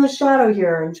coming up in the shadow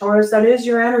here. And Taurus, that is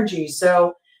your energy.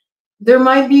 So there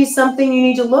might be something you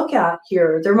need to look at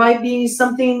here. There might be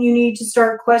something you need to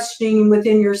start questioning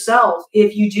within yourself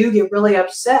if you do get really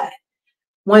upset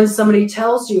when somebody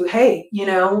tells you, hey, you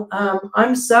know,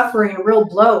 I'm suffering a real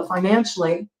blow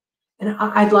financially, and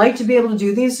I'd like to be able to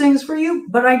do these things for you,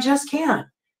 but I just can't.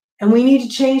 And we need to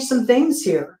change some things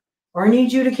here, or I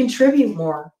need you to contribute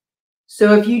more.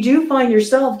 So if you do find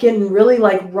yourself getting really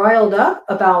like riled up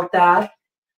about that,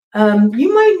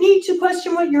 you might need to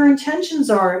question what your intentions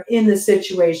are in the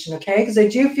situation, okay? Because I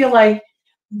do feel like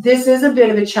this is a bit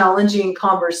of a challenging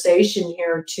conversation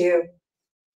here too.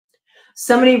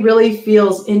 Somebody really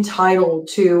feels entitled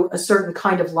to a certain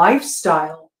kind of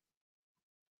lifestyle.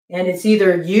 And it's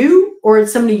either you or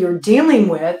it's somebody you're dealing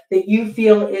with that you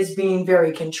feel is being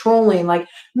very controlling. Like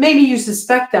maybe you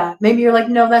suspect that. Maybe you're like,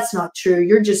 no, that's not true.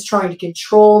 You're just trying to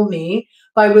control me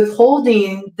by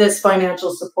withholding this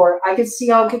financial support. I could see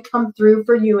how it could come through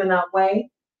for you in that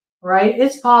way, right?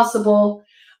 It's possible.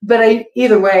 But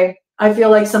either way, I feel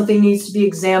like something needs to be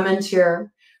examined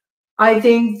here. I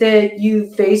think that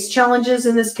you faced challenges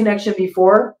in this connection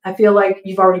before. I feel like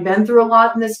you've already been through a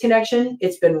lot in this connection.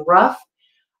 It's been rough.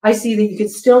 I see that you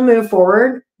could still move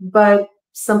forward, but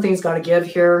something's got to give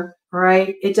here, all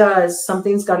right? It does.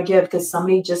 Something's got to give because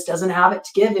somebody just doesn't have it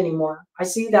to give anymore. I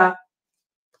see that.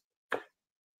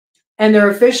 And they're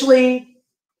officially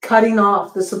cutting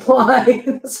off the supply.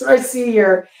 That's what I see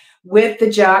here with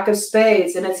the Jack of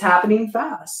Spades, and it's happening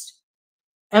fast.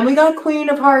 And we got Queen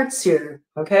of Hearts here,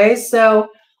 okay? So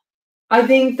I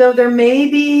think, though, there may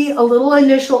be a little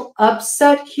initial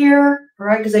upset here, all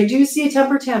right? Because I do see a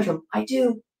temper tantrum. I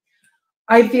do.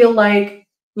 I feel like,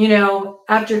 you know,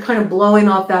 after kind of blowing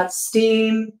off that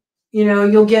steam, you know,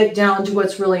 you'll get down to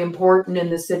what's really important in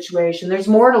this situation. There's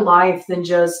more to life than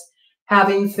just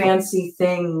having fancy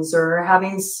things or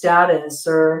having status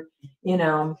or, you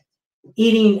know,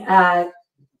 eating at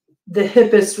the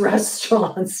hippest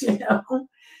restaurants, you know.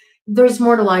 There's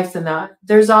more to life than that.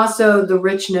 There's also the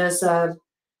richness of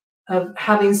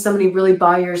having somebody really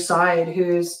by your side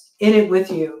who's in it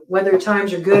with you, whether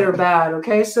times are good or bad,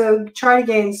 okay? So try to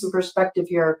gain some perspective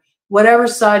here, whatever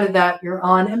side of that you're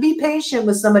on, and be patient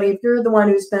with somebody. If you're the one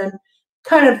who's been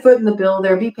kind of footing the bill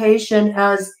there, be patient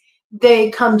as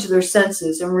they come to their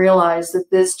senses and realize that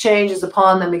this change is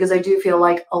upon them, because I do feel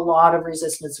like a lot of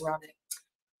resistance around it.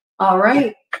 All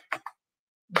right.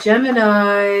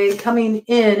 Gemini coming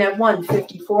in at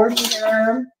 154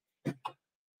 here.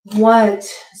 What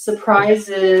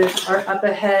surprises are up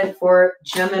ahead for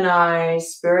Gemini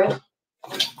spirit?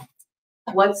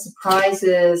 What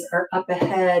surprises are up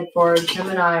ahead for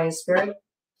Gemini spirit?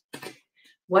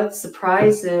 What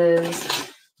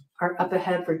surprises are up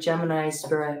ahead for Gemini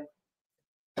spirit?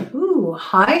 Ooh,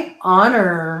 high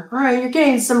honor. All right, you're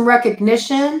getting some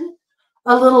recognition,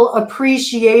 a little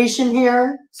appreciation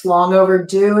here. It's long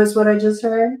overdue is what I just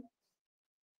heard.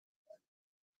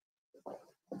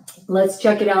 Let's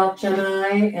check it out,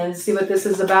 Gemini, and see what this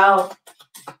is about.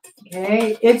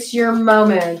 Okay, it's your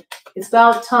moment. It's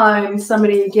about time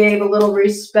somebody gave a little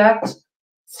respect.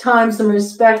 It's time some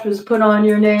respect was put on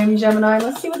your name, Gemini.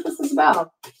 Let's see what this is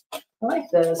about. I like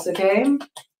this, okay?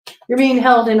 You're being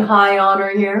held in high honor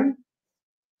here.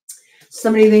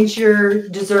 Somebody thinks you're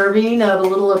deserving of a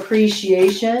little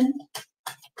appreciation.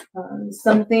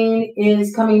 Something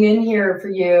is coming in here for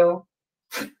you.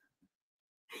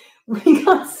 We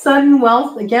got sudden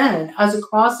wealth again as a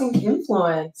crossing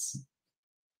influence.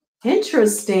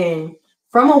 Interesting.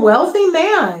 From a wealthy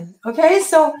man. Okay,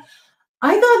 so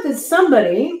I thought that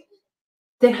somebody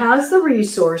that has the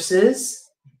resources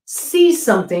sees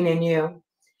something in you.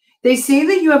 They see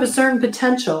that you have a certain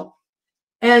potential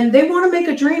and they want to make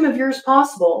a dream of yours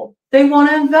possible. They want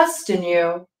to invest in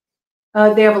you.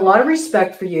 They have a lot of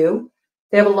respect for you.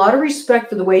 They have a lot of respect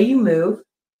for the way you move,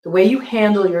 the way you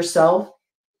handle yourself.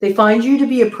 They find you to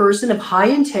be a person of high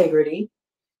integrity.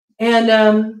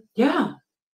 And yeah,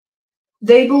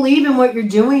 they believe in what you're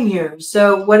doing here.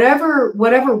 So whatever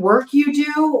work you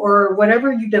do or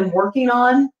whatever you've been working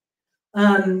on,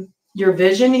 your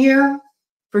vision here,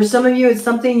 for some of you, it's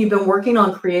something you've been working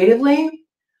on creatively.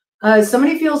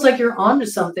 Somebody feels like you're onto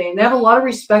something. They have a lot of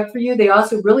respect for you. They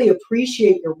also really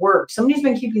appreciate your work. Somebody's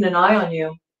been keeping an eye on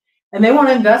you and they want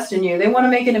to invest in you. They want to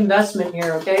make an investment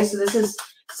here. Okay. So this is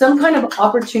some kind of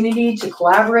opportunity to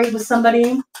collaborate with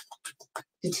somebody,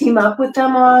 to team up with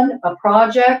them on a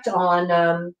project,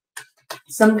 on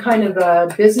some kind of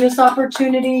a business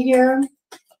opportunity here.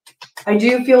 I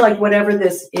do feel like whatever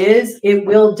this is, it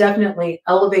will definitely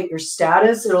elevate your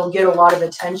status. It'll get a lot of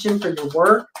attention for your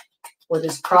work or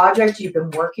this project you've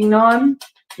been working on.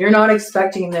 You're not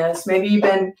expecting this. Maybe you've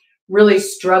been really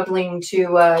struggling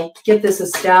to get this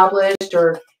established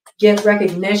or get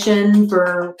recognition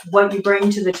for what you bring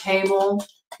to the table.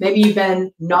 Maybe you've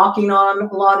been knocking on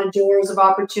a lot of doors of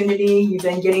opportunity. You've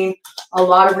been getting a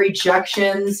lot of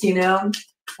rejections, you know.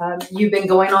 You've been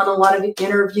going on a lot of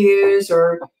interviews,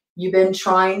 or you've been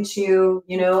trying to,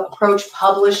 you know, approach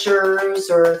publishers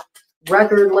or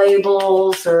record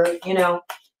labels, or, you know,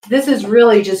 this is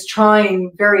really just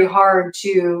trying very hard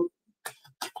to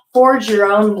forge your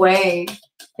own way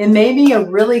in maybe a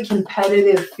really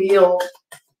competitive field,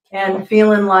 and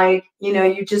feeling like, you know,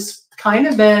 you just kind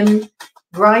of been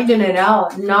grinding it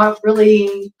out, not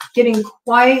really getting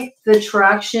quite the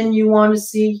traction you want to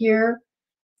see here,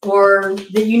 or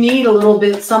that you need a little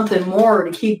bit something more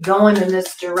to keep going in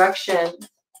this direction.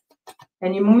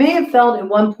 And you may have felt at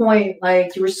one point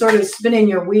like you were sort of spinning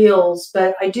your wheels,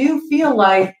 but I do feel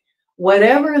like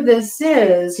whatever this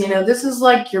is, you know, this is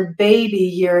like your baby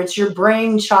here. It's your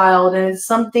brainchild, and it's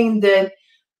something that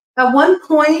At one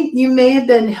point, you may have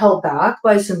been held back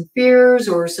by some fears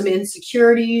or some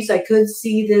insecurities. I could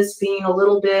see this being a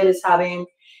little bit as having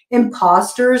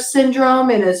imposter syndrome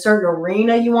in a certain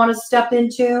arena you want to step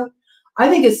into. I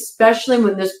think especially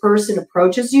when this person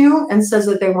approaches you and says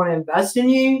that they want to invest in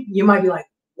you, you might be like,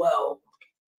 whoa,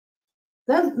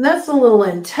 that's a little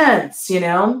intense, you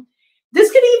know? This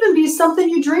could even be something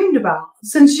you dreamed about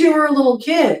since you were a little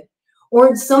kid,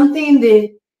 or it's something that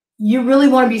you really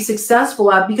want to be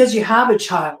successful at because you have a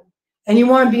child and you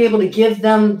want to be able to give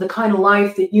them the kind of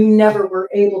life that you never were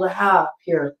able to have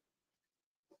here.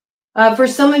 For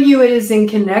some of you, it is in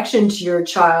connection to your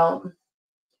child.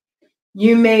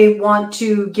 You may want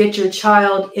to get your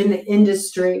child in the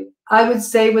industry. I would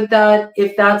say with that,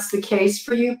 if that's the case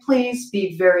for you, please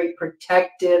be very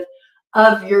protective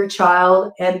of your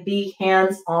child and be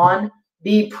hands-on,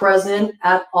 be present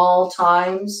at all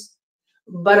times.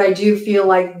 But I do feel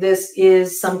like this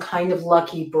is some kind of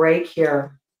lucky break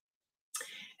here.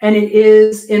 And it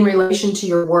is in relation to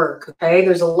your work, okay?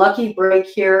 There's a lucky break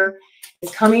here.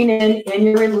 It's coming in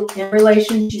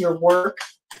relation to your work.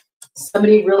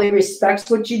 Somebody really respects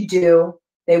what you do.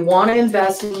 They want to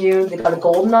invest in you. They got a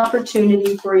golden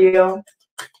opportunity for you.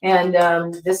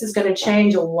 And this is going to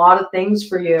change a lot of things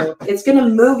for you. It's going to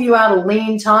move you out of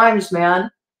lean times,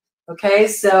 man. Okay,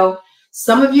 so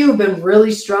some of you have been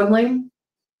really struggling.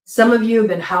 Some of you have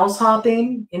been house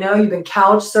hopping. You know, you've been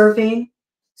couch surfing.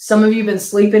 Some of you have been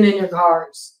sleeping in your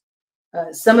cars.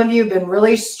 Some of you have been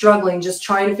really struggling, just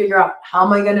trying to figure out, how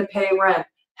am I going to pay rent?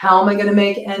 How am I going to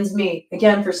make ends meet?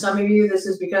 Again, for some of you, this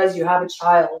is because you have a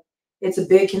child. It's a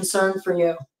big concern for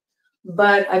you.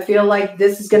 But I feel like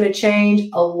this is going to change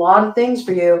a lot of things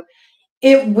for you.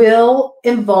 It will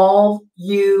involve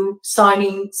you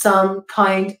signing some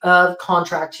kind of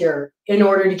contract here in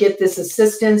order to get this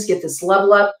assistance, get this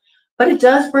level up. But it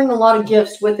does bring a lot of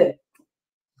gifts with it,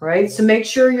 right? So make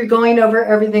sure you're going over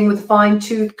everything with a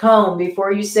fine-tooth comb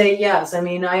before you say yes. I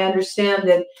mean, I understand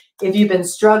that if you've been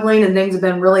struggling and things have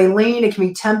been really lean, it can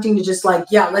be tempting to just like,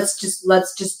 yeah, let's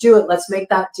just do it. Let's make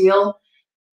that deal.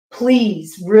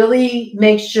 Please really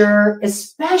make sure,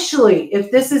 especially if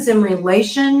this is in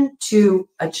relation to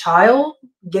a child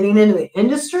getting into the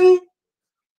industry,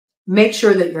 make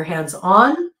sure that you're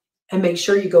hands-on and make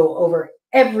sure you go over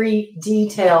every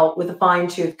detail with a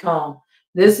fine-tooth comb.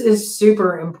 This is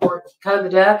super important. Cut the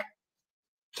deck,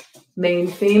 main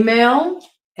female.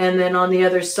 And then on the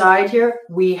other side here,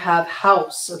 we have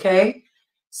house, okay?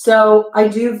 So I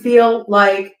do feel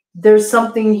like there's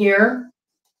something here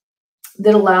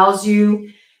that allows you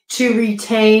to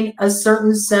retain a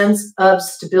certain sense of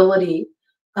stability.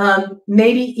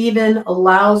 Maybe even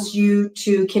allows you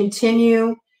to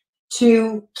continue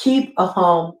to keep a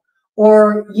home,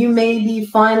 or you may be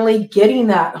finally getting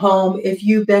that home if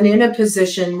you've been in a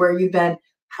position where you've been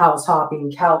house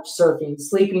hopping, couch surfing,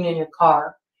 sleeping in your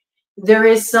car. There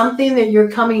is something that you're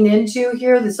coming into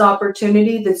here, this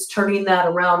opportunity that's turning that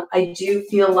around. I do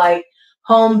feel like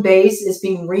home base is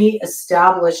being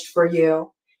reestablished for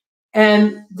you.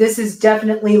 And this is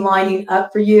definitely lining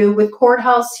up for you. With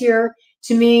courthouse here,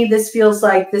 to me, this feels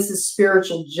like this is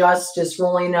spiritual justice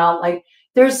rolling out. Like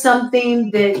there's something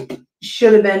that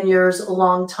should have been yours a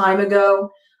long time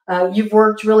ago. You've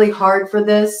worked really hard for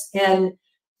this, and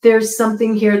there's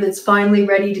something here that's finally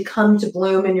ready to come to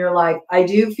bloom in your life. I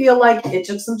do feel like it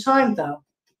took some time though,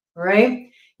 all right?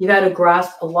 You've had to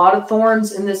grasp a lot of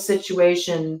thorns in this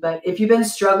situation, but if you've been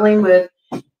struggling with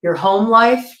your home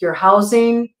life, your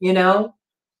housing, you know,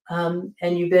 and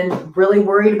you've been really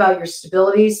worried about your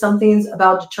stability, something's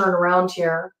about to turn around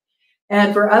here.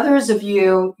 And for others of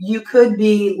you, you could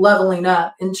be leveling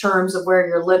up in terms of where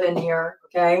you're living here,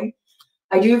 okay?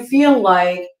 I do feel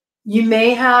like you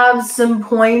may have some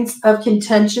points of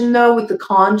contention, though, with the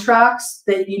contracts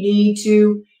that you need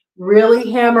to really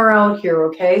hammer out here,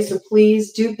 okay? So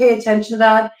please do pay attention to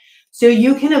that so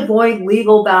you can avoid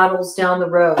legal battles down the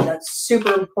road. That's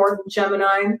super important,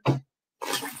 Gemini.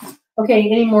 Okay,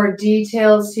 any more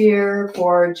details here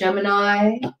for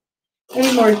Gemini?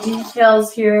 Any more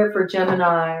details here for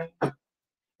Gemini?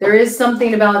 There is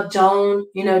something about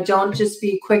don't just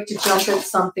be quick to jump at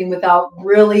something without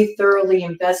really thoroughly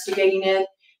investigating it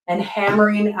and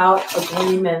hammering out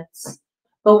agreements.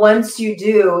 But once you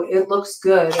do, it looks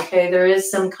good, okay? There is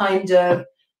some kind of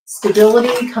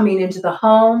stability coming into the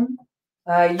home.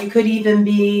 You could even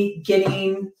be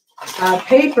getting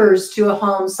papers to a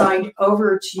home signed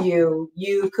over to you.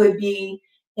 You could be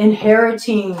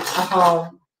inheriting a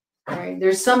home. Right?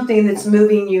 There's something that's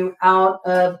moving you out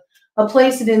of a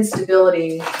place of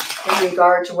instability in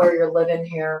regard to where you're living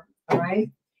here, all right?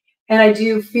 And I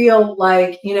do feel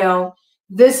like, you know,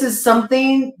 this is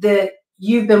something that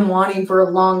you've been wanting for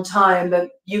a long time, but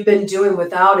you've been doing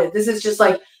without it. This is just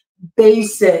like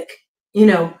basic, you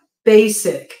know,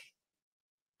 basic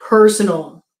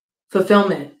personal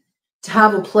fulfillment, to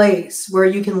have a place where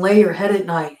you can lay your head at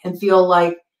night and feel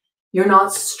like you're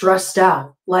not stressed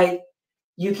out, like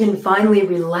you can finally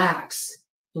relax,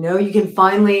 you know, you can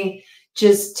finally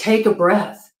just take a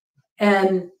breath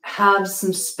and have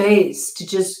some space to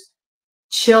just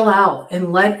chill out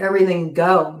and let everything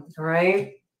go. All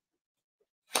right.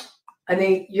 I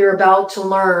think you're about to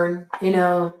learn, you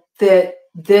know, that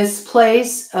this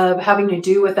place of having to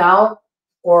do without,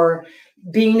 or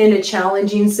being in a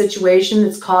challenging situation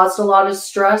that's caused a lot of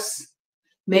stress,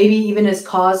 maybe even has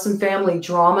caused some family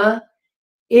drama,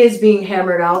 is being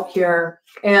hammered out here.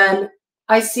 And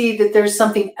I see that there's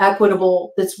something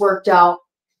equitable that's worked out,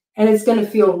 and it's going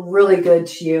to feel really good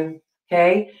to you.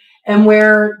 Okay. And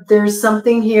where there's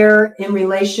something here in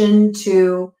relation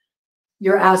to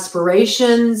your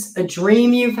aspirations, a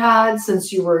dream you've had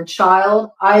since you were a child,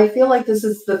 I feel like this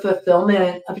is the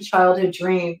fulfillment of a childhood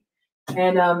dream.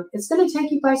 And it's going to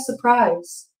take you by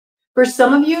surprise. For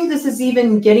some of you, this is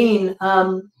even getting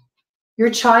your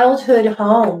childhood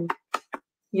home.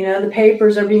 You know, the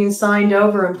papers are being signed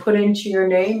over and put into your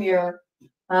name here.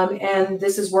 And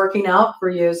this is working out for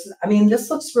you. So, I mean,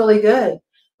 this looks really good.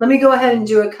 Let me go ahead and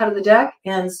do a cut of the deck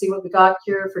and see what we got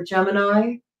here for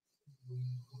Gemini.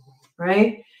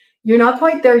 Right? You're not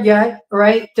quite there yet,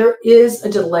 right? There is a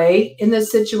delay in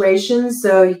this situation.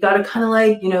 So you got to kind of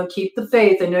like, you know, keep the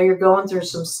faith. I know you're going through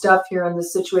some stuff here in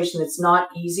this situation that's not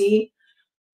easy.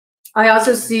 I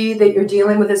also see that you're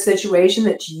dealing with a situation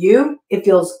that to you, it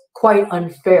feels quite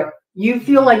unfair. You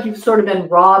feel like you've sort of been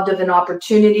robbed of an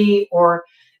opportunity, or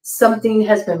something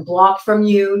has been blocked from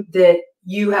you that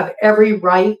you have every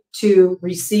right to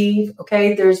receive.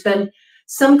 Okay. There's been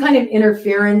some kind of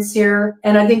interference here.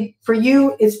 And I think for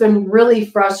you, it's been really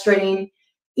frustrating,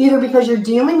 either because you're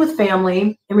dealing with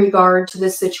family in regard to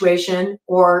this situation,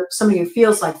 or somebody who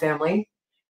feels like family,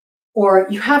 or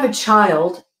you have a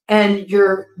child and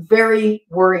you're very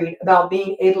worried about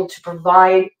being able to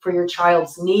provide for your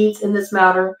child's needs in this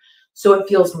matter. So it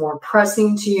feels more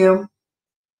pressing to you.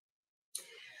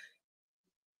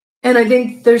 And I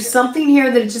think there's something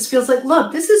here that it just feels like,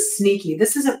 look, this is sneaky.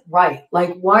 This isn't right.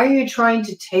 Like, why are you trying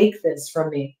to take this from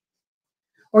me?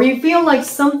 Or you feel like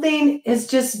something has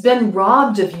just been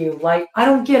robbed of you. Like, I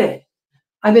don't get it.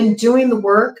 I've been doing the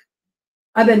work.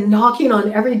 I've been knocking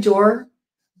on every door.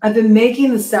 I've been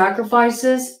making the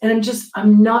sacrifices, and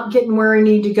I'm not getting where I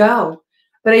need to go.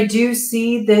 But I do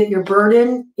see that your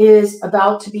burden is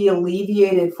about to be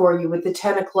alleviated for you with the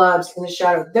 10 of clubs in the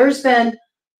shadow. There's been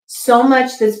so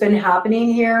much that's been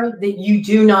happening here that you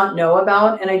do not know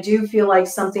about. And I do feel like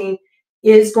something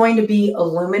is going to be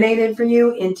illuminated for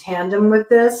you in tandem with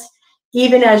this,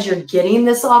 even as you're getting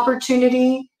this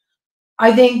opportunity.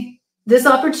 I think this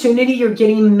opportunity you're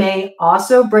getting may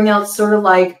also bring out sort of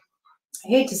like, I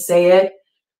hate to say it,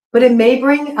 but it may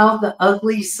bring out the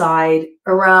ugly side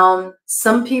around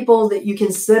some people that you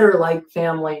consider like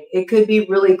family. It could be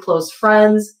really close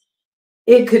friends.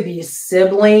 It could be a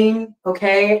sibling,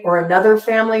 okay, or another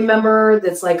family member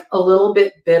that's like a little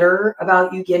bit bitter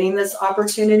about you getting this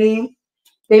opportunity.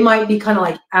 They might be kind of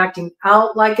like acting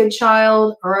out like a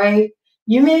child, all right?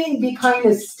 You may be kind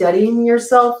of studying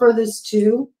yourself for this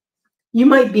too. You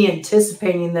might be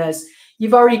anticipating this.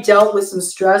 You've already dealt with some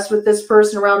stress with this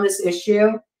person around this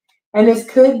issue. And this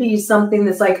could be something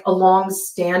that's like a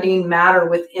long-standing matter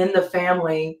within the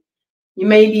family. You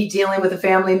may be dealing with a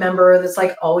family member that's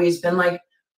like always been like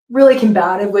really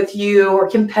combative with you, or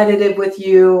competitive with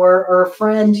you, or a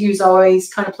friend who's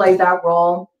always kind of played that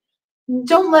role.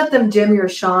 Don't let them dim your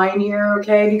shine here,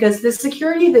 okay? Because the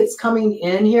security that's coming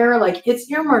in here, like,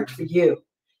 it's earmarked for you.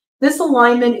 This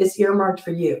alignment is earmarked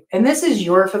for you. And this is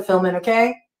your fulfillment,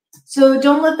 okay? So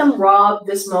don't let them rob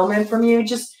this moment from you.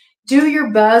 Just do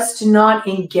your best to not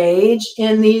engage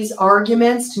in these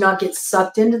arguments, to not get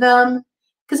sucked into them.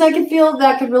 Because I can feel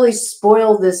that could really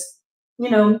spoil this, you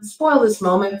know, spoil this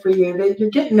moment for you. That you're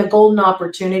getting a golden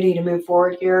opportunity to move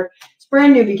forward here. It's a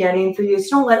brand new beginning for you.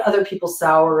 So don't let other people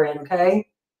sour in, okay?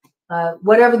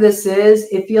 Whatever this is,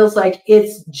 it feels like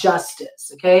it's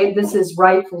justice, okay? This is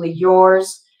rightfully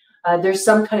yours. There's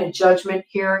some kind of judgment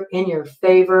here in your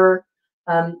favor.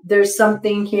 There's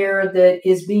something here that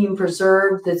is being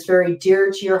preserved that's very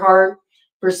dear to your heart.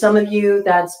 For some of you,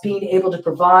 that's being able to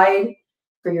provide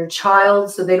for your child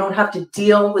so they don't have to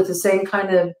deal with the same kind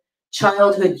of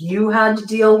childhood you had to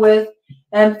deal with.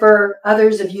 And for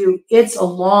others of you, it's a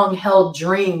long-held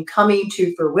dream coming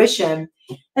to fruition.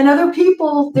 And other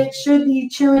people that should be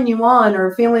cheering you on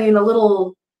or feeling a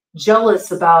little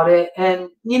jealous about it. And,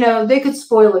 you know, they could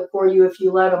spoil it for you if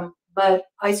you let them. But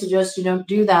I suggest you don't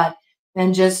do that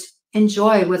and just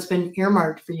enjoy what's been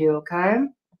earmarked for you, okay?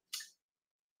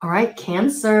 All right,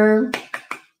 Cancer.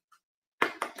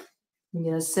 I'm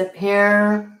going to sit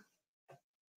here.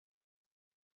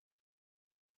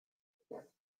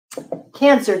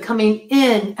 Cancer coming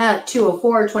in at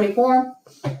 204.24.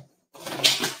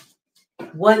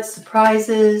 What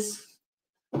surprises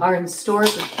are in store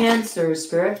for Cancer,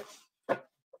 Spirit?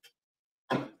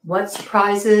 What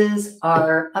surprises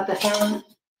are up ahead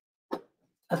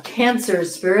of Cancer,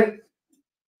 Spirit?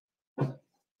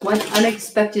 What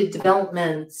unexpected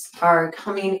developments are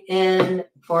coming in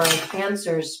for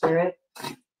Cancer, Spirit?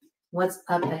 What's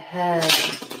up ahead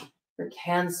for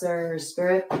Cancer,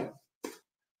 Spirit?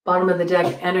 Bottom of the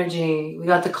deck energy. We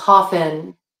got the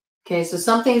Coven. Okay, so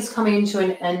something's coming to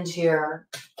an end here.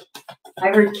 I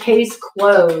heard case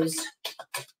closed.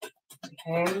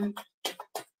 Okay.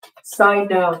 Side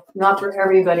note, not for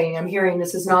everybody. I'm hearing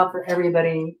this is not for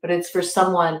everybody, but it's for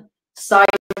someone. Side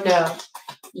note,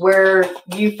 where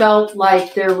you felt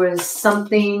like there was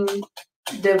something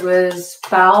that was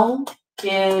foul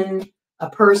in a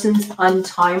person's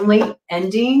untimely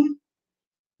ending.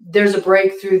 There's a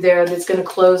breakthrough there that's going to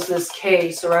close this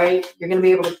case, all right? You're going to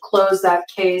be able to close that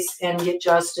case and get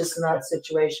justice in that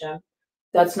situation.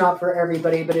 That's not for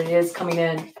everybody, but it is coming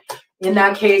in. In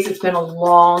that case, it's been a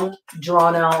long,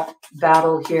 drawn-out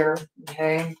battle here,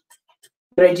 okay?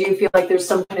 But I do feel like there's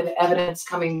some kind of evidence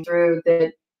coming through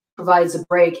that provides a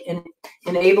break and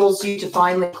enables you to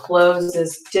finally close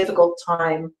this difficult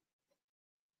time.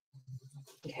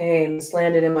 Okay, this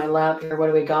landed in my lap here. What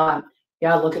do we got?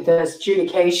 Yeah, look at this.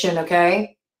 Adjudication,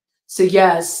 okay? So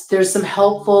yes, there's some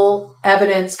helpful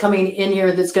evidence coming in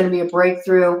here that's going to be a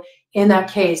breakthrough in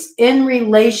that case in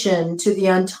relation to the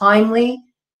untimely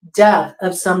death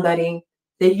of somebody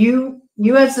that you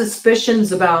had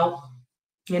suspicions about.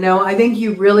 You know, I think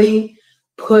you really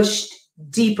pushed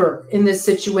deeper in this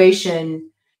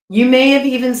situation. You may have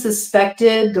even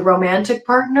suspected the romantic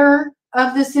partner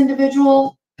of this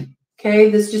individual.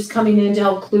 Okay, this just coming in to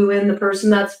help clue in the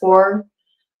person that's for.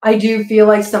 I do feel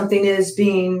like something is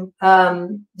being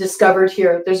discovered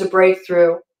here. There's a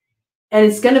breakthrough. And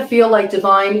it's going to feel like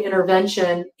divine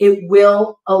intervention. It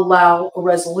will allow a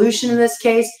resolution in this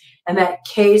case, and that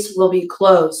case will be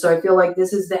closed. So I feel like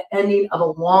this is the ending of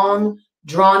a long,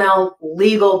 drawn-out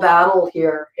legal battle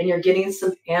here, and you're getting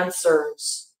some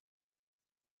answers.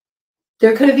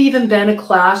 There could have even been a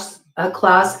class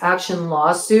action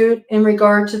lawsuit in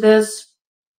regard to this.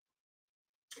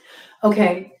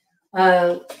 Okay.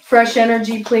 Fresh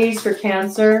energy, please, for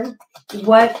Cancer.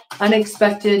 What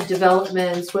unexpected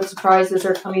developments, what surprises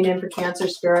are coming in for Cancer,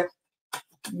 Spirit?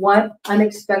 What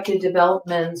unexpected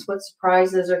developments, what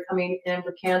surprises are coming in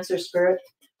for Cancer, Spirit?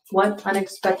 What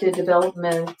unexpected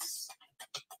developments,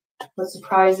 what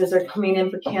surprises are coming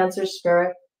in for Cancer,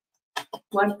 Spirit?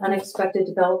 What unexpected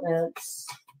developments,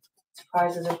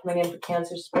 surprises are coming in for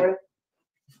Cancer, Spirit?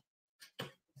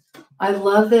 I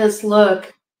love this.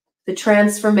 Look. The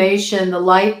transformation, the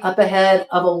light up ahead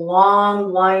of a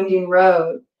long, winding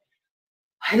road.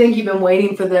 I think you've been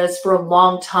waiting for this for a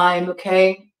long time,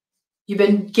 okay? You've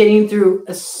been getting through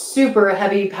a super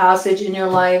heavy passage in your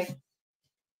life.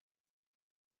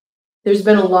 There's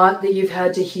been a lot that you've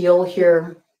had to heal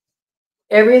here.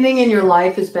 Everything in your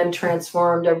life has been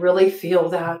transformed. I really feel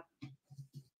that.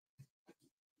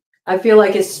 I feel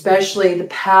like especially the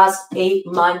past 8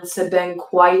 months have been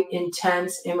quite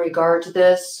intense in regard to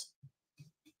this.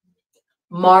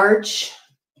 March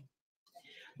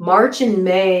and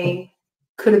May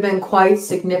could have been quite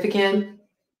significant.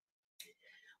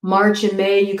 March and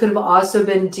May, you could have also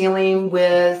been dealing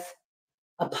with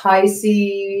a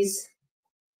Pisces,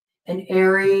 an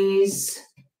Aries,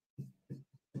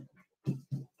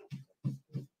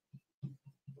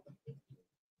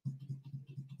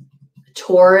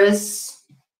 Taurus,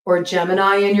 or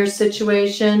Gemini in your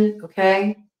situation,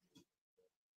 okay?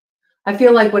 I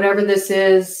feel like whatever this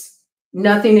is,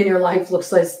 nothing in your life looks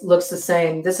the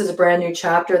same. This is a brand new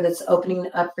chapter that's opening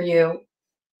up for you.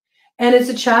 And it's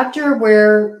a chapter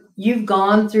where you've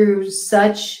gone through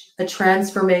such a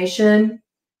transformation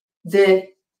that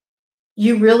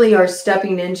you really are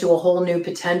stepping into a whole new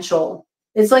potential.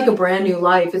 It's like a brand new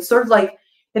life. It's sort of like,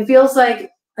 it feels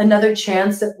like another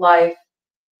chance at life.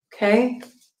 Okay?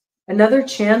 Another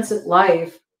chance at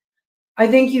life. I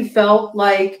think you felt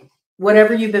like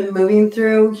whatever you've been moving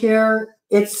through here,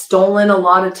 it's stolen a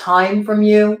lot of time from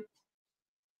you,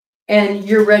 and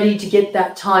you're ready to get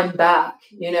that time back,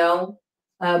 you know,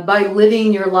 by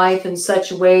living your life in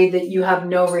such a way that you have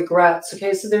no regrets.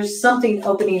 Okay, so there's something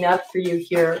opening up for you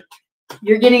here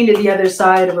You're getting to the other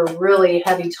side of a really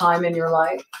heavy time in your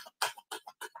life.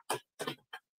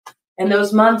 And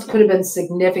those months could have been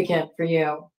significant for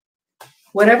you.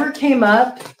 Whatever came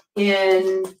up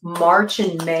in March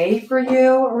and May for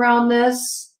you around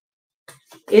this,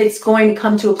 it's going to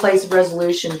come to a place of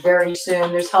resolution very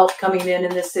soon. There's help coming in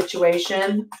this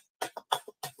situation.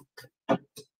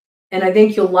 And I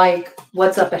think you'll like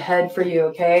what's up ahead for you,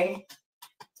 okay?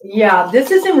 Yeah,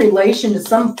 this is in relation to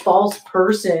some false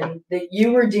person that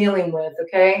you were dealing with,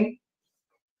 okay?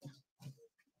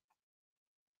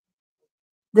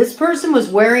 This person was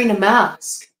wearing a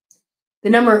mask. The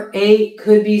number 8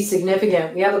 could be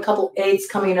significant. We have a couple 8s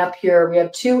coming up here. We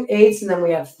have 2 8s, and then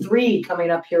we have 3 coming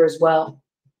up here as well.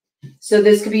 So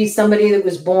this could be somebody that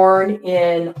was born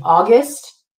in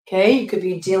August, okay? You could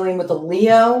be dealing with a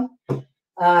Leo.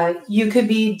 You could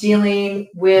be dealing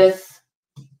with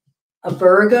a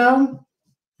Virgo.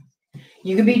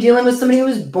 You could be dealing with somebody who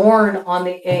was born on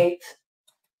the 8th.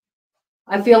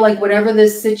 I feel like whatever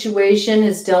this situation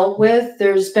has dealt with,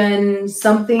 there's been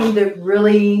something that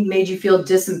really made you feel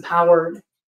disempowered.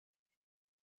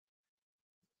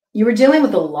 You were dealing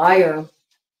with a liar.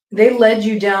 They led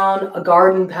you down a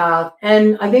garden path,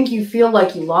 and I think you feel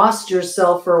like you lost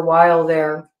yourself for a while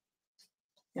there.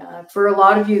 For a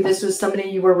lot of you, this was somebody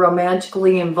you were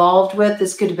romantically involved with.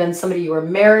 This could have been somebody you were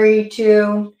married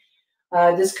to.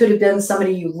 This could have been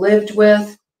somebody you lived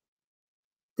with.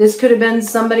 This could have been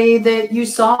somebody that you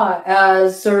saw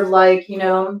as sort of like, you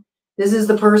know, this is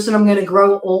the person I'm going to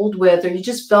grow old with, or you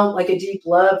just felt like a deep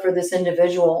love for this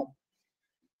individual.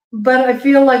 But I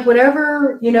feel like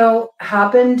whatever, you know,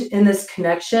 happened in this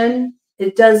connection,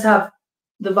 it does have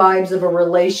the vibes of a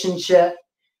relationship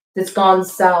that's gone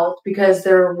south because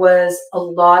there was a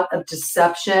lot of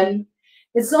deception.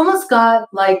 It's almost got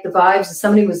like the vibes of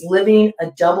somebody was living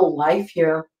a double life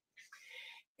here.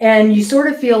 And you sort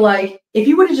of feel like if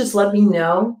you would have just let me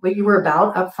know what you were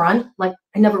about up front, like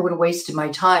I never would have wasted my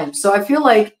time. So I feel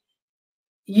like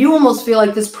you almost feel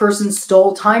like this person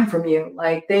stole time from you.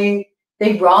 Like they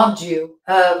robbed you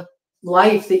of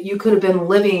life that you could have been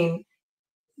living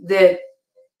that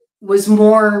was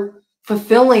more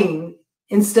fulfilling,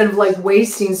 instead of like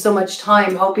wasting so much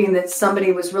time hoping that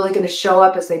somebody was really going to show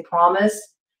up as they promised.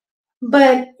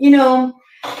 But, you know,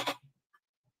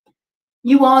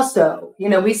 you also, you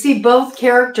know, we see both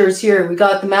characters here. We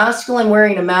got the masculine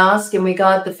wearing a mask, and we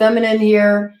got the feminine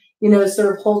here, you know,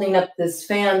 sort of holding up this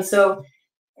fan. So,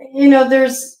 you know,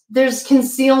 there's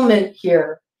concealment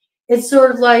here. It's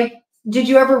sort of like, did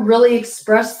you ever really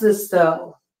express this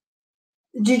though?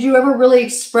 Did you ever really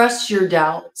express your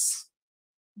doubts?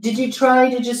 Did you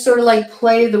try to just sort of like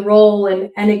play the role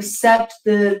and accept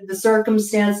the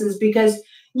circumstances because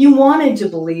you wanted to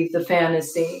believe the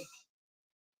fantasy?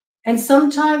 And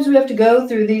sometimes we have to go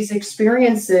through these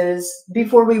experiences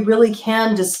before we really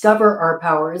can discover our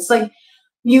power. It's like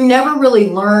you never really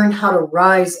learn how to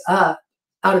rise up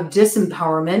out of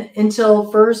disempowerment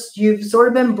until first you've sort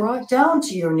of been brought down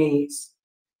to your knees.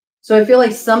 So I feel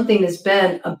like something has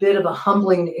been a bit of a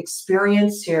humbling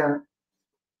experience here.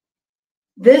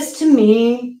 This to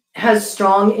me has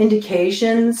strong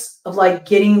indications of like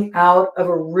getting out of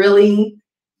a really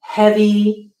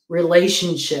heavy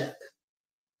relationship.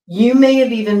 You may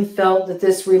have even felt that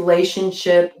this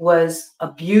relationship was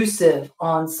abusive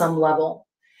on some level.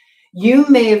 You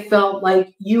may have felt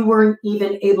like you weren't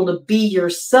even able to be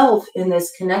yourself in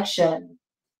this connection.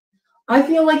 I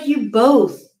feel like you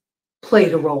both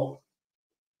played a role,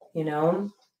 you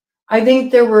know? I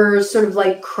think there were sort of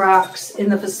like cracks in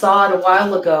the facade a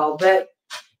while ago, but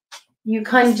you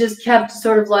kind of just kept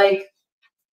sort of like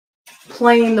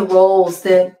playing the roles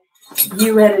that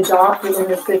you had adopted in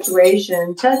the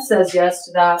situation. Ted says yes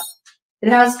to that. It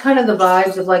has kind of the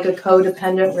vibes of like a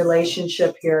codependent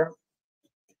relationship here.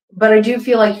 But I do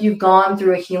feel like you've gone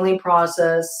through a healing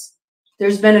process.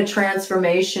 There's been a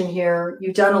transformation here.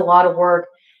 You've done a lot of work.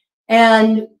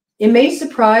 And it may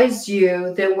surprise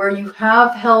you that where you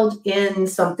have held in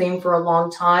something for a long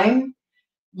time,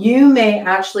 you may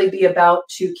actually be about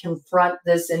to confront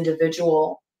this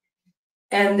individual.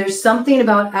 And there's something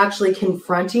about actually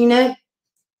confronting it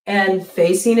and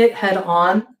facing it head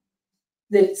on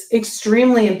that's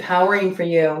extremely empowering for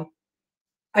you.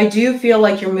 I do feel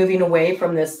like you're moving away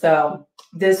from this, though.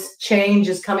 This change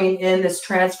is coming in. This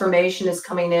transformation is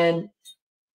coming in.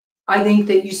 I think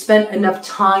that you spent enough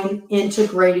time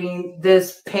integrating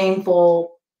this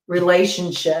painful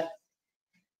relationship,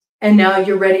 and now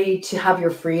you're ready to have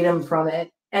your freedom from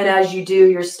it. And as you do,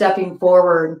 you're stepping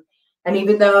forward. And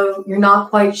even though you're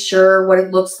not quite sure what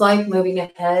it looks like moving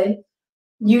ahead,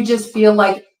 you just feel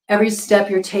like every step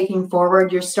you're taking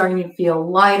forward, you're starting to feel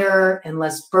lighter and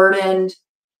less burdened.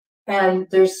 And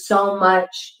there's so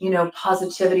much, you know,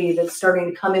 positivity that's starting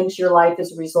to come into your life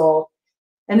as a result.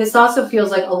 And this also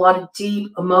feels like a lot of deep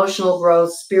emotional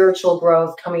growth, spiritual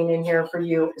growth coming in here for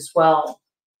you as well.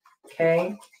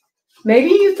 Okay.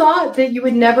 Maybe you thought that you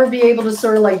would never be able to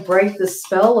sort of like break the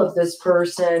spell of this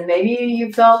person. Maybe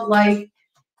you felt like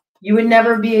you would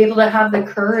never be able to have the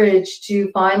courage to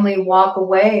finally walk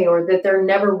away, or that there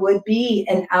never would be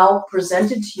an out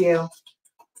presented to you.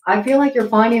 I feel like you're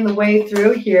finding the way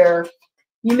through here.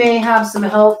 You may have some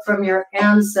help from your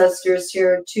ancestors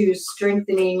here too,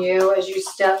 strengthening you as you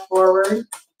step forward.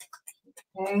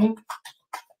 Okay.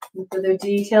 Some further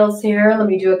details here. Let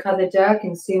me do a cut of the deck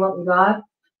and see what we got.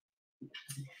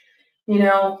 You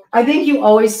know, I think you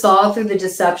always saw through the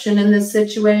deception in this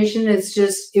situation. It's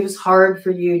just, it was hard for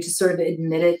you to sort of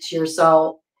admit it to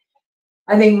yourself.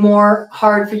 I think more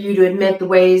hard for you to admit the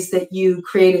ways that you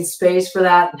created space for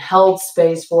that and held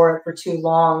space for it for too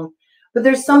long. But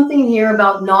there's something here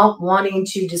about not wanting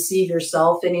to deceive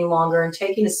yourself any longer and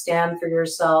taking a stand for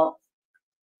yourself.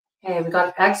 Okay, we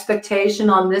got expectation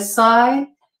on this side,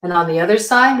 and on the other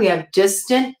side, we have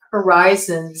distant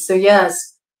horizons. So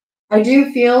yes, I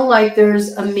do feel like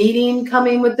there's a meeting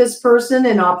coming with this person,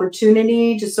 an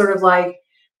opportunity to sort of like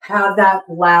have that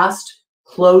last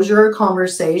closure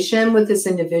conversation with this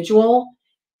individual.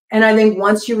 And I think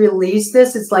once you release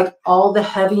this, it's like all the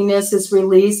heaviness is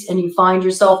released and you find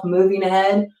yourself moving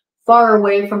ahead far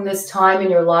away from this time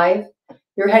in your life.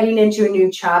 You're heading into a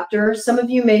new chapter. Some of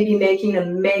you may be making a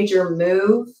major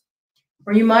move,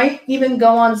 or you might even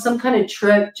go on some kind of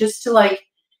trip just to like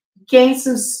gain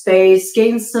some space,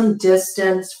 gain some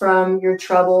distance from your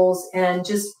troubles, and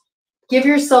just give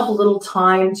yourself a little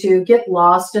time to get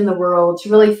lost in the world, to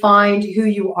really find who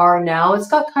you are now. It's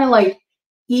got kind of like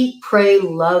eat, pray,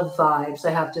 love vibes,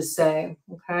 I have to say.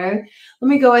 Okay. Let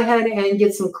me go ahead and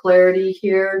get some clarity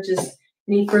here. Just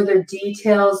any further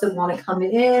details that want to come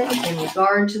in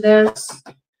regard to this.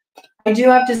 I do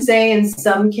have to say, in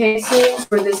some cases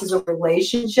where this is a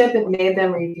relationship, it may have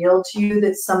been revealed to you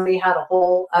that somebody had a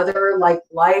whole other like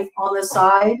life on the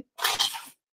side.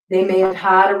 They may have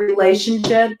had a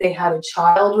relationship. They had a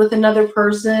child with another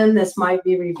person. This might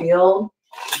be revealed.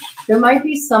 There might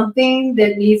be something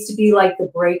that needs to be like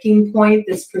the breaking point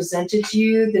that's presented to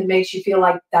you that makes you feel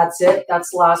like that's it,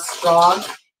 that's the last straw.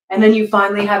 And then you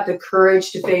finally have the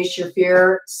courage to face your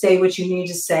fear, say what you need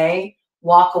to say,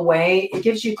 walk away. It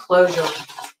gives you closure.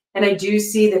 And I do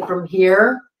see that from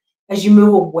here, as you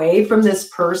move away from this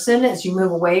person, as you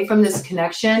move away from this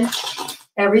connection,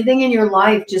 everything in your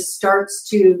life just starts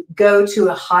to go to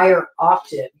a higher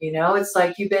octave. You know, it's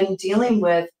like you've been dealing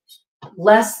with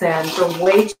less than for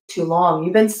way too long.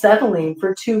 You've been settling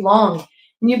for too long.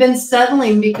 And you've been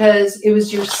settling because it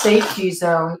was your safety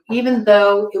zone, even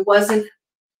though it wasn't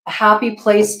a happy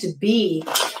place to be.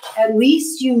 At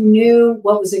least you knew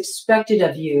what was expected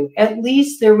of you. At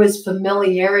least there was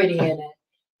familiarity in it.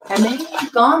 And maybe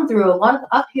you've gone through a lot of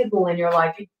upheaval in your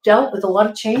life. You've dealt with a lot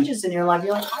of changes in your life.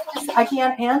 You're like, I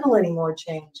can't handle any more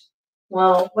change.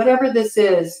 Well, whatever this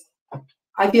is,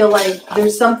 I feel like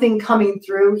there's something coming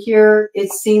through here.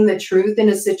 It's seeing the truth in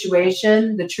a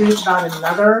situation, the truth about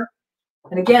another.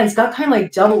 And again, it's got kind of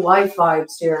like double life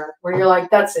vibes here, where you're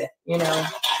like, that's it, you know.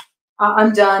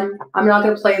 I'm done. I'm not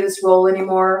going to play this role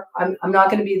anymore. I'm not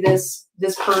going to be this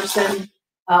person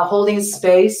holding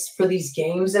space for these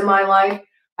games in my life.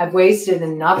 I've wasted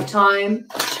enough time,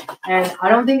 and I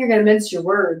don't think you're going to mince your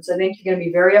words. I think you're going to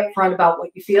be very upfront about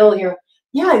what you feel here.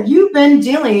 Yeah, you've been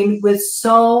dealing with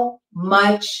so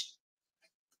much,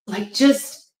 like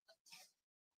just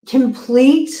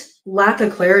complete lack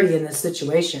of clarity in this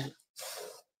situation.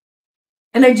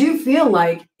 And I do feel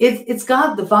like it's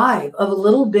got the vibe of a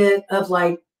little bit of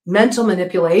like mental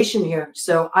manipulation here.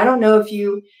 So I don't know if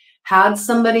you had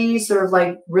somebody sort of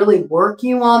like really work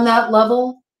you on that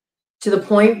level to the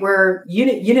point where you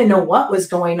didn't know what was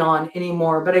going on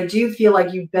anymore. But I do feel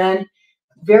like you've been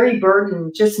very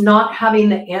burdened, just not having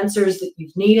the answers that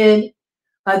you've needed.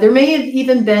 There may have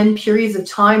even been periods of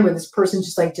time where this person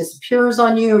just like disappears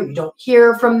on you, or you don't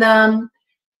hear from them.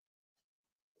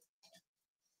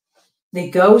 They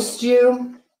ghost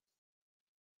you.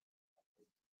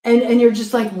 And you're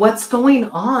just like, what's going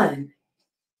on?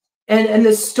 And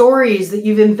the stories that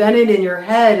you've invented in your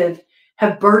head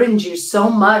have burdened you so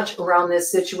much around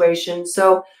this situation.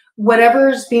 So whatever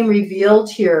is being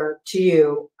revealed here to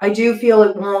you, I do feel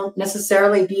it won't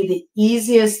necessarily be the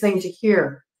easiest thing to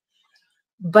hear.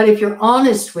 But if you're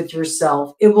honest with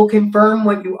yourself, it will confirm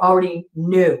what you already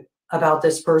knew about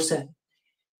this person.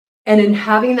 And in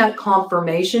having that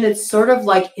confirmation, it's sort of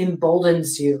like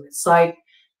emboldens you. It's like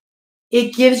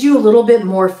it gives you a little bit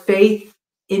more faith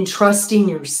in trusting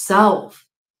yourself.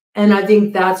 And I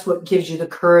think that's what gives you the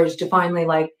courage to finally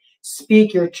like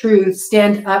speak your truth,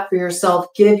 stand up for yourself,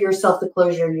 give yourself the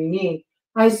closure you need.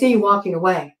 I see you walking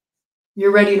away.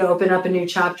 You're ready to open up a new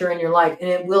chapter in your life, and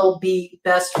it will be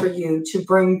best for you to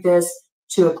bring this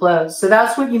to a close. So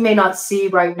that's what you may not see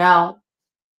right now,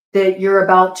 that you're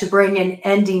about to bring an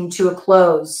ending to a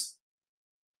close,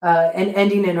 an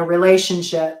ending in a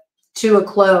relationship to a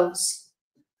close.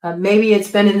 Maybe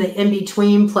it's been in the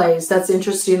in-between place. That's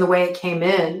interesting the way it came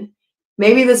in.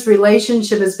 Maybe this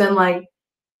relationship has been like,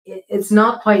 it's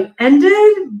not quite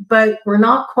ended, but we're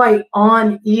not quite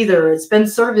on either. It's been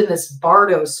sort of in this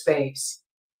bardo space.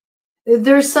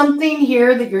 There's something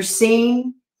here that you're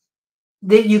seeing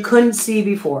that you couldn't see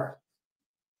before.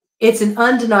 It's an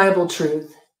undeniable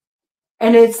truth.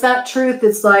 And it's that truth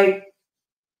that's like,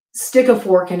 stick a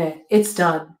fork in it. It's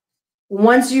done.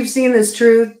 Once you've seen this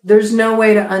truth, there's no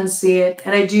way to unsee it.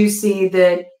 And I do see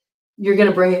that you're going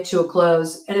to bring it to a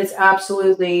close. And it's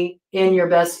absolutely in your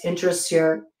best interest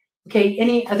here. Okay,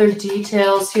 any other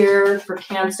details here for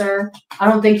Cancer? I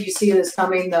don't think you see this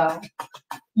coming, though.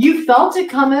 You felt it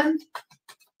coming.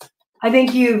 I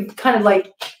think you've kind of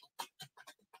like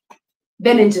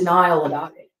been in denial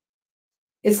about it.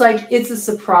 It's like it's a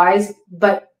surprise,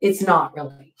 but it's not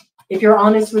really. If you're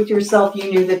honest with yourself, you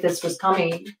knew that this was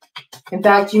coming. In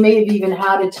fact, you may have even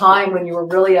had a time when you were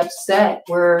really upset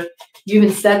where you even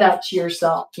said that to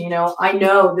yourself, you know, I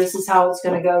know this is how it's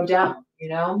going to go down, you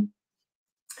know?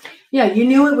 Yeah, you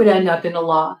knew it would end up in a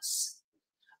loss.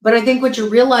 But I think what you're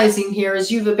realizing here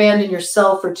is you've abandoned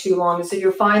yourself for too long. So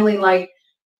you're finally like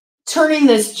turning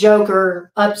this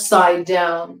joker upside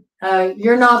down.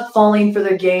 You're not falling for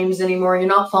their games anymore. You're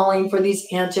not falling for these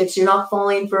antics. You're not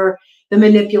falling for the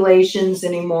manipulations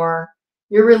anymore.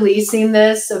 You're releasing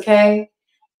this, okay?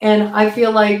 And I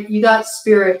feel like you got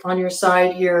spirit on your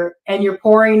side here, and you're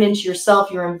pouring into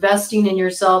yourself. You're investing in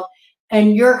yourself,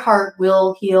 and your heart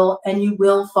will heal, and you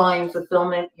will find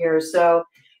fulfillment here. So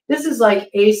this is like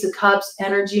Ace of Cups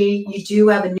energy. You do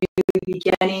have a new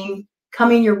beginning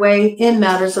coming your way in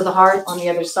matters of the heart on the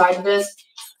other side of this.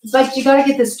 It's like you got to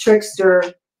get this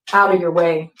trickster out of your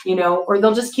way, you know, or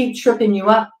they'll just keep tripping you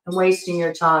up and wasting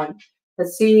your time.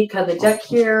 Let's see, cut the deck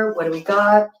here. What do we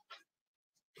got?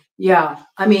 Yeah,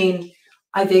 I mean,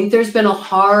 I think there's been a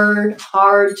hard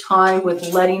time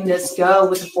with letting this go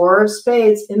with the Four of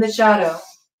Spades in the shadow.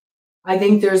 I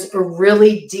think there's a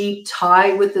really deep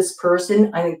tie with this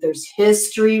person. I think there's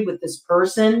history with this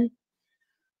person.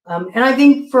 And I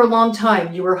think for a long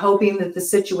time, you were hoping that the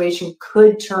situation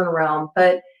could turn around.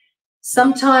 But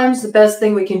sometimes the best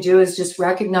thing we can do is just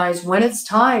recognize when it's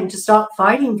time to stop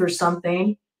fighting for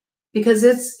something, because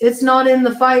it's not in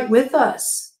the fight with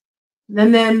us.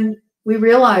 And then we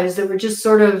realize that we're just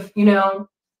sort of, you know,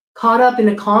 caught up in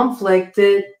a conflict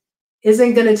that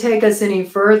isn't going to take us any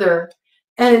further.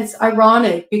 And it's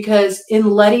ironic because in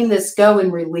letting this go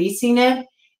and releasing it,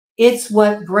 it's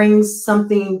what brings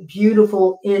something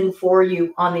beautiful in for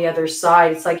you on the other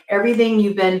side. It's like everything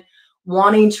you've been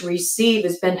wanting to receive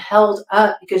has been held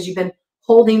up because you've been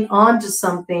holding on to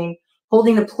something,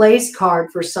 holding a place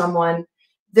card for someone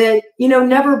that, you know,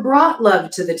 never brought love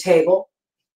to the table.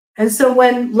 And so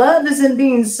when love isn't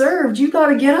being served, you got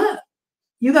to get up.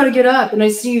 You got to get up. And I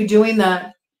see you doing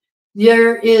that.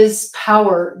 There is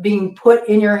power being put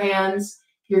in your hands.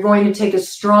 You're going to take a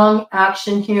strong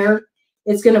action here.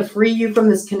 It's going to free you from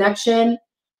this connection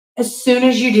as soon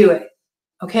as you do it.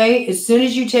 Okay? As soon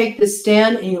as you take this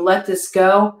stand and you let this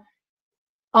go,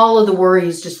 all of the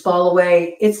worries just fall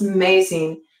away. It's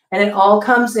amazing. And it all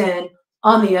comes in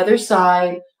on the other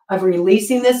side of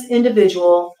releasing this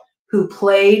individual who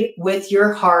played with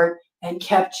your heart and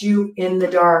kept you in the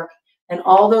dark. And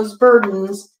all those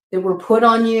burdens that were put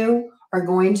on you are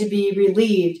going to be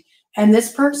relieved. And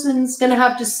this person's going to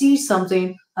have to see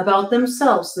something about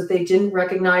themselves that they didn't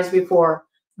recognize before.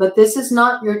 But this is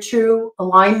not your true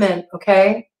alignment,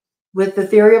 okay? With the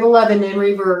theory of 11 in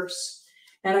reverse.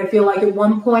 And I feel like at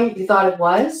one point you thought it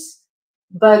was,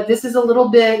 but this is a little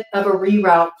bit of a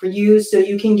reroute for you so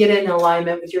you can get in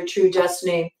alignment with your true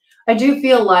destiny. I do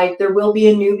feel like there will be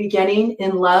a new beginning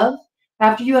in love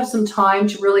after you have some time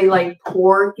to really like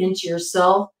pour into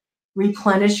yourself,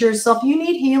 replenish yourself. You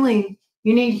need healing.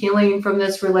 You need healing from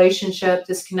this relationship,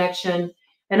 this connection.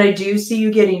 And I do see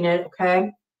you getting it,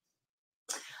 okay?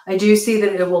 I do see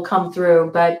that it will come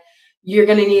through, but you're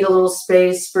going to need a little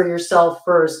space for yourself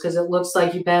first because it looks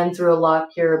like you've been through a lot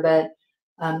here, but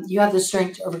you have the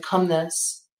strength to overcome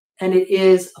this. And it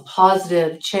is a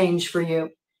positive change for you.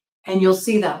 And you'll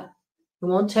see that. It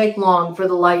won't take long for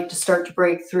the light to start to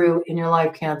break through in your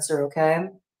life, Cancer, okay?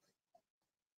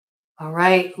 All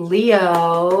right,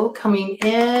 Leo coming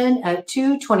in at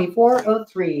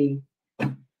 224.03.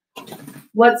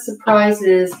 What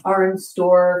surprises are in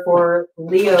store for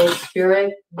Leo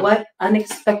spirit? What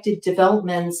unexpected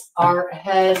developments are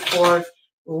ahead for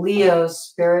Leo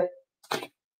spirit?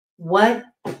 What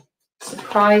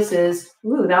surprises?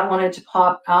 Ooh, that wanted to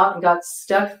pop out and got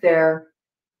stuck there.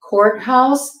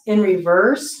 Courthouse in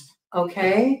reverse.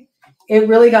 Okay. It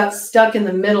really got stuck in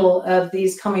the middle of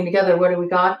these coming together. What do we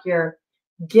got here?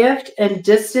 Gift and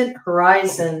distant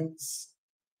horizons.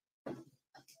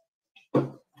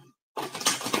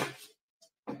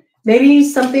 Maybe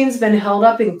something's been held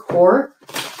up in court.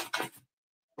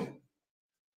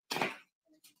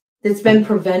 It's been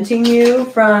preventing you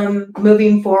from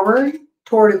moving forward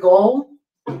toward a goal.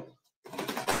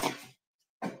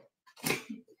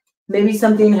 Maybe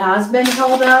something has been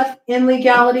held up in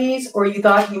legalities, or you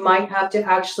thought you might have to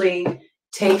actually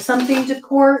take something to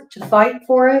court to fight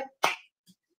for it.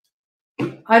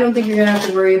 I don't think you're going to have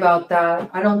to worry about that.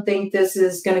 I don't think this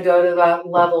is going to go to that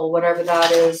level, whatever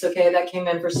that is. Okay, that came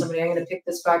in for somebody. I'm going to pick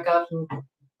this back up and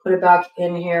put it back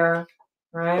in here,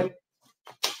 right?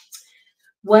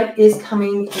 What is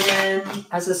coming in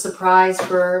as a surprise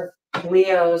for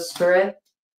Leo spirit?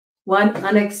 What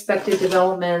unexpected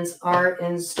developments are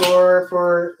in store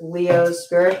for Leo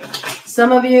spirit?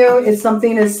 Some of you, it's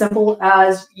something as simple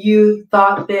as you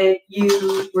thought that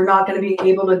you were not going to be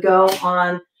able to go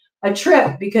on a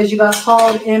trip because you got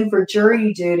called in for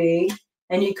jury duty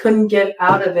and you couldn't get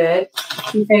out of it.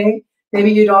 Okay,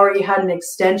 maybe you'd already had an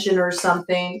extension or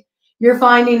something. You're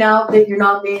finding out that you're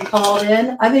not being called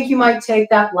in. I think you might take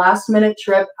that last minute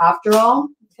trip after all.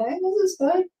 Okay, this is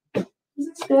good. This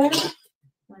is good.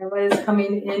 Everybody's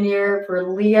coming in here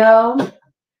for Leo.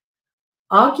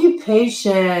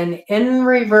 Occupation in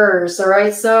reverse. All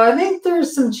right, so I think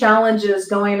there's some challenges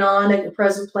going on at your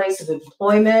present place of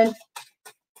employment.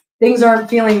 Things aren't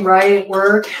feeling right at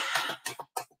work.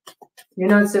 You're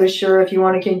not so sure if you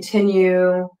want to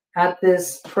continue at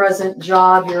this present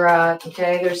job you're at.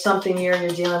 Okay, there's something here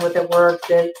you're dealing with at work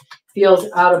that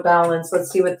feels out of balance.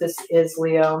 Let's see what this is,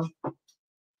 Leo.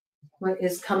 What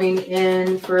is coming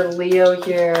in for Leo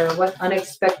here? What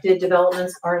unexpected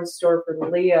developments are in store for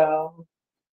Leo?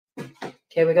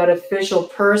 Okay, we got official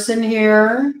person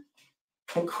here.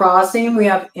 And crossing, we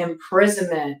have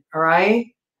imprisonment, all right?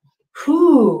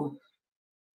 Whew.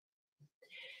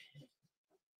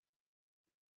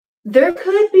 There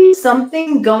could be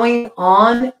something going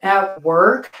on at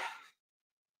work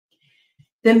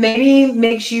that maybe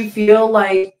makes you feel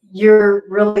like you're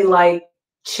really like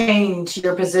chained to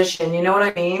your position. You know what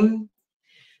I mean?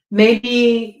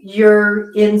 Maybe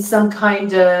you're in some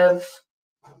kind of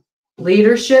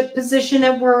leadership position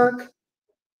at work.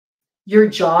 Your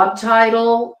job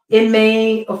title, it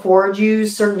may afford you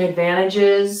certain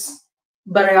advantages,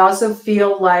 but I also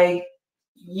feel like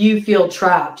you feel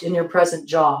trapped in your present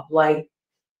job. Like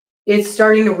it's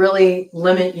starting to really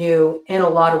limit you in a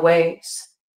lot of ways.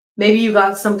 Maybe you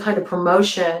got some kind of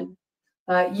promotion.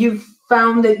 You've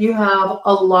found that you have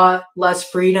a lot less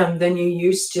freedom than you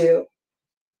used to.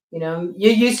 You know,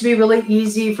 it used to be really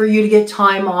easy for you to get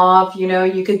time off. You know,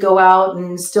 you could go out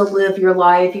and still live your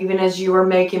life even as you were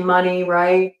making money,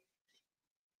 right?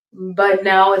 But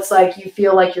now it's like you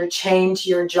feel like you're chained to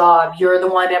your job. You're the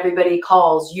one everybody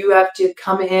calls. You have to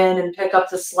come in and pick up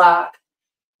the slack.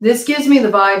 This gives me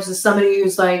the vibes of somebody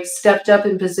who's like stepped up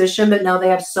in position, but now they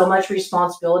have so much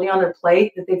responsibility on their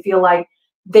plate that they feel like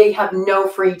they have no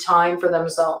free time for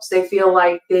themselves. They feel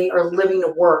like they are living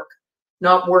to work,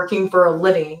 not working for a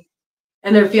living.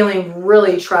 And they're feeling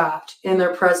really trapped in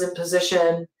their present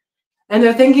position. And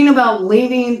they're thinking about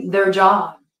leaving their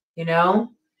job, you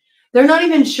know? They're not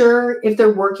even sure if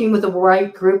they're working with the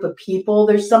right group of people.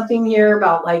 There's something here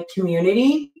about like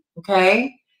community,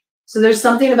 okay? So there's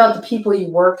something about the people you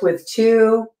work with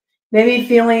too. Maybe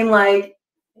feeling like,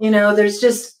 you know, there's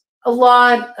just a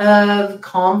lot of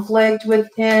conflict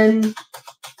within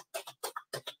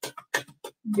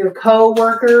your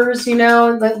co-workers, you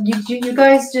know, that you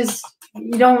guys just,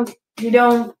 you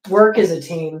don't work as a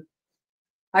team.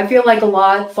 I feel like a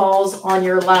lot falls on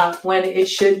your lap when it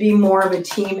should be more of a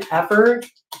team effort.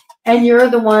 And you're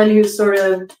the one who sort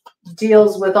of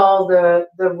deals with all the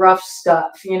rough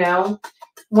stuff, you know,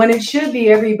 when it should be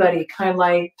everybody kind of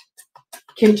like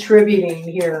contributing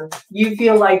here. You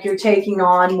feel like you're taking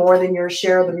on more than your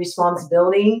share of the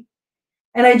responsibility.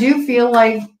 And I do feel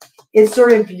like it's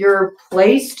sort of your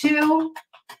place to,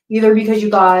 either because you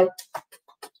got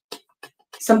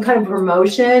some kind of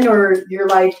promotion or you're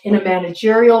like in a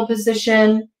managerial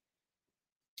position.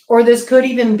 Or this could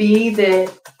even be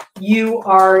that you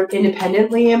are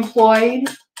independently employed.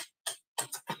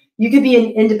 You could be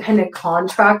an independent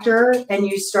contractor and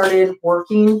you started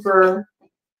working for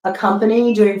a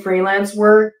company doing freelance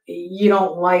work. You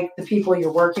don't like the people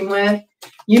you're working with.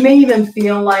 You may even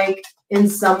feel like in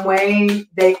some way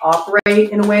they operate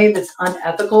in a way that's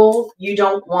unethical. You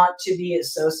don't want to be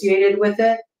associated with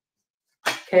it.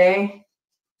 Okay.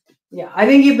 Yeah, I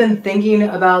think you've been thinking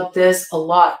about this a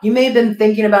lot. You may have been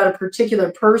thinking about a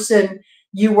particular person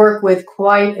you work with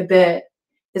quite a bit.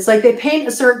 It's like they paint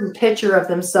a certain picture of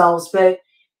themselves, but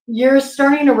you're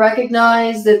starting to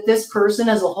recognize that this person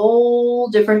has a whole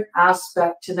different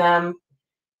aspect to them.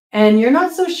 And you're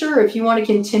not so sure if you want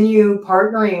to continue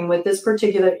partnering with this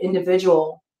particular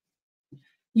individual.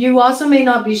 You also may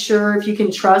not be sure if you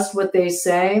can trust what they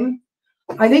say.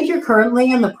 I think you're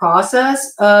currently in the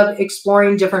process of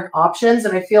exploring different options,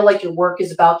 and I feel like your work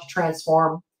is about to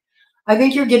transform. I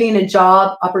think you're getting a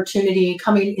job opportunity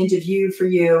coming into view for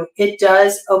you. It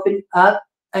does open up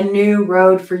a new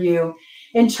road for you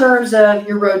in terms of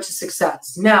your road to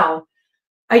success. Now,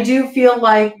 I do feel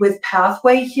like with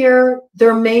pathway here,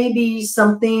 there may be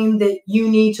something that you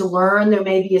need to learn. There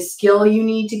may be a skill you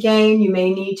need to gain. You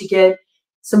may need to get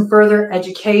some further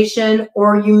education,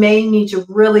 or you may need to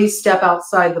really step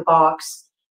outside the box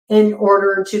in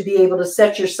order to be able to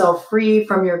set yourself free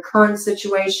from your current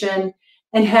situation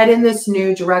and head in this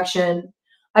new direction.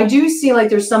 I do see like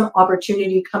there's some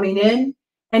opportunity coming in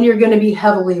and you're going to be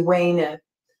heavily weighing it.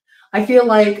 I feel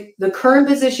like the current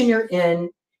position you're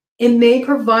in, it may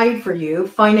provide for you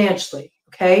financially,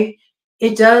 okay?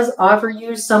 It does offer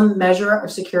you some measure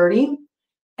of security.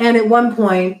 And at one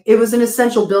point, it was an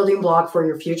essential building block for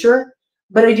your future.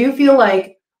 But I do feel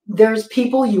like there's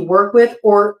people you work with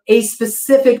or a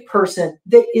specific person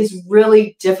that is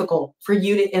really difficult for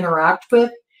you to interact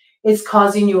with. It's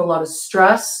causing you a lot of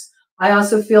stress. I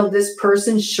also feel this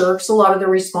person shirks a lot of the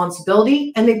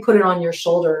responsibility and they put it on your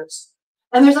shoulders.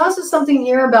 And there's also something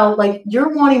here about like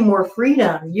you're wanting more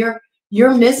freedom.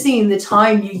 You're missing the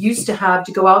time you used to have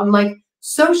to go out and like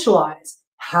socialize,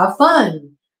 have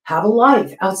fun, have a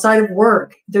life outside of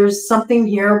work. There's something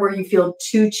here where you feel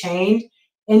too chained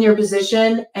in your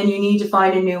position and you need to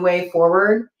find a new way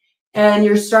forward. And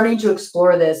you're starting to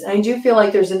explore this. And I do feel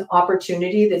like there's an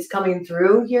opportunity that's coming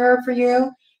through here for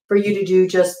you to do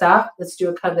just that. Let's do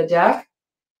a cut of the deck.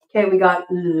 Okay, we got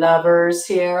Lovers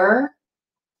here.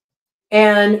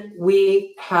 And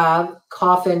we have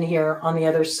Coven here on the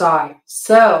other side.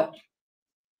 So,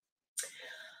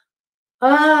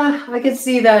 I could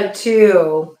see that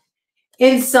too.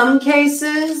 In some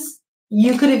cases,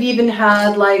 you could have even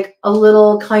had like a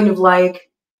little kind of like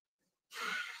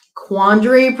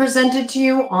quandary presented to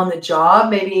you on the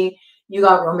job. Maybe you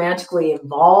got romantically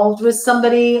involved with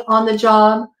somebody on the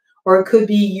job, or it could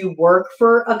be you work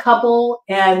for a couple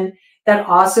and that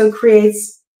also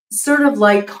creates sort of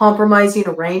like compromising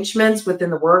arrangements within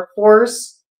the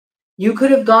workforce. You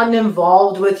could have gotten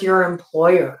involved with your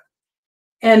employer.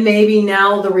 And maybe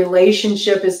now the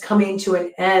relationship is coming to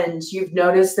an end. You've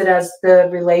noticed that as the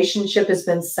relationship has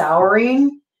been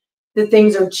souring, that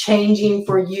things are changing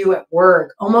for you at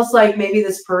work. Almost like maybe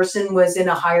this person was in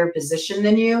a higher position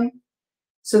than you.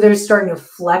 So they're starting to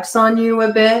flex on you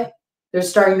a bit. They're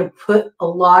starting to put a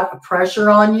lot of pressure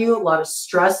on you, a lot of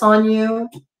stress on you.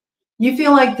 You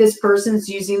feel like this person's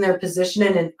using their position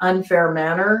in an unfair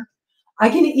manner. I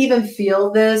can even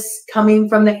feel this coming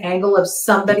from the angle of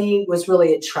somebody was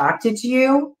really attracted to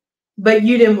you, but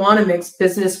you didn't want to mix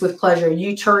business with pleasure.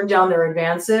 You turned down their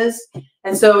advances.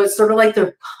 And so it's sort of like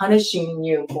they're punishing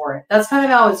you for it. That's kind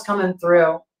of how it's coming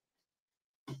through.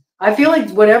 I feel like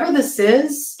whatever this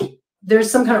is, there's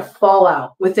some kind of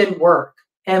fallout within work.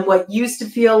 And what used to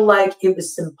feel like it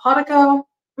was simpatico,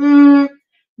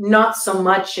 not so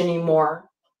much anymore.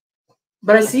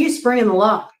 But I see you springing the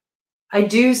lock. I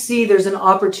do see there's an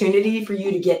opportunity for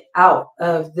you to get out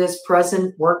of this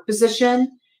present work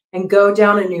position and go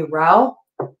down a new route.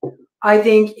 I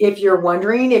think if you're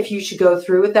wondering if you should go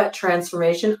through with that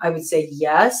transformation, I would say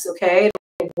yes, okay?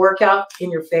 It'll work out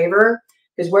in your favor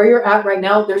because where you're at right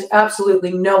now, there's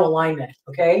absolutely no alignment,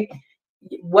 okay?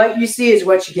 What you see is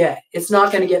what you get. It's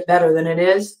not going to get better than it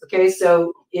is, okay?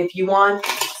 So if you want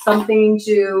something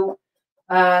to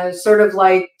sort of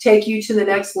like take you to the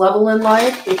next level in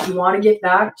life, if you want to get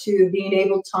back to being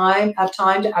able to have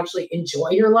time to actually enjoy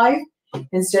your life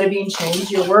instead of being chained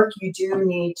to your work, you do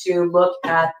need to look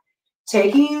at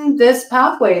taking this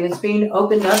pathway that's being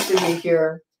opened up for you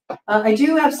here. I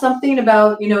do have something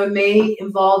about, it may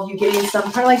involve you getting some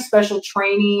kind of like special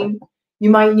training. You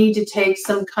might need to take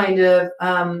some kind of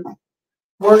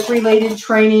work-related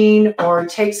training or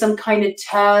take some kind of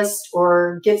test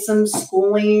or get some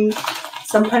schooling,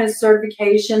 some kind of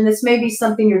certification. This may be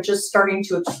something you're just starting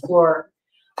to explore.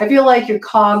 I feel like your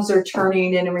cogs are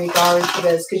turning in regards to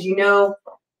this because you know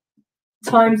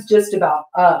time's just about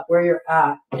up where you're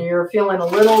at and you're feeling a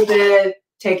little bit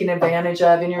taken advantage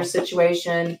of in your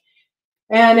situation.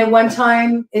 And at one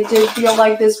time, it did feel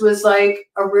like this was like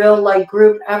a real like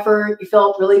group effort. You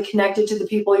felt really connected to the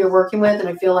people you're working with. And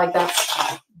I feel like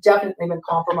that's definitely been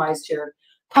compromised here.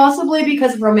 Possibly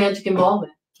because of romantic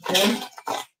involvement. Okay?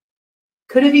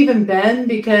 Could have even been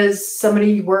because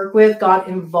somebody you work with got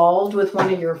involved with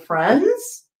one of your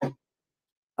friends.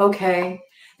 Okay.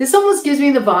 This almost gives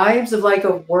me the vibes of like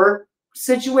a work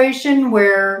situation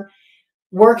where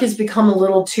work has become a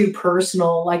little too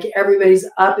personal, like everybody's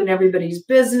up in everybody's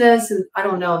business. And I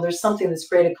don't know, there's something that's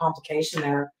created complication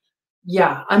there.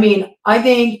 Yeah, I mean, I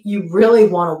think you really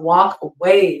want to walk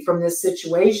away from this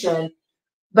situation,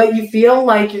 but you feel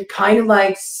like you're kind of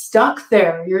like stuck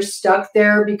there. You're stuck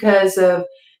there because of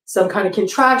some kind of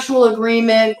contractual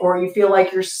agreement, or you feel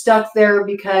like you're stuck there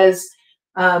because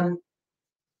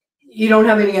you don't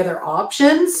have any other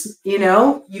options. You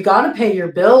know, you got to pay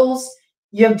your bills.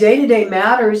 You have day-to-day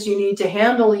matters you need to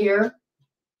handle here,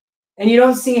 and you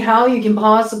don't see how you can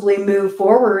possibly move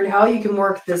forward, how you can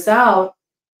work this out,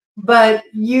 but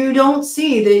you don't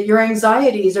see that your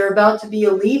anxieties are about to be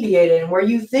alleviated, and where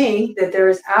you think that there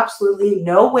is absolutely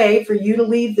no way for you to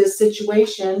leave this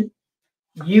situation,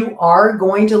 you are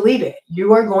going to leave it.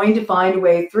 You are going to find a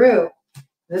way through.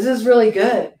 This is really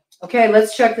good. Okay,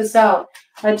 let's check this out.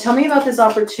 Tell me about this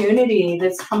opportunity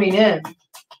that's coming in.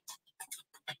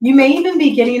 You may even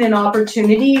be getting an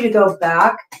opportunity to go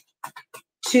back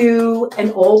to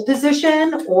an old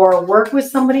position or work with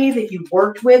somebody that you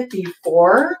worked with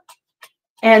before,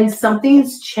 and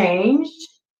something's changed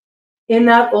in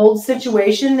that old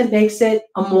situation that makes it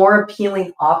a more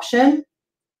appealing option.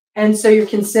 And so you're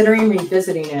considering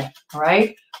revisiting it, all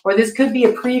right? Or this could be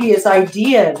a previous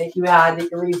idea that you had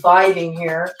that you're reviving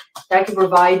here. That could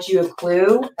provide you a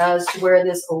clue as to where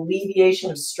this alleviation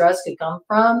of stress could come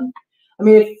from. I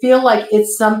mean, I feel like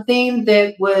it's something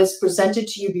that was presented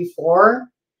to you before,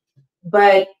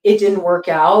 but it didn't work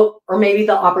out. Or maybe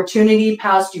the opportunity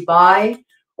passed you by,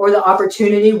 or the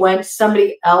opportunity went to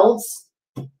somebody else.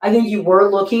 I think you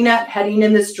were looking at heading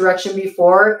in this direction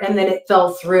before, and then it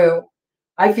fell through.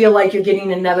 I feel like you're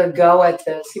getting another go at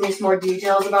this. Give me some more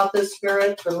details about this,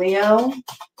 Spirit, for Leo.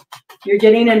 You're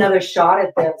getting another shot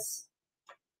at this.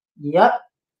 Yep.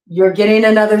 You're getting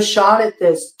another shot at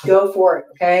this. Go for it,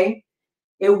 okay?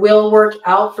 It will work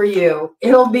out for you.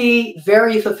 It'll be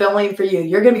very fulfilling for you.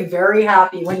 You're going to be very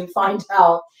happy when you find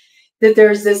out that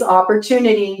there's this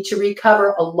opportunity to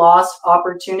recover a lost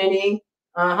opportunity.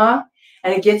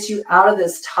 And it gets you out of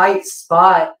this tight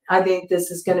spot. I think this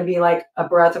is going to be like a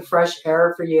breath of fresh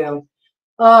air for you.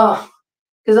 Oh,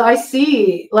 because I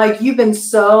see like you've been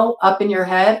so up in your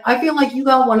head. I feel like you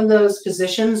got one of those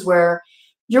positions where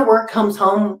your work comes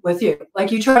home with you.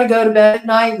 Like you try to go to bed at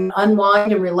night and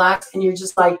unwind and relax, and you're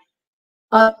just like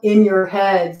up in your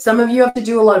head. Some of you have to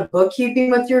do a lot of bookkeeping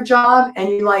with your job, and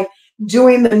you're like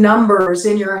doing the numbers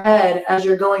in your head as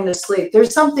you're going to sleep.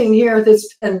 There's something here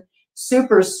that's been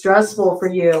super stressful for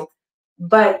you,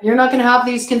 but you're not going to have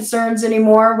these concerns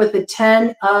anymore with the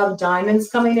 10 of diamonds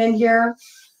coming in here.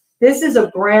 This is a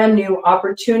brand new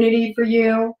opportunity for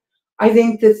you. I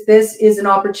think that this is an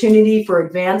opportunity for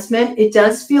advancement. It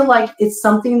does feel like it's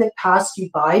something that passed you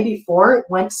by before. It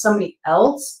went to somebody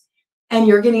else, and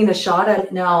you're getting a shot at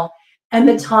it now. And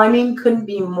the timing couldn't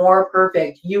be more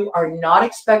perfect. You are not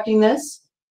expecting this.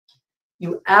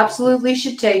 You absolutely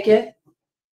should take it.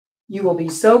 You will be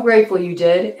so grateful you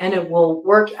did, and it will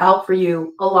work out for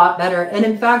you a lot better. And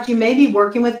in fact, you may be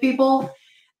working with people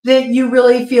that you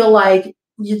really feel like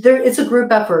it's a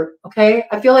group effort, okay?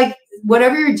 I feel like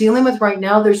whatever you're dealing with right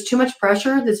now, there's too much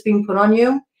pressure that's being put on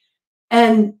you,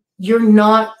 and you're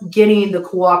not getting the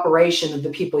cooperation of the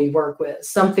people you work with.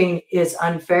 Something is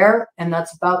unfair, and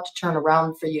that's about to turn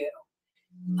around for you.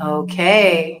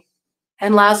 Okay.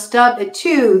 And last up at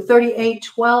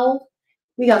 2/38/12,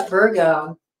 we got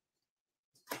Virgo.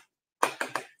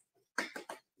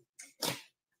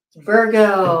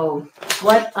 Virgo,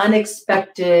 what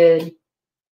unexpected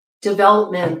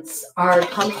developments are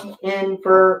coming in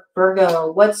for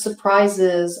Virgo? What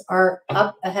surprises are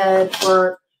up ahead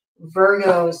for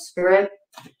Virgo, Spirit?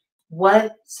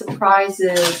 What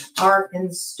surprises are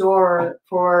in store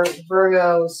for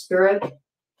Virgo, Spirit?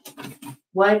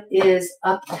 What is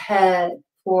up ahead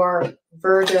for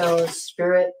Virgo,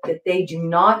 Spirit, that they do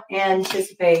not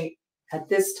anticipate at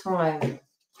this time?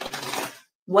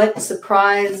 What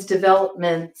surprise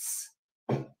developments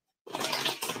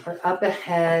are up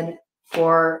ahead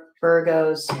for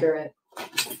Virgo spirit?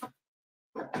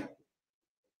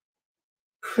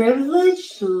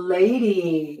 Privileged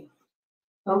lady.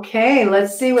 Okay,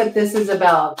 let's see what this is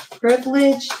about.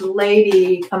 Privileged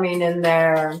lady coming in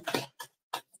there.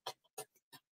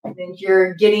 I think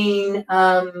you're getting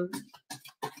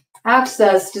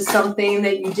access to something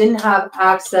that you didn't have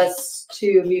access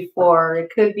to before.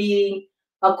 It could be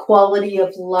a quality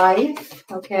of life,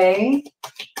 okay?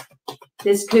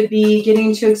 This could be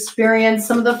getting to experience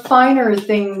some of the finer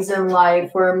things in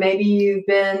life where maybe you've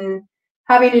been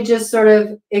having to just sort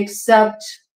of accept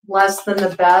less than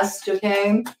the best,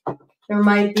 okay? There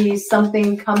might be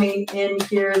something coming in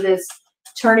here that's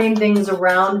turning things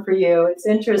around for you. It's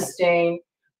interesting.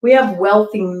 We have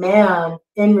wealthy man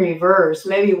in reverse.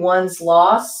 Maybe one's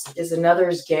loss is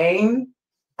another's gain.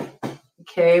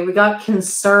 Okay, we got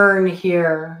concern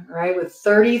here, right? With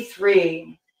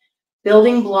 33,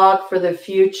 building block for the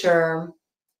future.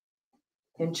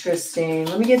 Interesting.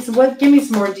 Let me get some, give me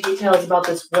some more details about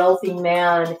this wealthy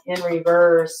man in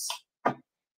reverse.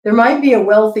 There might be a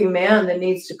wealthy man that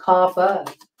needs to cough up,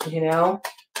 you know?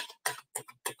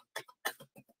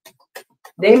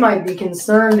 They might be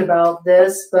concerned about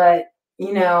this, but,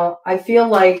 you know, I feel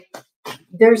like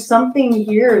there's something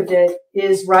here that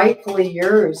is rightfully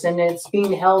yours and it's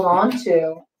being held on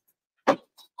to.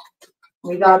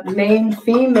 We got main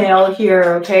female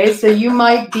here, okay? So you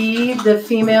might be the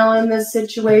female in this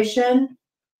situation.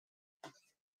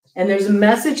 And there's a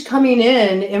message coming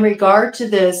in regard to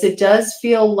this. It does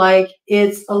feel like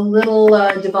it's a little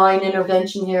divine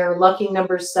intervention here, lucky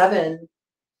number 7.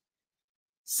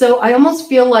 So I almost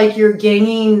feel like you're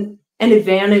gaining an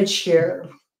advantage here.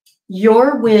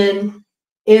 Your win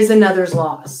is another's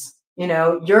loss. You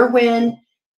know, your win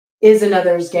is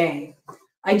another's gain.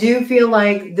 I do feel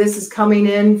like this is coming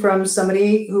in from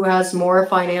somebody who has more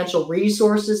financial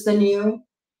resources than you.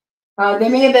 They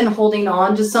may have been holding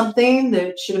on to something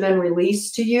that should have been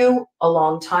released to you a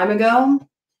long time ago.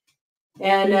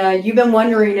 And you've been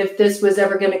wondering if this was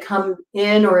ever going to come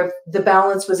in or if the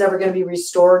balance was ever going to be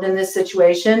restored in this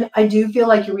situation. I do feel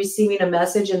like you're receiving a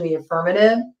message in the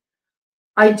affirmative.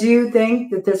 I do think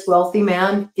that this wealthy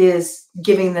man is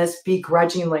giving this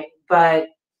begrudgingly, but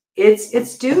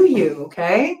it's due you,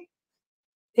 okay?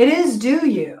 It is due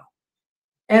you.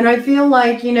 And I feel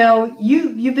like, you know,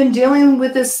 you've been dealing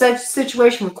with this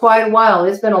situation for quite a while.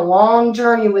 It's been a long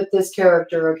journey with this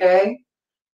character, okay?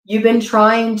 You've been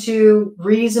trying to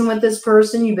reason with this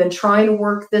person. You've been trying to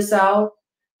work this out.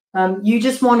 You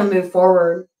just want to move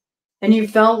forward. And you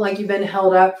felt like you've been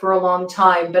held up for a long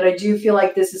time. But I do feel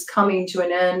like this is coming to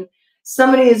an end.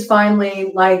 Somebody is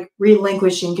finally like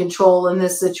relinquishing control in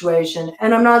this situation.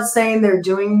 And I'm not saying they're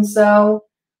doing so.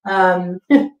 They're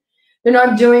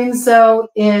not doing so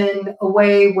in a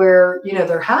way where, you know,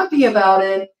 they're happy about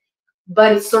it,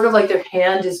 but it's sort of like their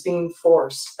hand is being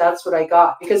forced. That's what I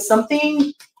got, because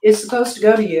something is supposed to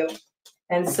go to you.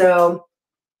 And so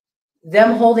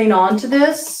them holding on to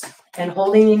this and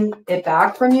holding it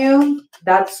back from you,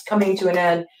 that's coming to an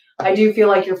end. I do feel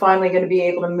like you're finally going to be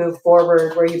able to move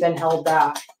forward where you've been held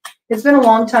back. It's been a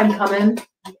long time coming,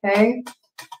 okay?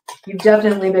 You've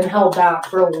definitely been held back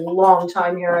for a long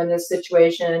time here in this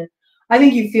situation. I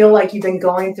think you feel like you've been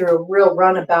going through a real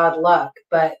run of bad luck,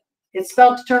 but it's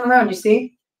about to turn around. You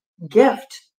see?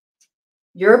 Gift.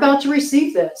 You're about to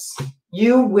receive this.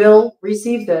 You will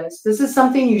receive this. This is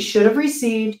something you should have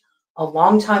received a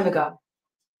long time ago.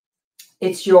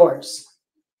 It's yours.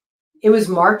 It was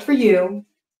marked for you.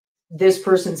 This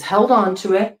person's held on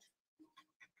to it.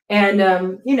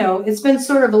 And, you know, it's been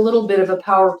sort of a little bit of a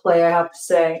power play, I have to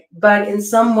say. But in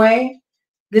some way,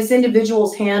 this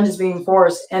individual's hand is being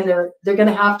forced, and they're going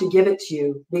to have to give it to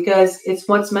you because it's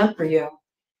what's meant for you.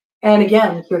 And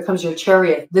again, here comes your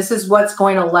Chariot. This is what's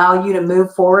going to allow you to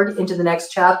move forward into the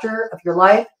next chapter of your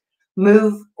life,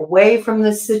 move away from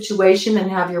this situation and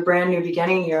have your brand new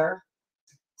beginning here.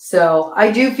 So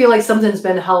I do feel like something's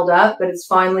been held up, but it's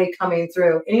finally coming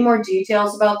through. Any more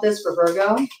details about this for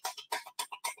Virgo?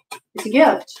 It's a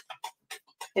gift.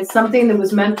 It's something that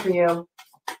was meant for you.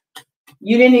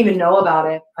 You didn't even know about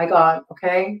it. I got,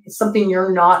 okay? It's something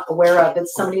you're not aware of.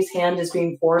 It's somebody's hand is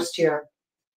being forced here.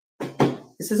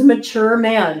 This is a mature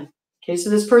man. Okay,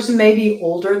 so this person may be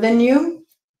older than you.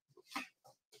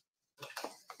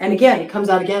 And again, it comes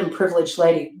out again, privileged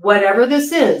lady. Whatever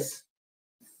this is,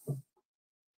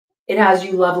 it has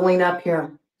you leveling up here.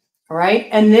 All right?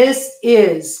 And this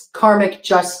is karmic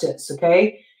justice,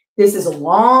 okay? This is a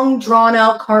long,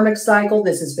 drawn-out karmic cycle.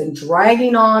 This has been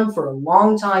dragging on for a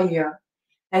long time here.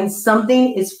 And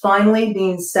something is finally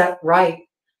being set right.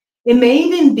 It may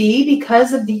even be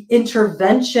because of the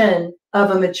intervention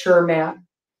of a mature man.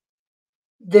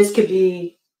 This could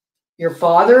be your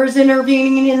father is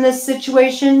intervening in this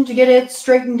situation to get it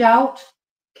straightened out,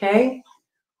 okay?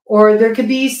 Or there could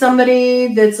be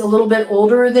somebody that's a little bit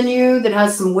older than you that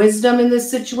has some wisdom in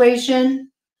this situation,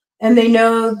 and they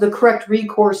know the correct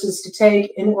recourses to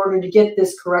take in order to get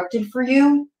this corrected for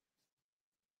you.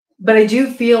 But I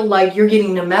do feel like you're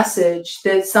getting a message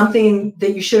that something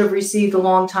that you should have received a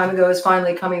long time ago is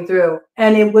finally coming through,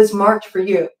 and it was marked for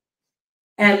you.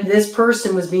 And this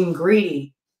person was being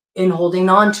greedy in holding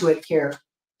on to it here.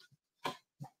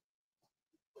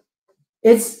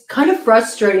 It's kind of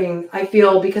frustrating, I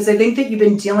feel, because I think that you've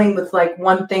been dealing with like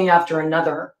one thing after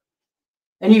another.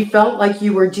 And you felt like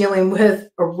you were dealing with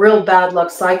a real bad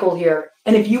luck cycle here.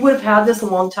 And if you would have had this a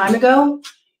long time ago,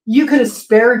 you could have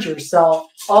spared yourself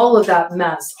all of that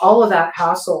mess, all of that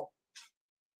hassle.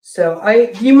 So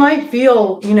you might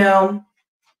feel,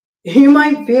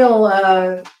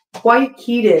 quite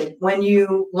heated when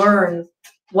you learn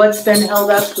what's been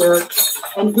held up here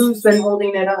and who's been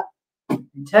holding it up.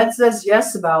 And Ted says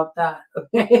yes about that.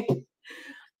 Okay.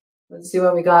 Let's see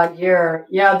what we got here.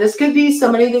 Yeah, this could be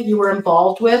somebody that you were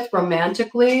involved with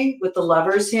romantically with the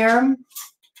Lovers here.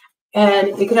 And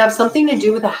it could have something to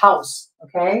do with a house.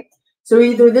 Okay. So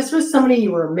either this was somebody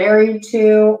you were married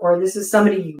to, or this is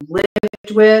somebody you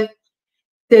lived with.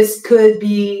 This could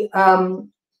be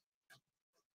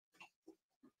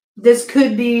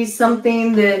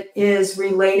something that is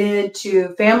related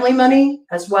to family money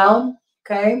as well,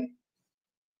 okay?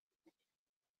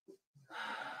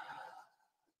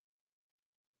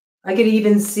 I could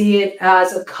even see it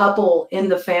as a couple in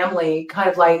the family kind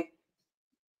of like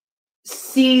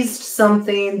seized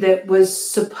something that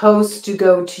was supposed to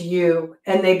go to you,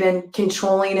 and they've been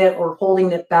controlling it or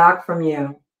holding it back from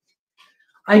you.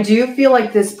 I do feel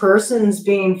like this person's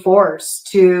being forced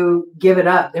to give it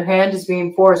up. Their hand is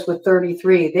being forced with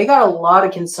 33. They got a lot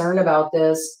of concern about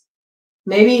this.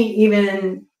 Maybe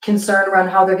even concern around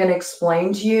how they're going to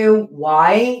explain to you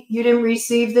why you didn't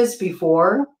receive this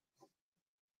before.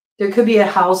 There could be a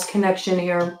house connection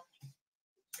here.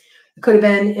 It could have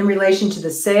been in relation to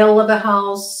the sale of a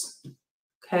house.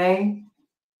 Okay.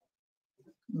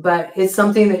 But it's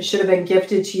something that should have been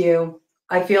gifted to you.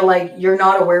 I feel like you're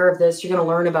not aware of this. You're going to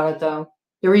learn about it, though.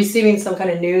 You're receiving some kind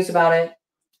of news about it.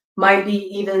 Might be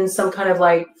even some kind of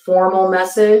like formal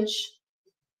message.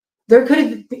 There could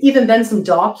have even been some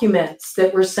documents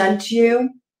that were sent to you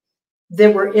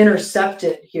that were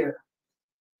intercepted here.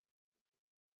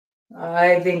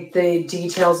 I think the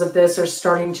details of this are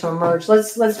starting to emerge.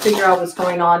 Let's figure out what's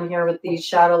going on here with these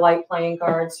shadow light playing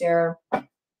cards here.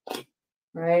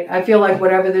 Right? I feel like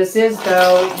whatever this is,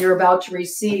 though, you're about to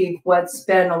receive what's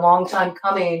been a long time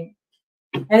coming.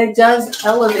 And it does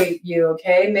elevate you,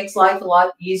 okay? It makes life a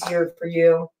lot easier for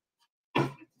you. All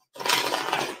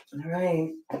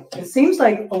right. It seems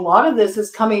like a lot of this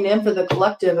is coming in for the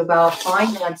collective about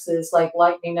finances, like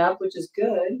lightening up, which is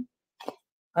good.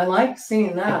 I like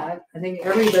seeing that. I think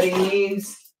everybody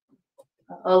needs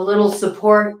a little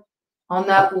support on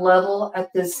that level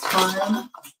at this time.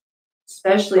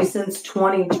 Especially since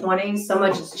 2020, so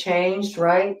much has changed,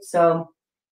 right? So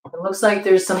it looks like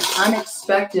there's some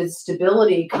unexpected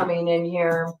stability coming in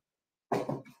here.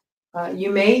 You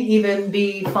may even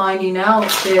be finding out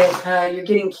that you're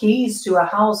getting keys to a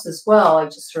house as well. I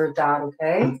just heard that,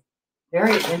 okay?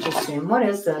 Very interesting. What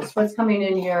is this? What's coming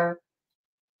in here?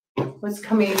 What's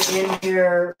coming in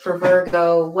here for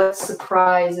Virgo? What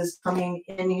surprise is coming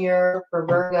in here for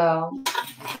Virgo?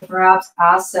 Perhaps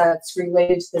assets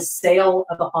related to the sale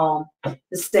of a home,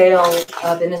 the sale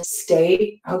of an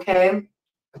estate, okay?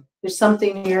 There's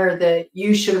something here that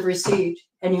you should have received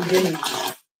and you didn't.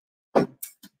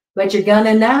 But you're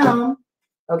gonna now,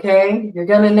 okay? You're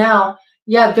gonna now.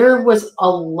 Yeah, there was a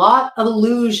lot of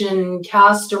illusion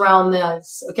cast around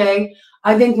this, okay?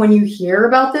 I think when you hear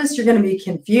about this, you're going to be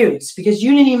confused because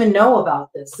you didn't even know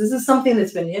about this. This is something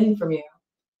that's been hidden from you.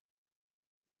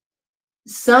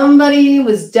 Somebody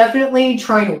was definitely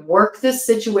trying to work this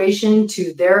situation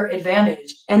to their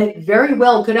advantage, and it very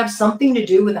well could have something to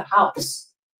do with a house,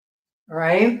 all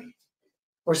right?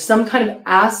 Or some kind of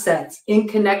assets in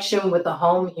connection with the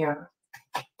home here.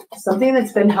 Something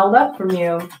that's been held up from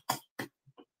you.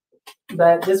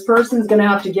 But this person's going to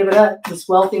have to give it up. This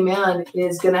wealthy man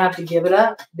is going to have to give it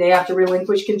up. They have to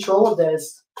relinquish control of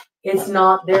this. It's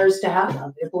not theirs to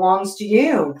have. It belongs to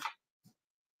you.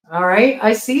 All right.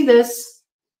 I see this.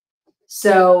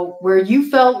 So where you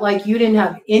felt like you didn't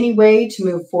have any way to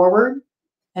move forward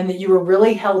and that you were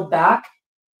really held back,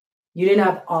 you didn't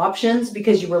have options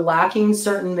because you were lacking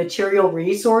certain material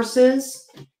resources,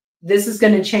 This is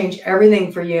going to change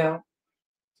everything for you.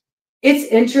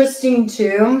 It's interesting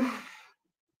too,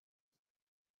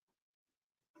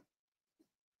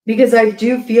 because I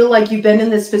do feel like you've been in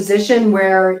this position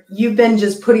where you've been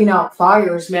just putting out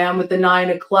fires, man, with the 9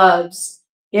 of clubs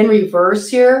in reverse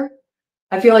here.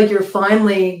 I feel like you're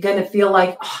finally going to feel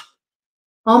like,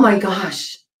 oh my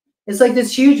gosh, it's like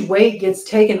this huge weight gets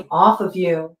taken off of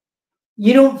you.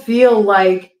 You don't feel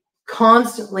like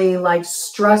constantly like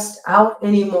stressed out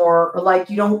anymore, or like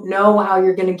you don't know how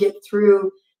you're going to get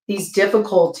through these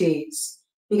difficulties,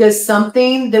 because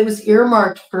something that was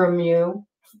earmarked from you,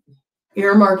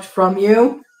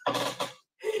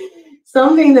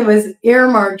 something that was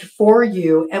earmarked for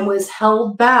you and was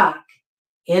held back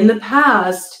in the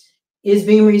past is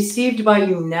being received by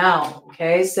you now.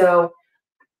 Okay, so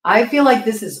I feel like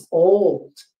this is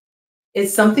old.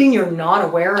 It's something you're not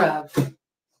aware of.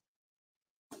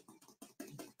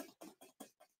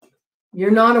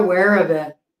 You're not aware of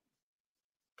it.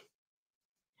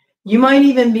 You might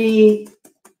even be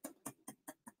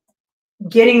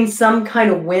getting some kind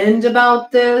of wind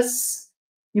about this.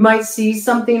 You might see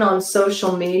something on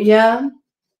social media,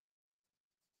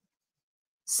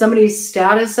 somebody's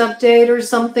status update or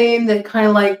something that kind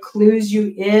of like clues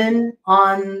you in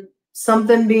on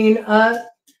something being up.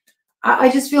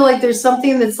 I just feel like there's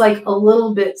something that's like a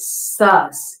little bit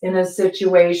sus in a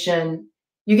situation.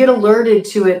 You get alerted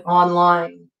to it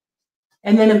online,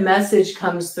 and then a message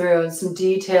comes through and some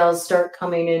details start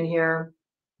coming in here.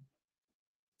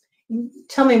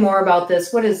 Tell me more about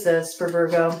this. What is this for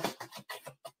Virgo?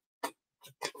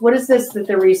 What is this that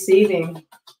they're receiving?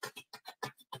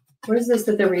 What is this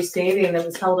that they're receiving that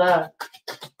was held up?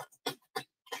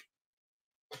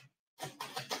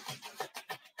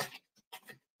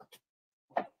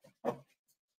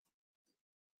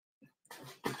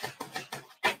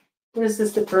 What is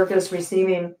this that Virgo is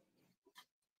receiving?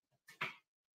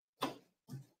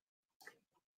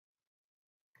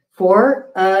 Four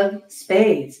of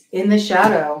Spades in the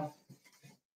shadow.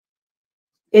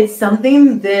 It's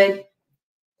something that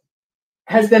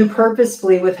has been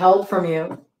purposefully withheld from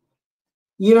you.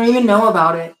 You don't even know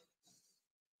about it,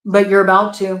 but you're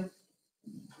about to.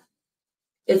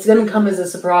 It's going to come as a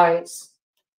surprise.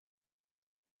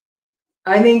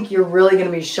 I think you're really going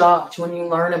to be shocked when you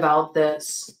learn about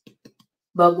this.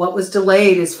 But what was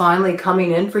delayed is finally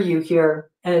coming in for you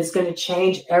here, and it's going to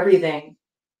change everything.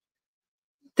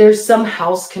 There's some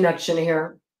house connection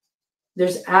here.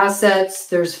 There's assets,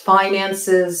 there's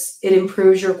finances. It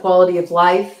improves your quality of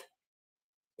life.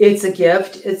 It's a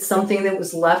gift. It's something that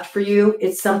was left for you.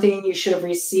 It's something you should have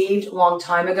received a long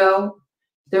time ago.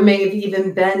 There may have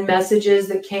even been messages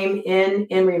that came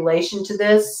in relation to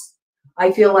this.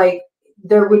 I feel like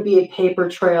there would be a paper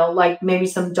trail, like maybe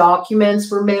some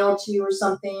documents were mailed to you or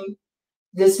something.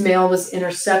 This mail was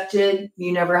intercepted.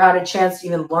 You never had a chance to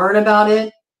even learn about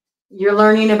it. You're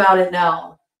learning about it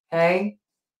now, okay?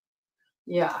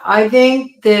 Yeah, I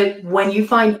think that when you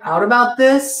find out about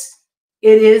this,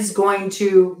 it is going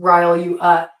to rile you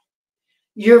up.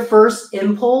 Your first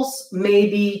impulse may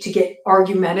be to get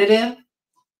argumentative,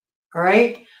 all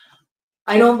right?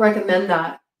 I don't recommend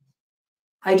that.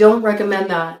 I don't recommend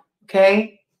that,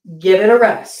 okay? Give it a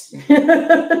rest.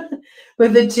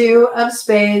 With the 2 of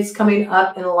Spades coming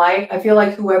up in light, I feel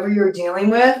like whoever you're dealing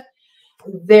with,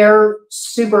 they're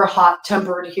super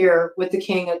hot-tempered here with the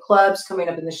King of Clubs coming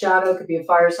up in the shadow. Could be a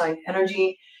fire sign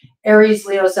energy. Aries,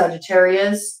 Leo,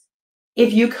 Sagittarius.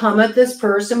 If you come at this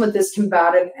person with this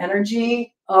combative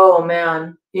energy, oh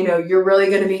man, you know, you're really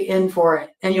going to be in for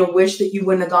it. And you'll wish that you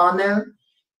wouldn't have gone there.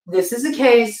 This is a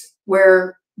case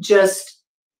where just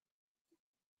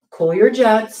cool your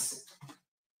jets,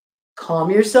 calm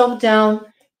yourself down,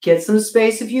 get some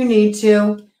space if you need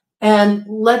to, and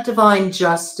let divine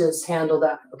justice handle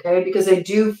that, okay? Because I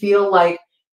do feel like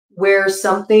where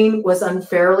something was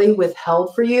unfairly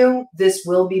withheld for you, this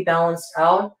will be balanced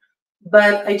out.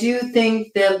 But I do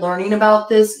think that learning about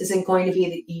this isn't going to be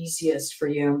the easiest for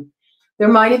you. There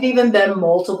might have even been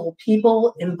multiple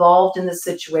people involved in the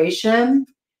situation.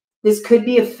 This could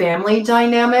be a family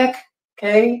dynamic,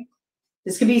 okay?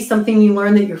 This could be something you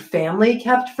learned that your family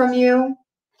kept from you,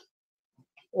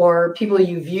 or people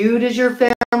you viewed as your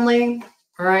family,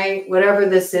 all right? Whatever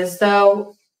this is,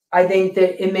 though, I think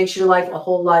that it makes your life a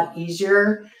whole lot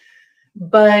easier.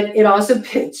 But it also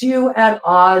pits you at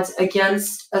odds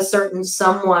against a certain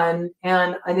someone,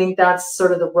 and I think that's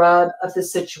sort of the rub of the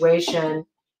situation.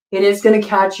 It is going to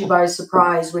catch you by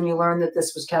surprise when you learn that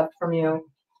this was kept from you.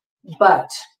 But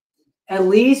at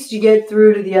least you get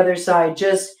through to the other side.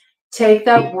 Just take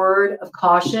that word of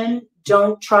caution.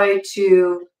 Don't try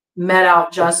to met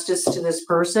out justice to this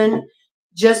person.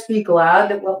 just be glad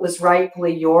that what was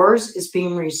rightfully yours is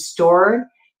being restored,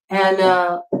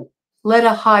 and let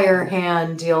a higher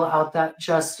hand deal out that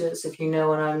justice, if you know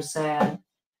what I'm saying.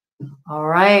 All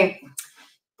right.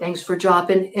 Thanks for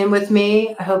dropping in with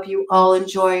me. I hope you all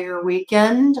enjoy your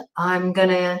weekend. I'm going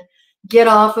to get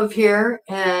off of here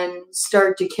and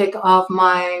start to kick off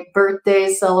my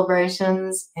birthday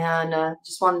celebrations. And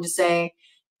just wanted to say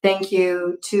thank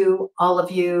you to all of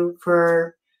you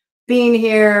for being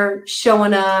here,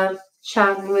 showing up,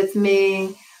 chatting with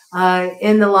me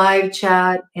in the live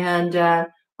chat, and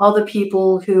all the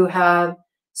people who have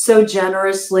so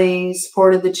generously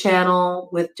supported the channel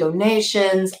with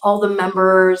donations, all the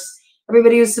members,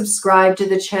 everybody who subscribed to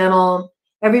the channel,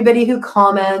 everybody who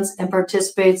comments and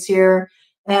participates here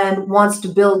and wants to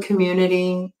build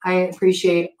community. I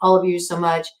appreciate all of you so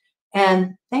much.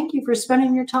 And thank you for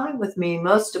spending your time with me.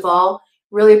 Most of all,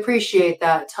 really appreciate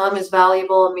that. Time is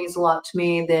valuable. It means a lot to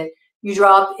me that you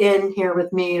drop in here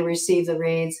with me to receive the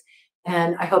reads.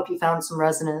 And I hope you found some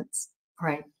resonance. All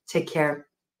right. Take care.